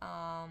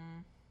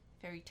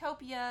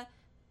 Fairytopia,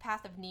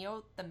 Path of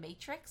Neo, The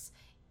Matrix,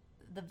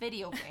 the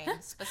video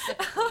game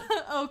specifically.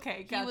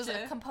 Okay, gotcha. He was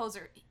a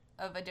composer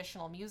of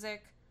additional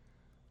music.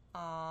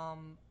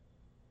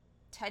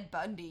 Ted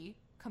Bundy,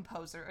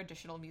 composer,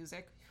 additional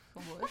music.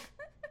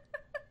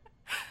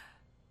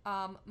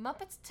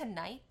 Muppets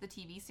Tonight, the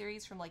TV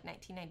series from like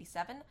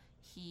 1997.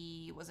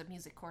 He was a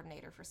music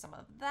coordinator for some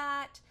of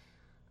that.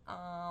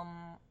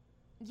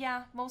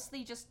 Yeah,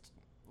 mostly just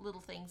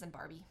little things in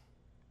Barbie.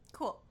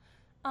 Cool.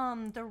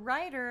 The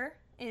writer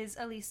is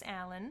Elise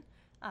Allen,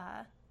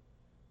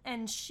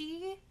 and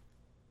she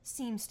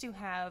seems to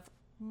have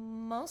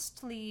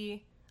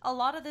mostly a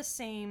lot of the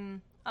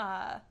same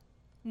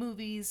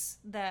movies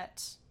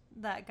that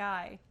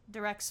guy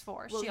directs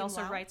for. She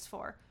also writes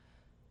for.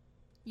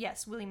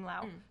 Yes, William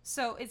Lau.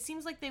 So it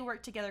seems like they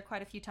work together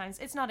quite a few times.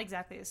 It's not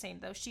exactly the same,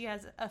 though. She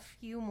has a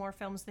few more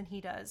films than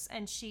he does,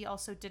 and she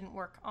also didn't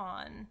work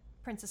on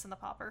Princess and the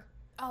Pauper.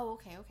 Oh,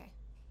 okay.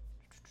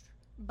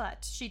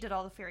 But she did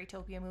all the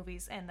Fairytopia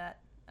movies and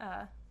that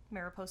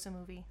Mariposa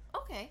movie.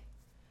 Okay.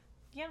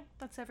 Yeah,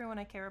 that's everyone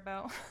I care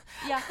about.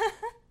 Yeah.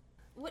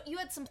 What you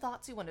had some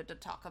thoughts you wanted to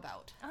talk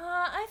about?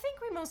 I think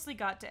we mostly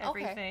got to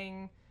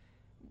everything. Okay.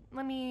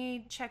 Let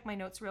me check my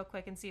notes real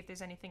quick and see if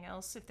there's anything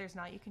else. If there's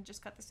not, you can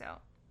just cut this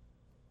out.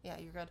 Yeah,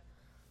 you're good.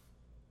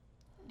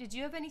 Did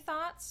you have any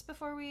thoughts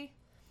before we...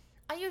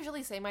 I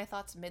usually say my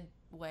thoughts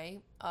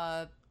midway.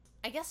 I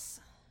guess,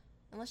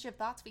 unless you have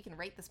thoughts, we can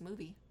rate this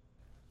movie.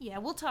 Yeah,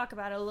 we'll talk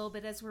about it a little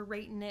bit as we're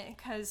rating it,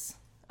 because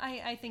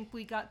I think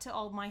we got to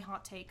all my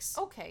hot takes.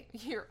 Okay,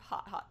 your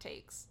hot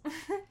takes.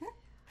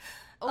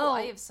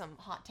 I have some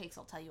hot takes,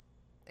 I'll tell you.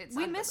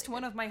 We missed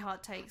one of my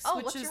hot takes,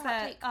 which is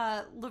that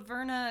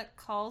Laverna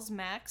calls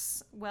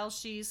Max while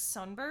she's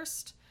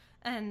sunburst,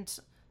 and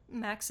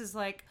Max is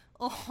like,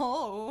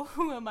 oh,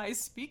 who am I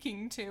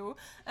speaking to?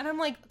 And I'm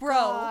like, bro,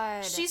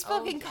 God. She's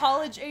fucking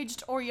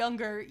college-aged or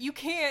younger. You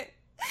can't.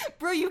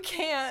 Bro, you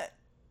can't.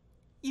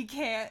 You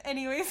can't.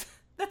 Anyways,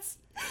 that's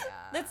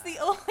the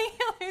only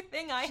other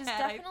thing I had. She's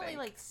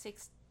definitely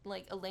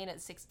like Elena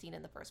at 16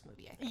 in the first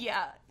movie, I think.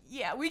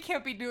 Yeah, we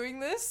can't be doing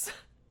this.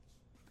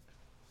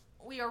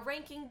 We are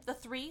ranking the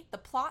three: the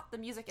plot, the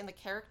music, and the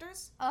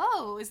characters.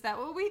 Oh, is that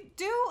what we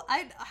do?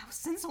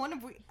 Since when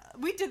have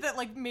we did that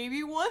like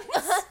maybe once?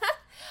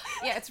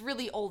 Yeah, it's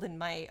really old in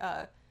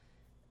my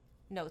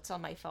notes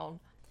on my phone.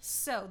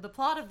 So, the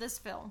plot of this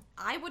film.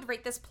 I would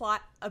rate this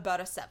plot about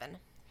a 7.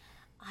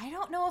 I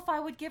don't know if I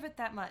would give it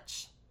that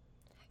much.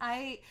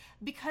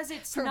 Because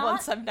it's For not...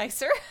 once I'm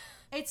nicer.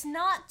 It's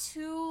not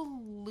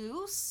too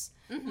loose.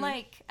 Mm-hmm.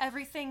 Like,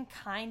 everything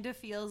kind of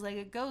feels like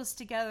it goes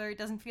together. It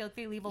doesn't feel like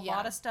they leave a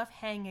lot of stuff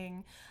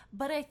hanging.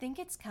 But I think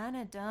it's kind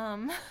of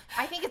dumb.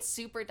 I think it's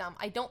super dumb.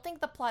 I don't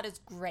think the plot is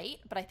great,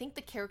 but I think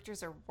the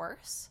characters are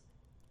worse.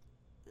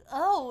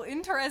 Oh,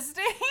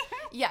 interesting.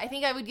 Yeah, I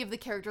think I would give the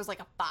characters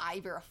like a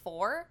 5 or a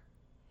 4.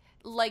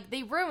 Like,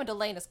 they ruined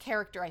Elena's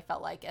character, I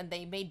felt like, and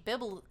they made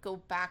Bibble go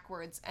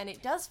backwards, and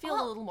it does feel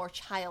a little more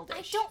childish.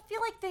 I don't feel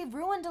like they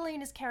ruined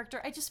Elena's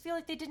character. I just feel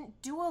like they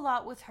didn't do a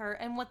lot with her,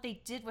 and what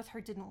they did with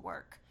her didn't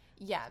work.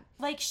 Yeah.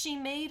 Like, she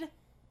made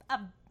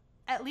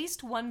at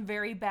least one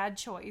very bad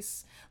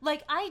choice.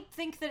 Like, I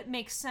think that it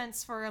makes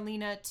sense for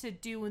Elena to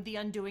do the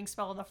undoing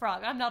spell on the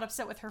frog. I'm not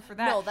upset with her for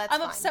that. No, that's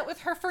fine. I'm upset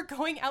with her for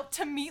going out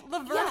to meet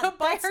Laverna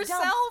by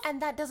herself. Dumb.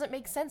 And that doesn't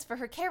make sense for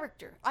her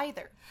character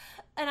either.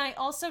 And I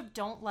also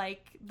don't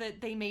like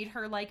that they made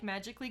her, like,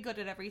 magically good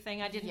at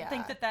everything. I didn't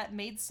think that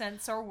made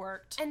sense or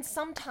worked. And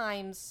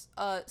sometimes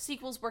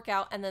sequels work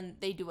out, and then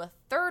they do a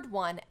third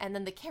one, and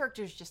then the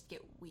characters just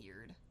get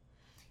weird.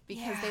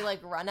 Because they,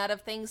 like, run out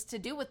of things to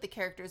do with the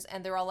characters,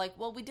 and they're all like,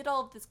 well, we did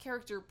all of this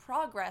character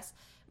progress,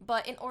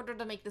 but in order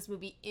to make this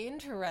movie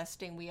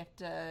interesting, we have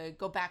to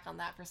go back on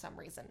that for some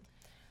reason.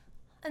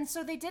 And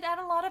so they did add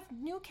a lot of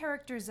new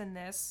characters in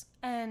this,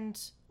 and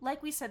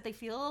like we said, they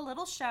feel a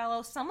little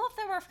shallow. Some of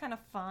them are kind of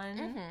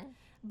fun,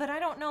 but I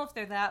don't know if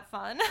they're that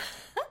fun.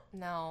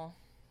 No.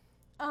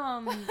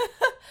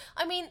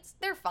 I mean,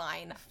 they're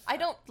fine. I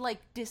don't,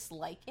 like,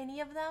 dislike any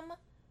of them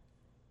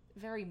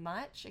very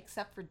much,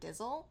 except for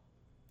Dizzle.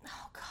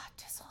 Oh, God,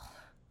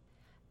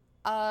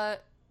 Dizzle.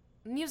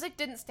 Music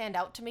didn't stand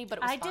out to me, but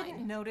it was fine. I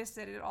didn't notice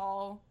it at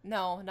all.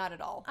 No, not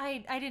at all.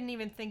 I didn't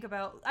even think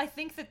about... I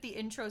think that the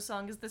intro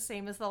song is the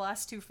same as the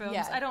last two films.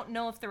 Yeah. I don't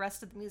know if the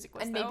rest of the music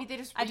was, and though. Maybe they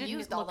just reused I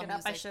didn't all look the it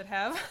up. music. I should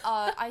have.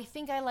 I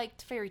think I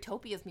liked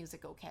Fairytopia's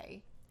music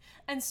okay.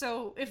 And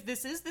so, if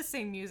this is the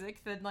same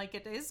music, then, like,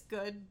 it is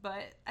good,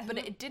 but...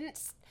 it didn't...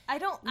 I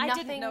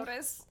didn't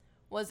notice.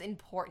 Was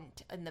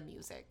important in the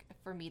music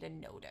for me to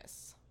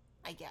notice,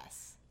 I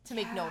guess. To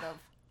make note of.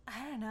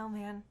 I don't know,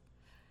 man.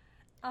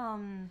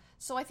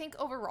 So I think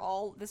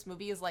overall, this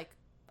movie is like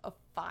a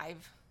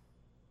 5.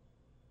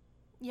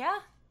 Yeah.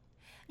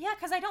 Yeah,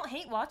 because I don't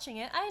hate watching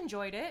it. I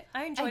enjoyed it.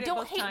 I enjoyed it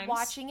both times. I don't hate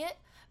watching it,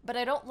 but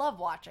I don't love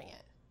watching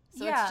it.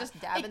 So it's just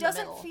dab in the middle. It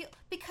doesn't feel...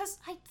 Because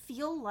I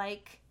feel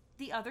like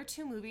the other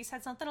two movies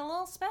had something a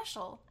little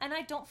special, and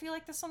I don't feel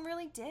like this one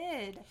really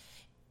did.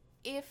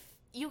 If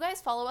you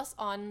guys follow us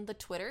on the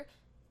Twitter,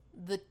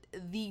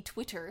 the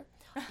Twitter,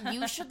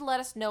 you should let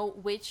us know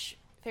which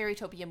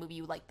Fairytopia movie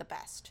you like the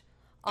best.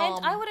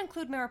 And I would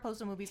include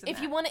Mariposa movies in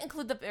If you want to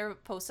include the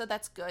Mariposa,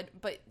 that's good.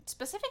 But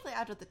specifically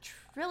out of the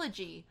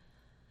trilogy,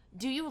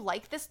 do you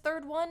like this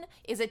third one?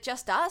 Is it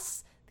just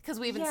us? Because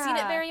we haven't seen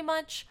it very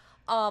much.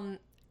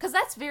 Because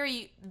that's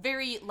very,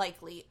 very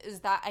likely,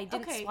 is that I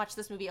didn't watch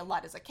this movie a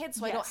lot as a kid,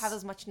 so I don't have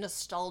as much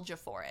nostalgia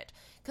for it.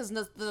 Because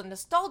the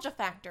nostalgia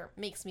factor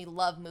makes me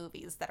love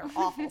movies that are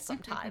awful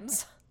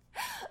sometimes.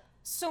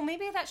 So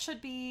maybe that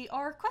should be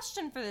our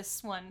question for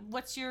this one.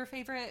 What's your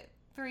favorite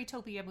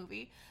Fairytopia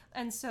movie?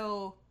 And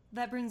so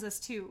that brings us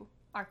to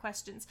our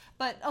questions.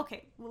 But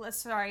okay,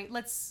 let's the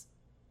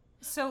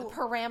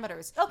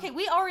parameters. Okay,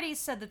 we already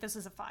said that this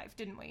is a 5,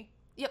 didn't we?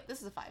 Yep,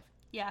 this is a 5.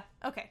 Yeah.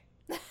 Okay.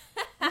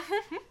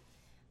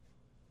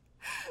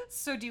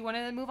 So do you want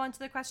to move on to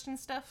the question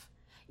stuff?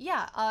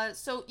 Yeah.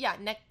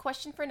 Next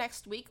question for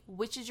next week.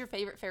 Which is your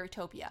favorite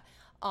Fairytopia?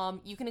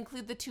 You can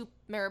include the 2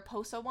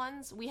 Mariposa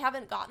ones. We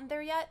haven't gotten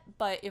there yet,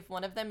 but if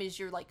one of them is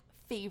your like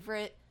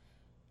favorite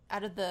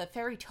out of the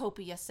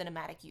Fairytopia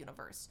cinematic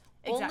universe.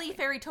 Exactly. Only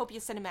Fairytopia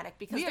cinematic,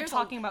 because we are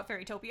talking about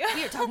Fairytopia.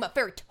 We are talking about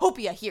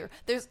Fairytopia here.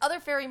 There's other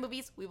fairy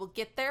movies. We will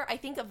get there. I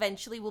think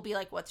eventually we'll be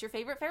like, what's your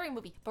favorite fairy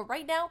movie? But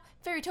right now,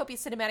 Fairytopia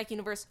cinematic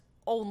universe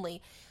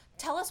only.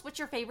 Tell us what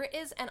your favorite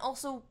is, and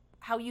also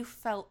how you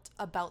felt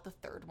about the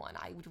third one.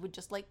 I would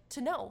just like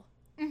to know.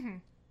 Mm-hmm.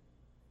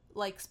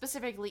 Like,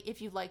 specifically,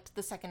 if you liked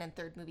the second and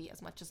third movie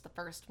as much as the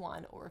first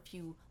one, or if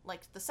you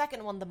liked the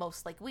second one the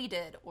most like we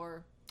did,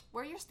 or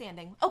where you're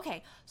standing.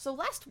 Okay, so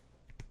last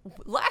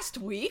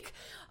week,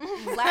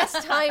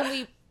 last time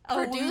we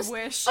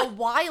produced, a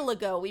while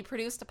ago, we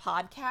produced a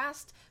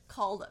podcast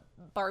called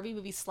Barbie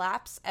Movie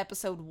Slaps,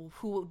 episode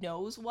Who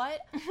Knows What,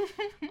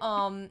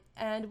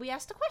 and we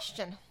asked a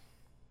question.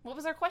 What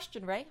was our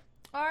question, Ray?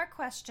 Our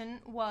question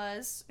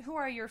was, who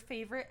are your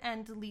favorite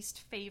and least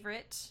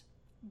favorite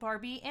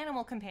Barbie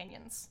animal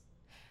companions?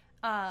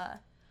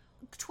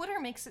 Twitter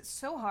makes it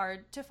so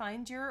hard to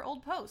find your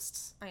old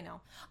posts. I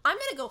know. I'm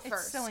gonna go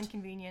first. It's so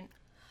inconvenient.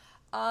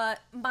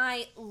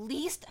 My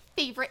least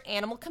favorite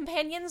animal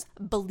companions,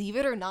 believe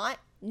it or not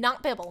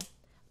Bibble.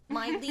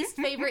 My least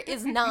favorite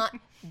is not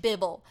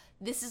Bibble.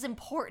 This is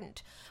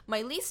important.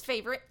 My least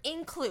favorite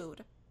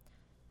include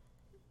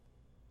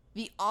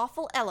the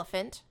awful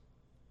elephant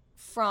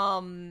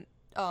from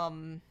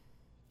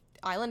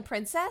Island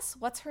Princess.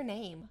 What's her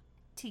name?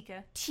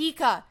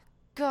 Tika.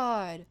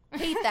 God,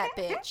 hate that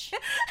bitch.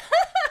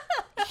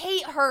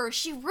 Hate her.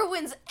 She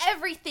ruins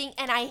everything,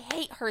 and I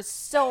hate her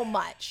so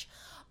much.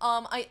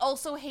 I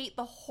also hate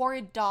the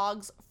horrid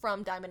dogs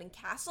from Diamond and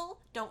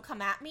Castle. Don't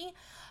come at me.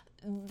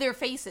 Their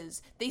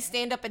faces. They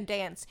stand up and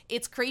dance.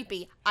 It's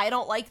creepy. I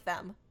don't like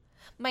them.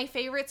 My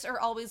favorites are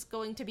always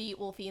going to be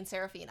Wolfie and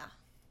Serafina.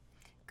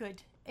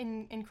 Good.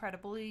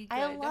 Incredibly good.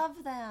 I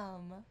love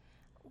them.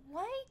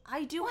 What?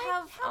 I do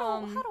have...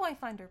 How do I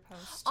find her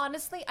post?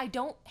 Honestly, I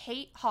don't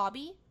hate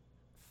Hobie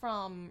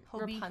from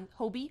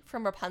Hobie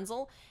from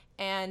Rapunzel,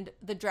 and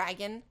the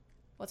dragon.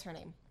 What's her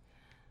name?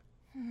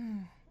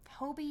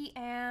 Hobie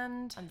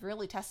and... I'm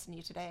really testing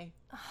you today.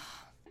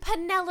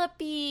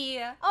 Penelope!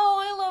 Oh,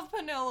 I love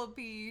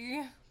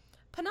Penelope.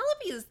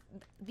 Penelope is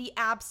the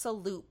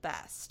absolute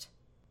best.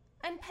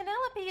 And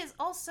Penelope is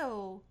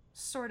also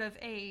sort of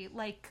a,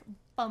 like,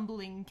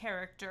 bumbling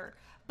character.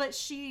 But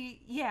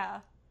she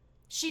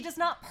does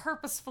not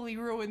purposefully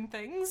ruin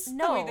things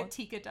the way that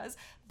Tika does.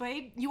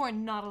 Babe, you are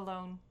not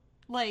alone.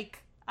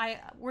 Like,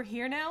 we're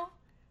here now?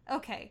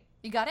 Okay.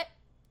 You got it?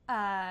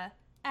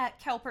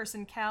 At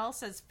Calperson Cal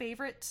says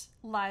favorite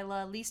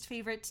Lila, least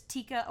favorite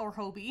Tika or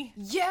Hobie.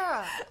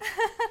 Yeah!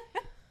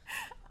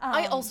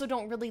 I also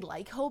don't really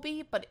like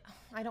Hobie, but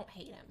I don't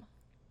hate him.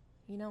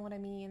 You know what I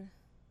mean?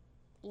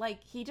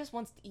 Like, he just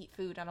wants to eat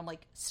food, and I'm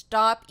like,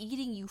 stop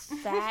eating, you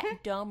fat,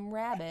 dumb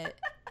rabbit.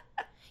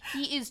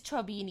 He is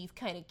chubby, and he's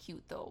kind of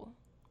cute, though.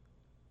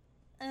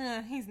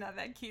 He's not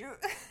that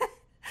cute.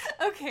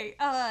 Okay,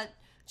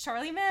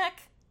 Charlie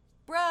Mack,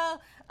 bruh.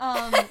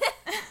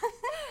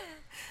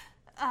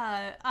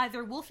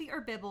 Either Wolfie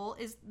or Bibble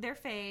is their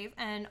fave,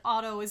 and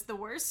Otto is the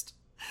worst.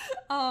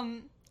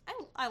 I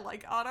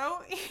like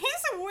Otto.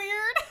 He's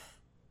weird.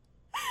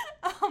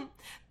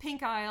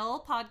 Pink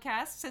Isle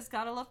podcast says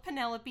gotta love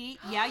Penelope.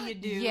 Yeah, you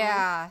do.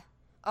 Yeah.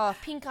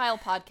 Pink Isle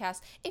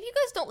podcast. If you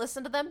guys don't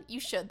listen to them, you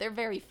should. They're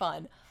very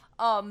fun.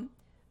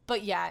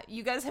 But yeah,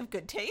 you guys have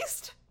good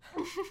taste.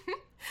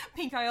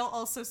 Pink Isle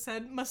also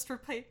said, must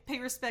pay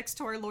respects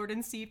to our Lord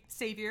and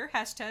Savior.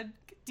 Hashtag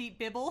Deep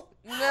Bibble.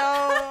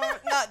 No,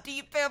 not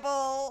Deep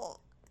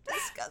Bibble.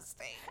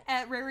 Disgusting.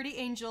 At Rarity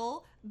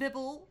Angel,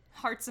 Bibble,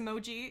 hearts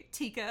emoji,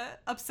 Tika,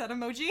 upset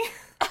emoji.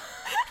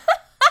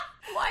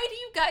 Why do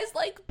you guys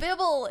like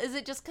Bibble? Is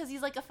it just because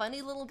he's like a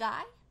funny little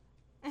guy?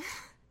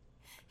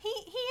 He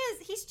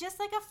is. He's just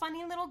like a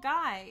funny little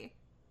guy.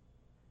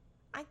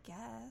 I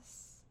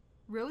guess.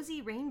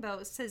 Rosie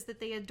Rainbow says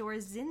that they adore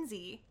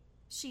Zinzi.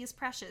 She is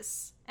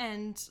precious.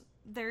 And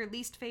their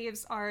least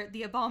faves are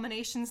the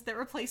abominations that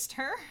replaced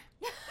her.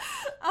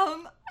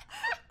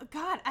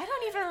 God, I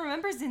don't even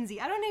remember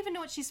Zinzi. I don't even know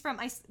what she's from.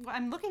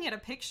 I'm looking at a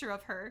picture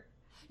of her.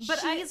 But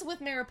she's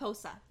with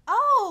Mariposa.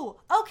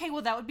 Oh, okay.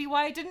 Well, that would be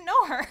why I didn't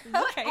know her.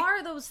 Okay. What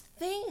are those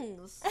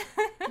things?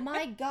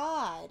 My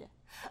God.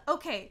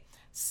 Okay,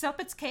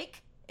 Suppets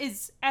Cake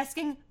is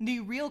asking the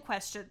real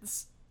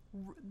questions.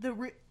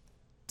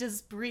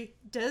 Does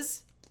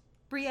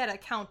Brietta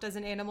count as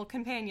an animal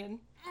companion?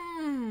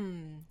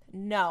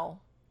 No.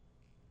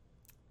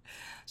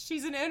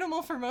 She's an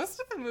animal for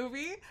most of the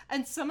movie,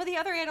 and some of the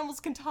other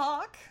animals can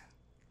talk.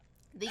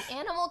 The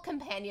animal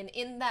companion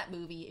in that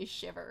movie is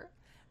Shiver.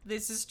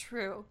 This is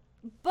true.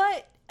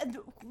 But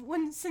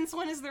since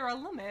when is there a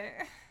limit?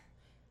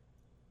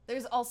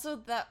 There's also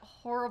that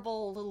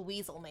horrible little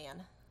weasel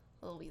man.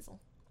 Little weasel.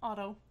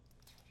 Otto.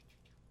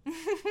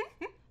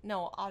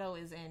 No, Otto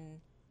is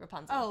in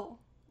Rapunzel. Oh,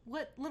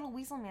 what little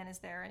weasel man is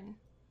there in?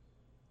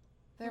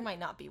 There might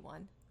not be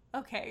one.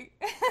 Okay.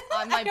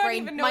 My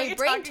brain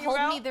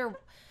told me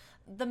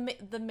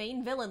the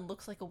main villain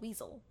looks like a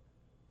weasel.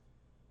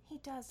 He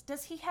does.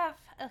 Does he have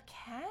a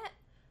cat?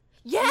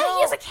 Yeah, no.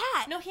 He has a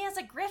cat. No, he has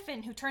a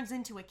griffin who turns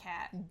into a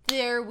cat.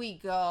 There we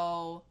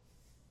go.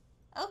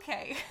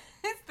 Okay.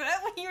 Is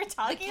that what you were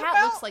talking about? The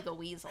cat looks like a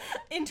weasel.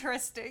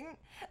 Interesting.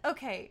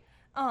 Okay.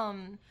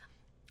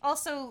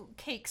 Also,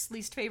 Cake's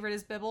least favorite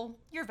is Bibble.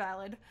 You're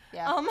valid.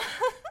 Yeah.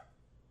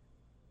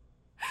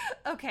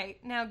 Okay,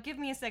 now give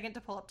me a second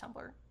to pull up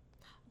Tumblr.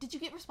 Did you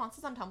get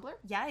responses on Tumblr?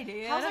 Yeah, I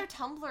did. How's our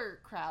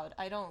Tumblr crowd?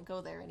 I don't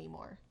go there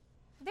anymore.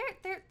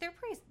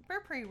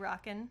 They're pretty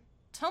rockin'.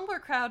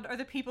 Tumblr crowd are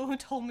the people who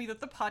told me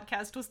that the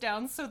podcast was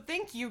down, so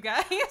thank you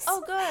guys.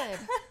 Oh, good.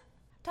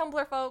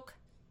 Tumblr folk.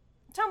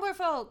 Tumblr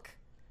folk.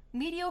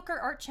 Mediocre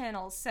Art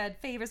Channel said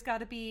Favor's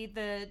gotta be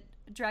the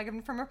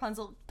dragon from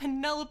Rapunzel.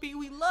 Penelope,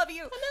 we love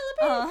you.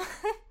 Penelope.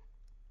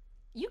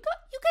 You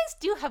guys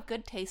do have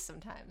good taste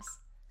sometimes.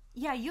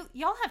 Yeah,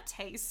 y'all have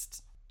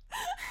taste.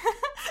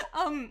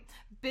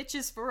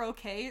 Bitches for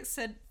okay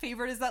said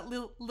favorite is that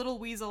little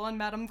weasel on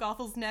Madame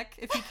Gothel's neck,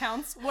 if he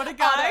counts. What a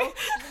guy.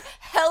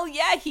 Hell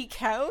yeah, he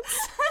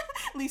counts.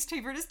 Least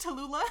favorite is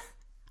Tallulah.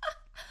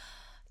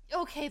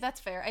 Okay, that's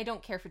fair. I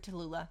don't care for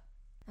Tallulah.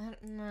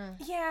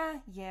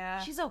 Yeah.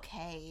 She's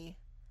okay.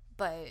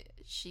 But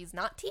she's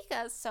not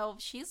Tika, so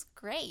she's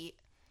great,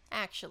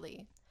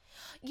 actually.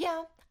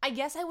 Yeah, I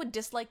guess I would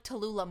dislike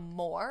Tallulah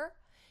more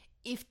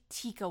if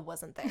Tika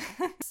wasn't there.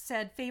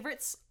 Said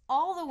favorites,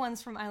 all the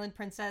ones from Island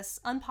Princess.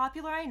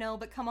 Unpopular, I know,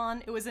 but come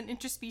on, it was an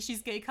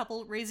interspecies gay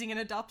couple raising an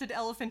adopted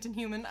elephant and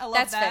human. I love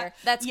That's that. Fair.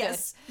 That's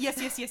yes.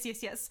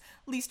 good. Yes.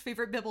 Least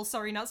favorite Bibble,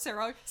 sorry, not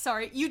Sarah.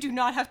 Sorry, you do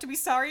not have to be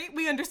sorry.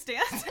 We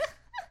understand.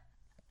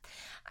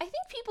 I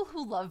think people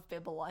who love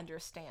Bibble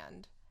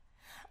understand.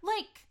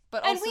 Like,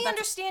 but and we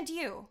understand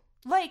you.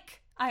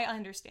 Like, I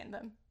understand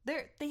them.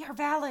 They are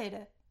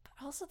valid.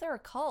 But also they're a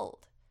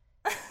cult.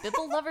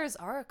 Bibble lovers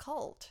are a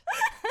cult.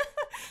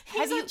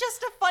 He's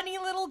just a funny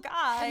little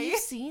guy. Have you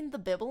seen the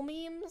Bibble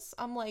memes?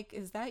 I'm like,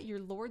 is that your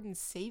Lord and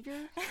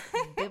Savior?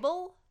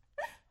 Bibble?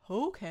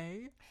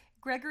 Okay.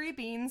 Gregory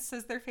Beans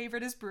says their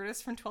favorite is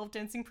Brutus from 12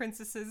 Dancing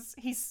Princesses.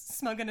 He's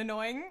smug and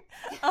annoying.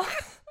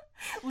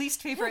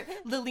 Least favorite,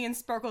 Lillian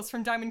Sparkles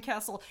from Diamond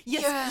Castle.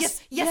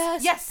 Yes.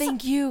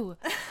 Thank you.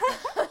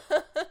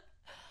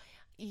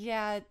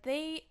 Yeah,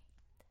 they...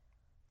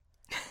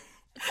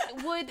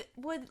 Would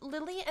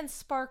Lily and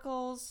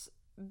Sparkles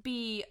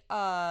be,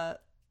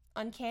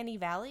 Uncanny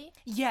Valley?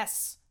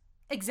 Yes,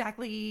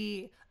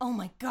 exactly. Oh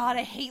my god,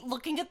 I hate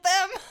looking at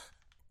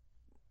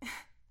them.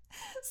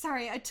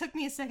 Sorry, it took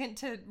me a second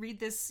to read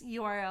this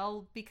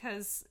URL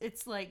because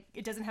it's like,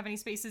 it doesn't have any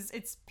spaces.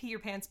 It's Pee Your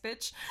Pants,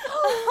 bitch.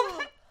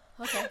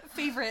 Okay.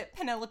 Favorite,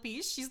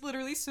 Penelope. She's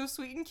literally so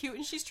sweet and cute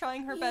and she's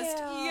trying her best.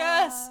 Yeah.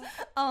 Yes.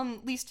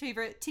 Least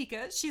favorite,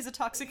 Tika. She's a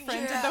toxic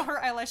friend and though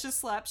her eyelashes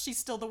slap, she's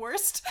still the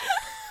worst.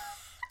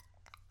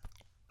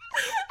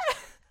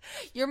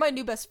 You're my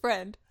new best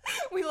friend.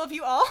 We love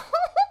you all.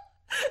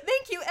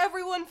 Thank you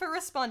everyone for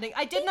responding.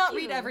 I did not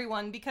read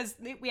everyone because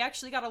we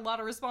actually got a lot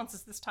of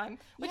responses this time,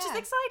 which is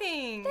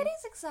exciting. That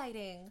is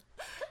exciting.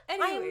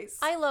 Anyways.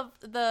 I love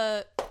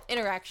the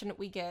interaction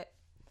we get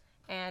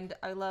and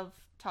I love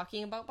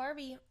talking about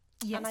Barbie.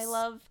 Yes. And I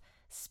love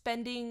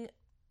spending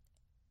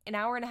an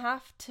hour and a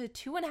half to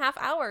 2.5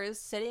 hours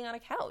sitting on a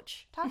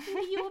couch talking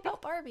to you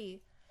about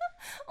Barbie.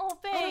 Oh,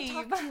 babe. I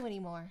don't talk to you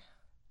anymore.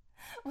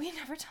 We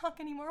never talk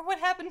anymore. What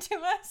happened to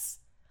us?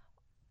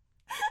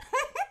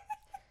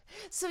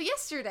 So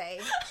yesterday,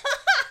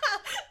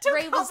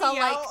 Ray was all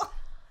like,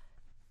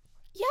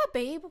 yeah,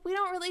 babe, we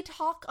don't really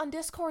talk on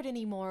Discord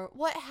anymore.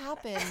 What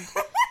happened?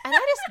 And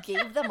I just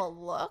gave them a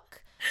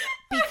look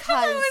because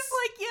I was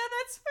like, yeah,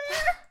 that's fair.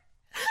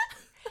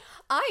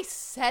 I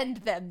send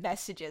them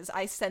messages.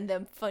 I send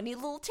them funny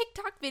little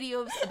TikTok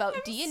videos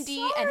about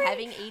D&D and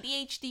having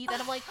ADHD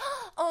that I'm like,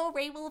 oh,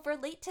 Ray will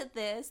relate to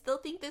this. They'll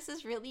think this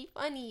is really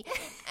funny.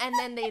 And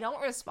then they don't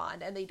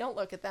respond and they don't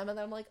look at them. And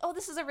then I'm like, oh,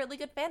 this is a really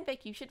good fanfic.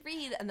 You should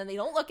read. And then they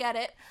don't look at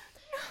it.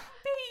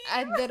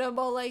 And then I'm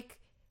all like,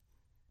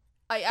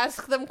 I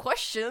ask them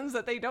questions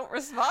that they don't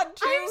respond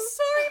to. I'm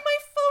sorry, my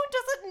phone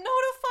doesn't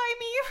notify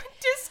me of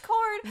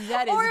Discord.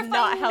 That is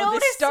not how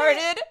this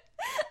started.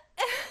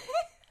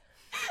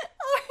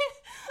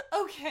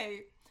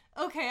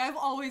 Okay, I've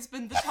always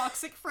been the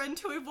toxic friend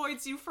who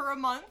avoids you for a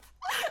month.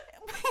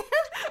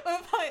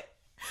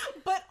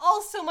 But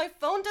also my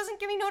phone doesn't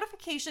give me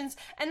notifications,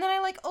 and then I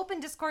like open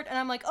Discord and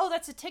I'm like, oh,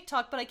 that's a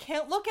TikTok, but I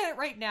can't look at it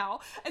right now.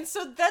 And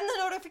so then the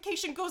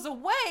notification goes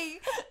away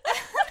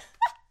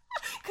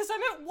because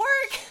I'm at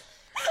work.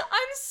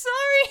 I'm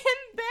sorry,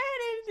 I'm bad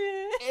at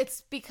it.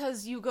 It's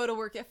because you go to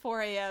work at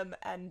 4 a.m.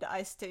 and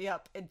I stay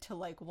up until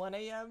like 1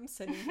 a.m.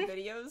 sending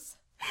videos.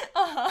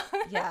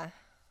 Yeah.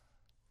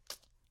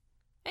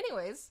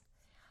 Anyways,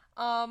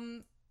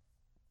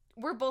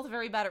 we're both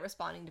very bad at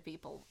responding to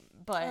people,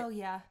 but oh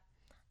yeah,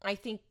 I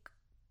think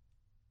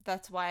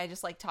that's why I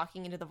just like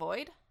talking into the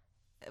void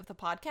of the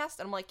podcast.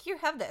 And I'm like, here,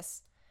 have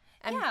this.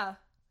 And yeah,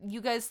 you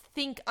guys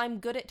think I'm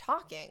good at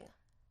talking.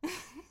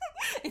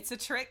 It's a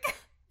trick.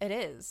 It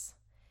is.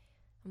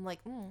 I'm like,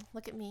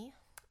 look at me.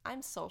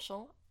 I'm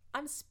social.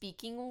 I'm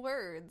speaking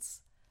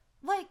words.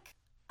 Like,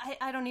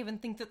 I don't even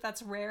think that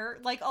that's rare.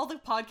 Like, all the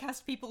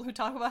podcast people who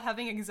talk about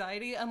having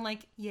anxiety, I'm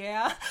like,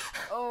 yeah.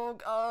 Oh,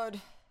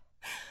 God.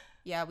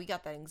 Yeah, we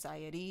got that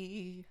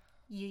anxiety.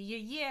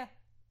 Yeah.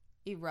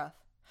 Rough.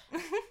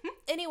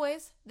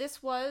 Anyways,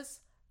 this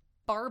was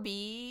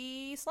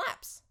Barbie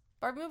Slaps.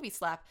 Barbie Movie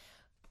Slap.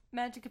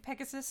 Magic of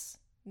Pegasus.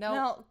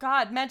 No,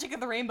 God, Magic of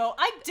the Rainbow.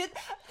 I did,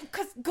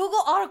 because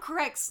Google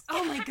autocorrects.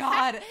 Oh my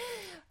God.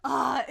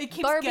 It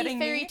keeps getting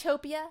me.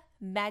 Fairytopia,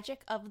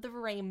 Magic of the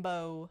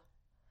Rainbow.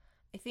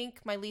 I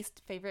think my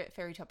least favorite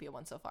Fairytopia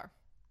one so far.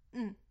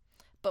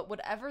 But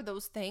whatever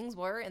those things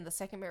were in the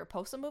second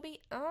Mariposa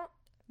movie,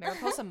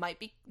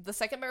 the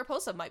second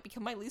Mariposa might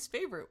become my least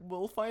favorite.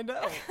 We'll find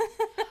out.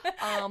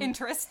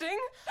 Interesting.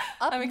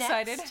 I'm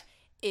excited.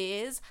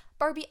 Is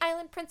Barbie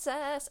Island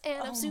Princess,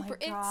 and I'm super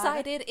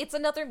excited. It's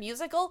another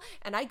musical,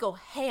 and I go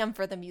ham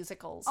for the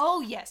musicals.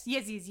 Oh, yes. The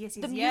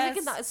music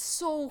in that is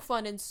so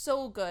fun and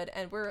so good,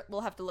 and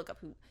we'll have to look up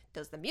who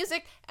does the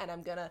music, and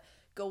I'm gonna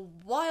go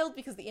wild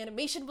because the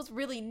animation was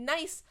really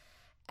nice,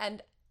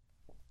 and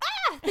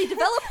they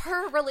develop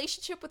her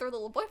relationship with her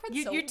little boyfriend.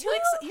 You're too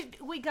excited.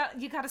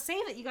 You gotta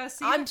save it. You gotta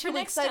save it for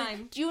next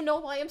time. Do you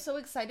know why I'm so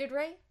excited,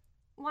 Ray?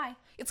 Why?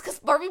 It's because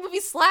Barbie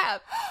movies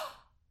slap.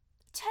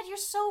 Ted, you're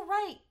so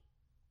right.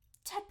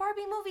 Ted,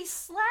 Barbie movies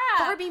slap.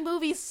 Barbie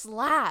movies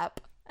slap.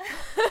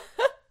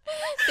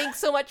 Thanks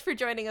so much for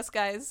joining us,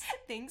 guys.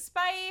 Thanks,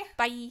 bye.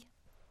 Bye.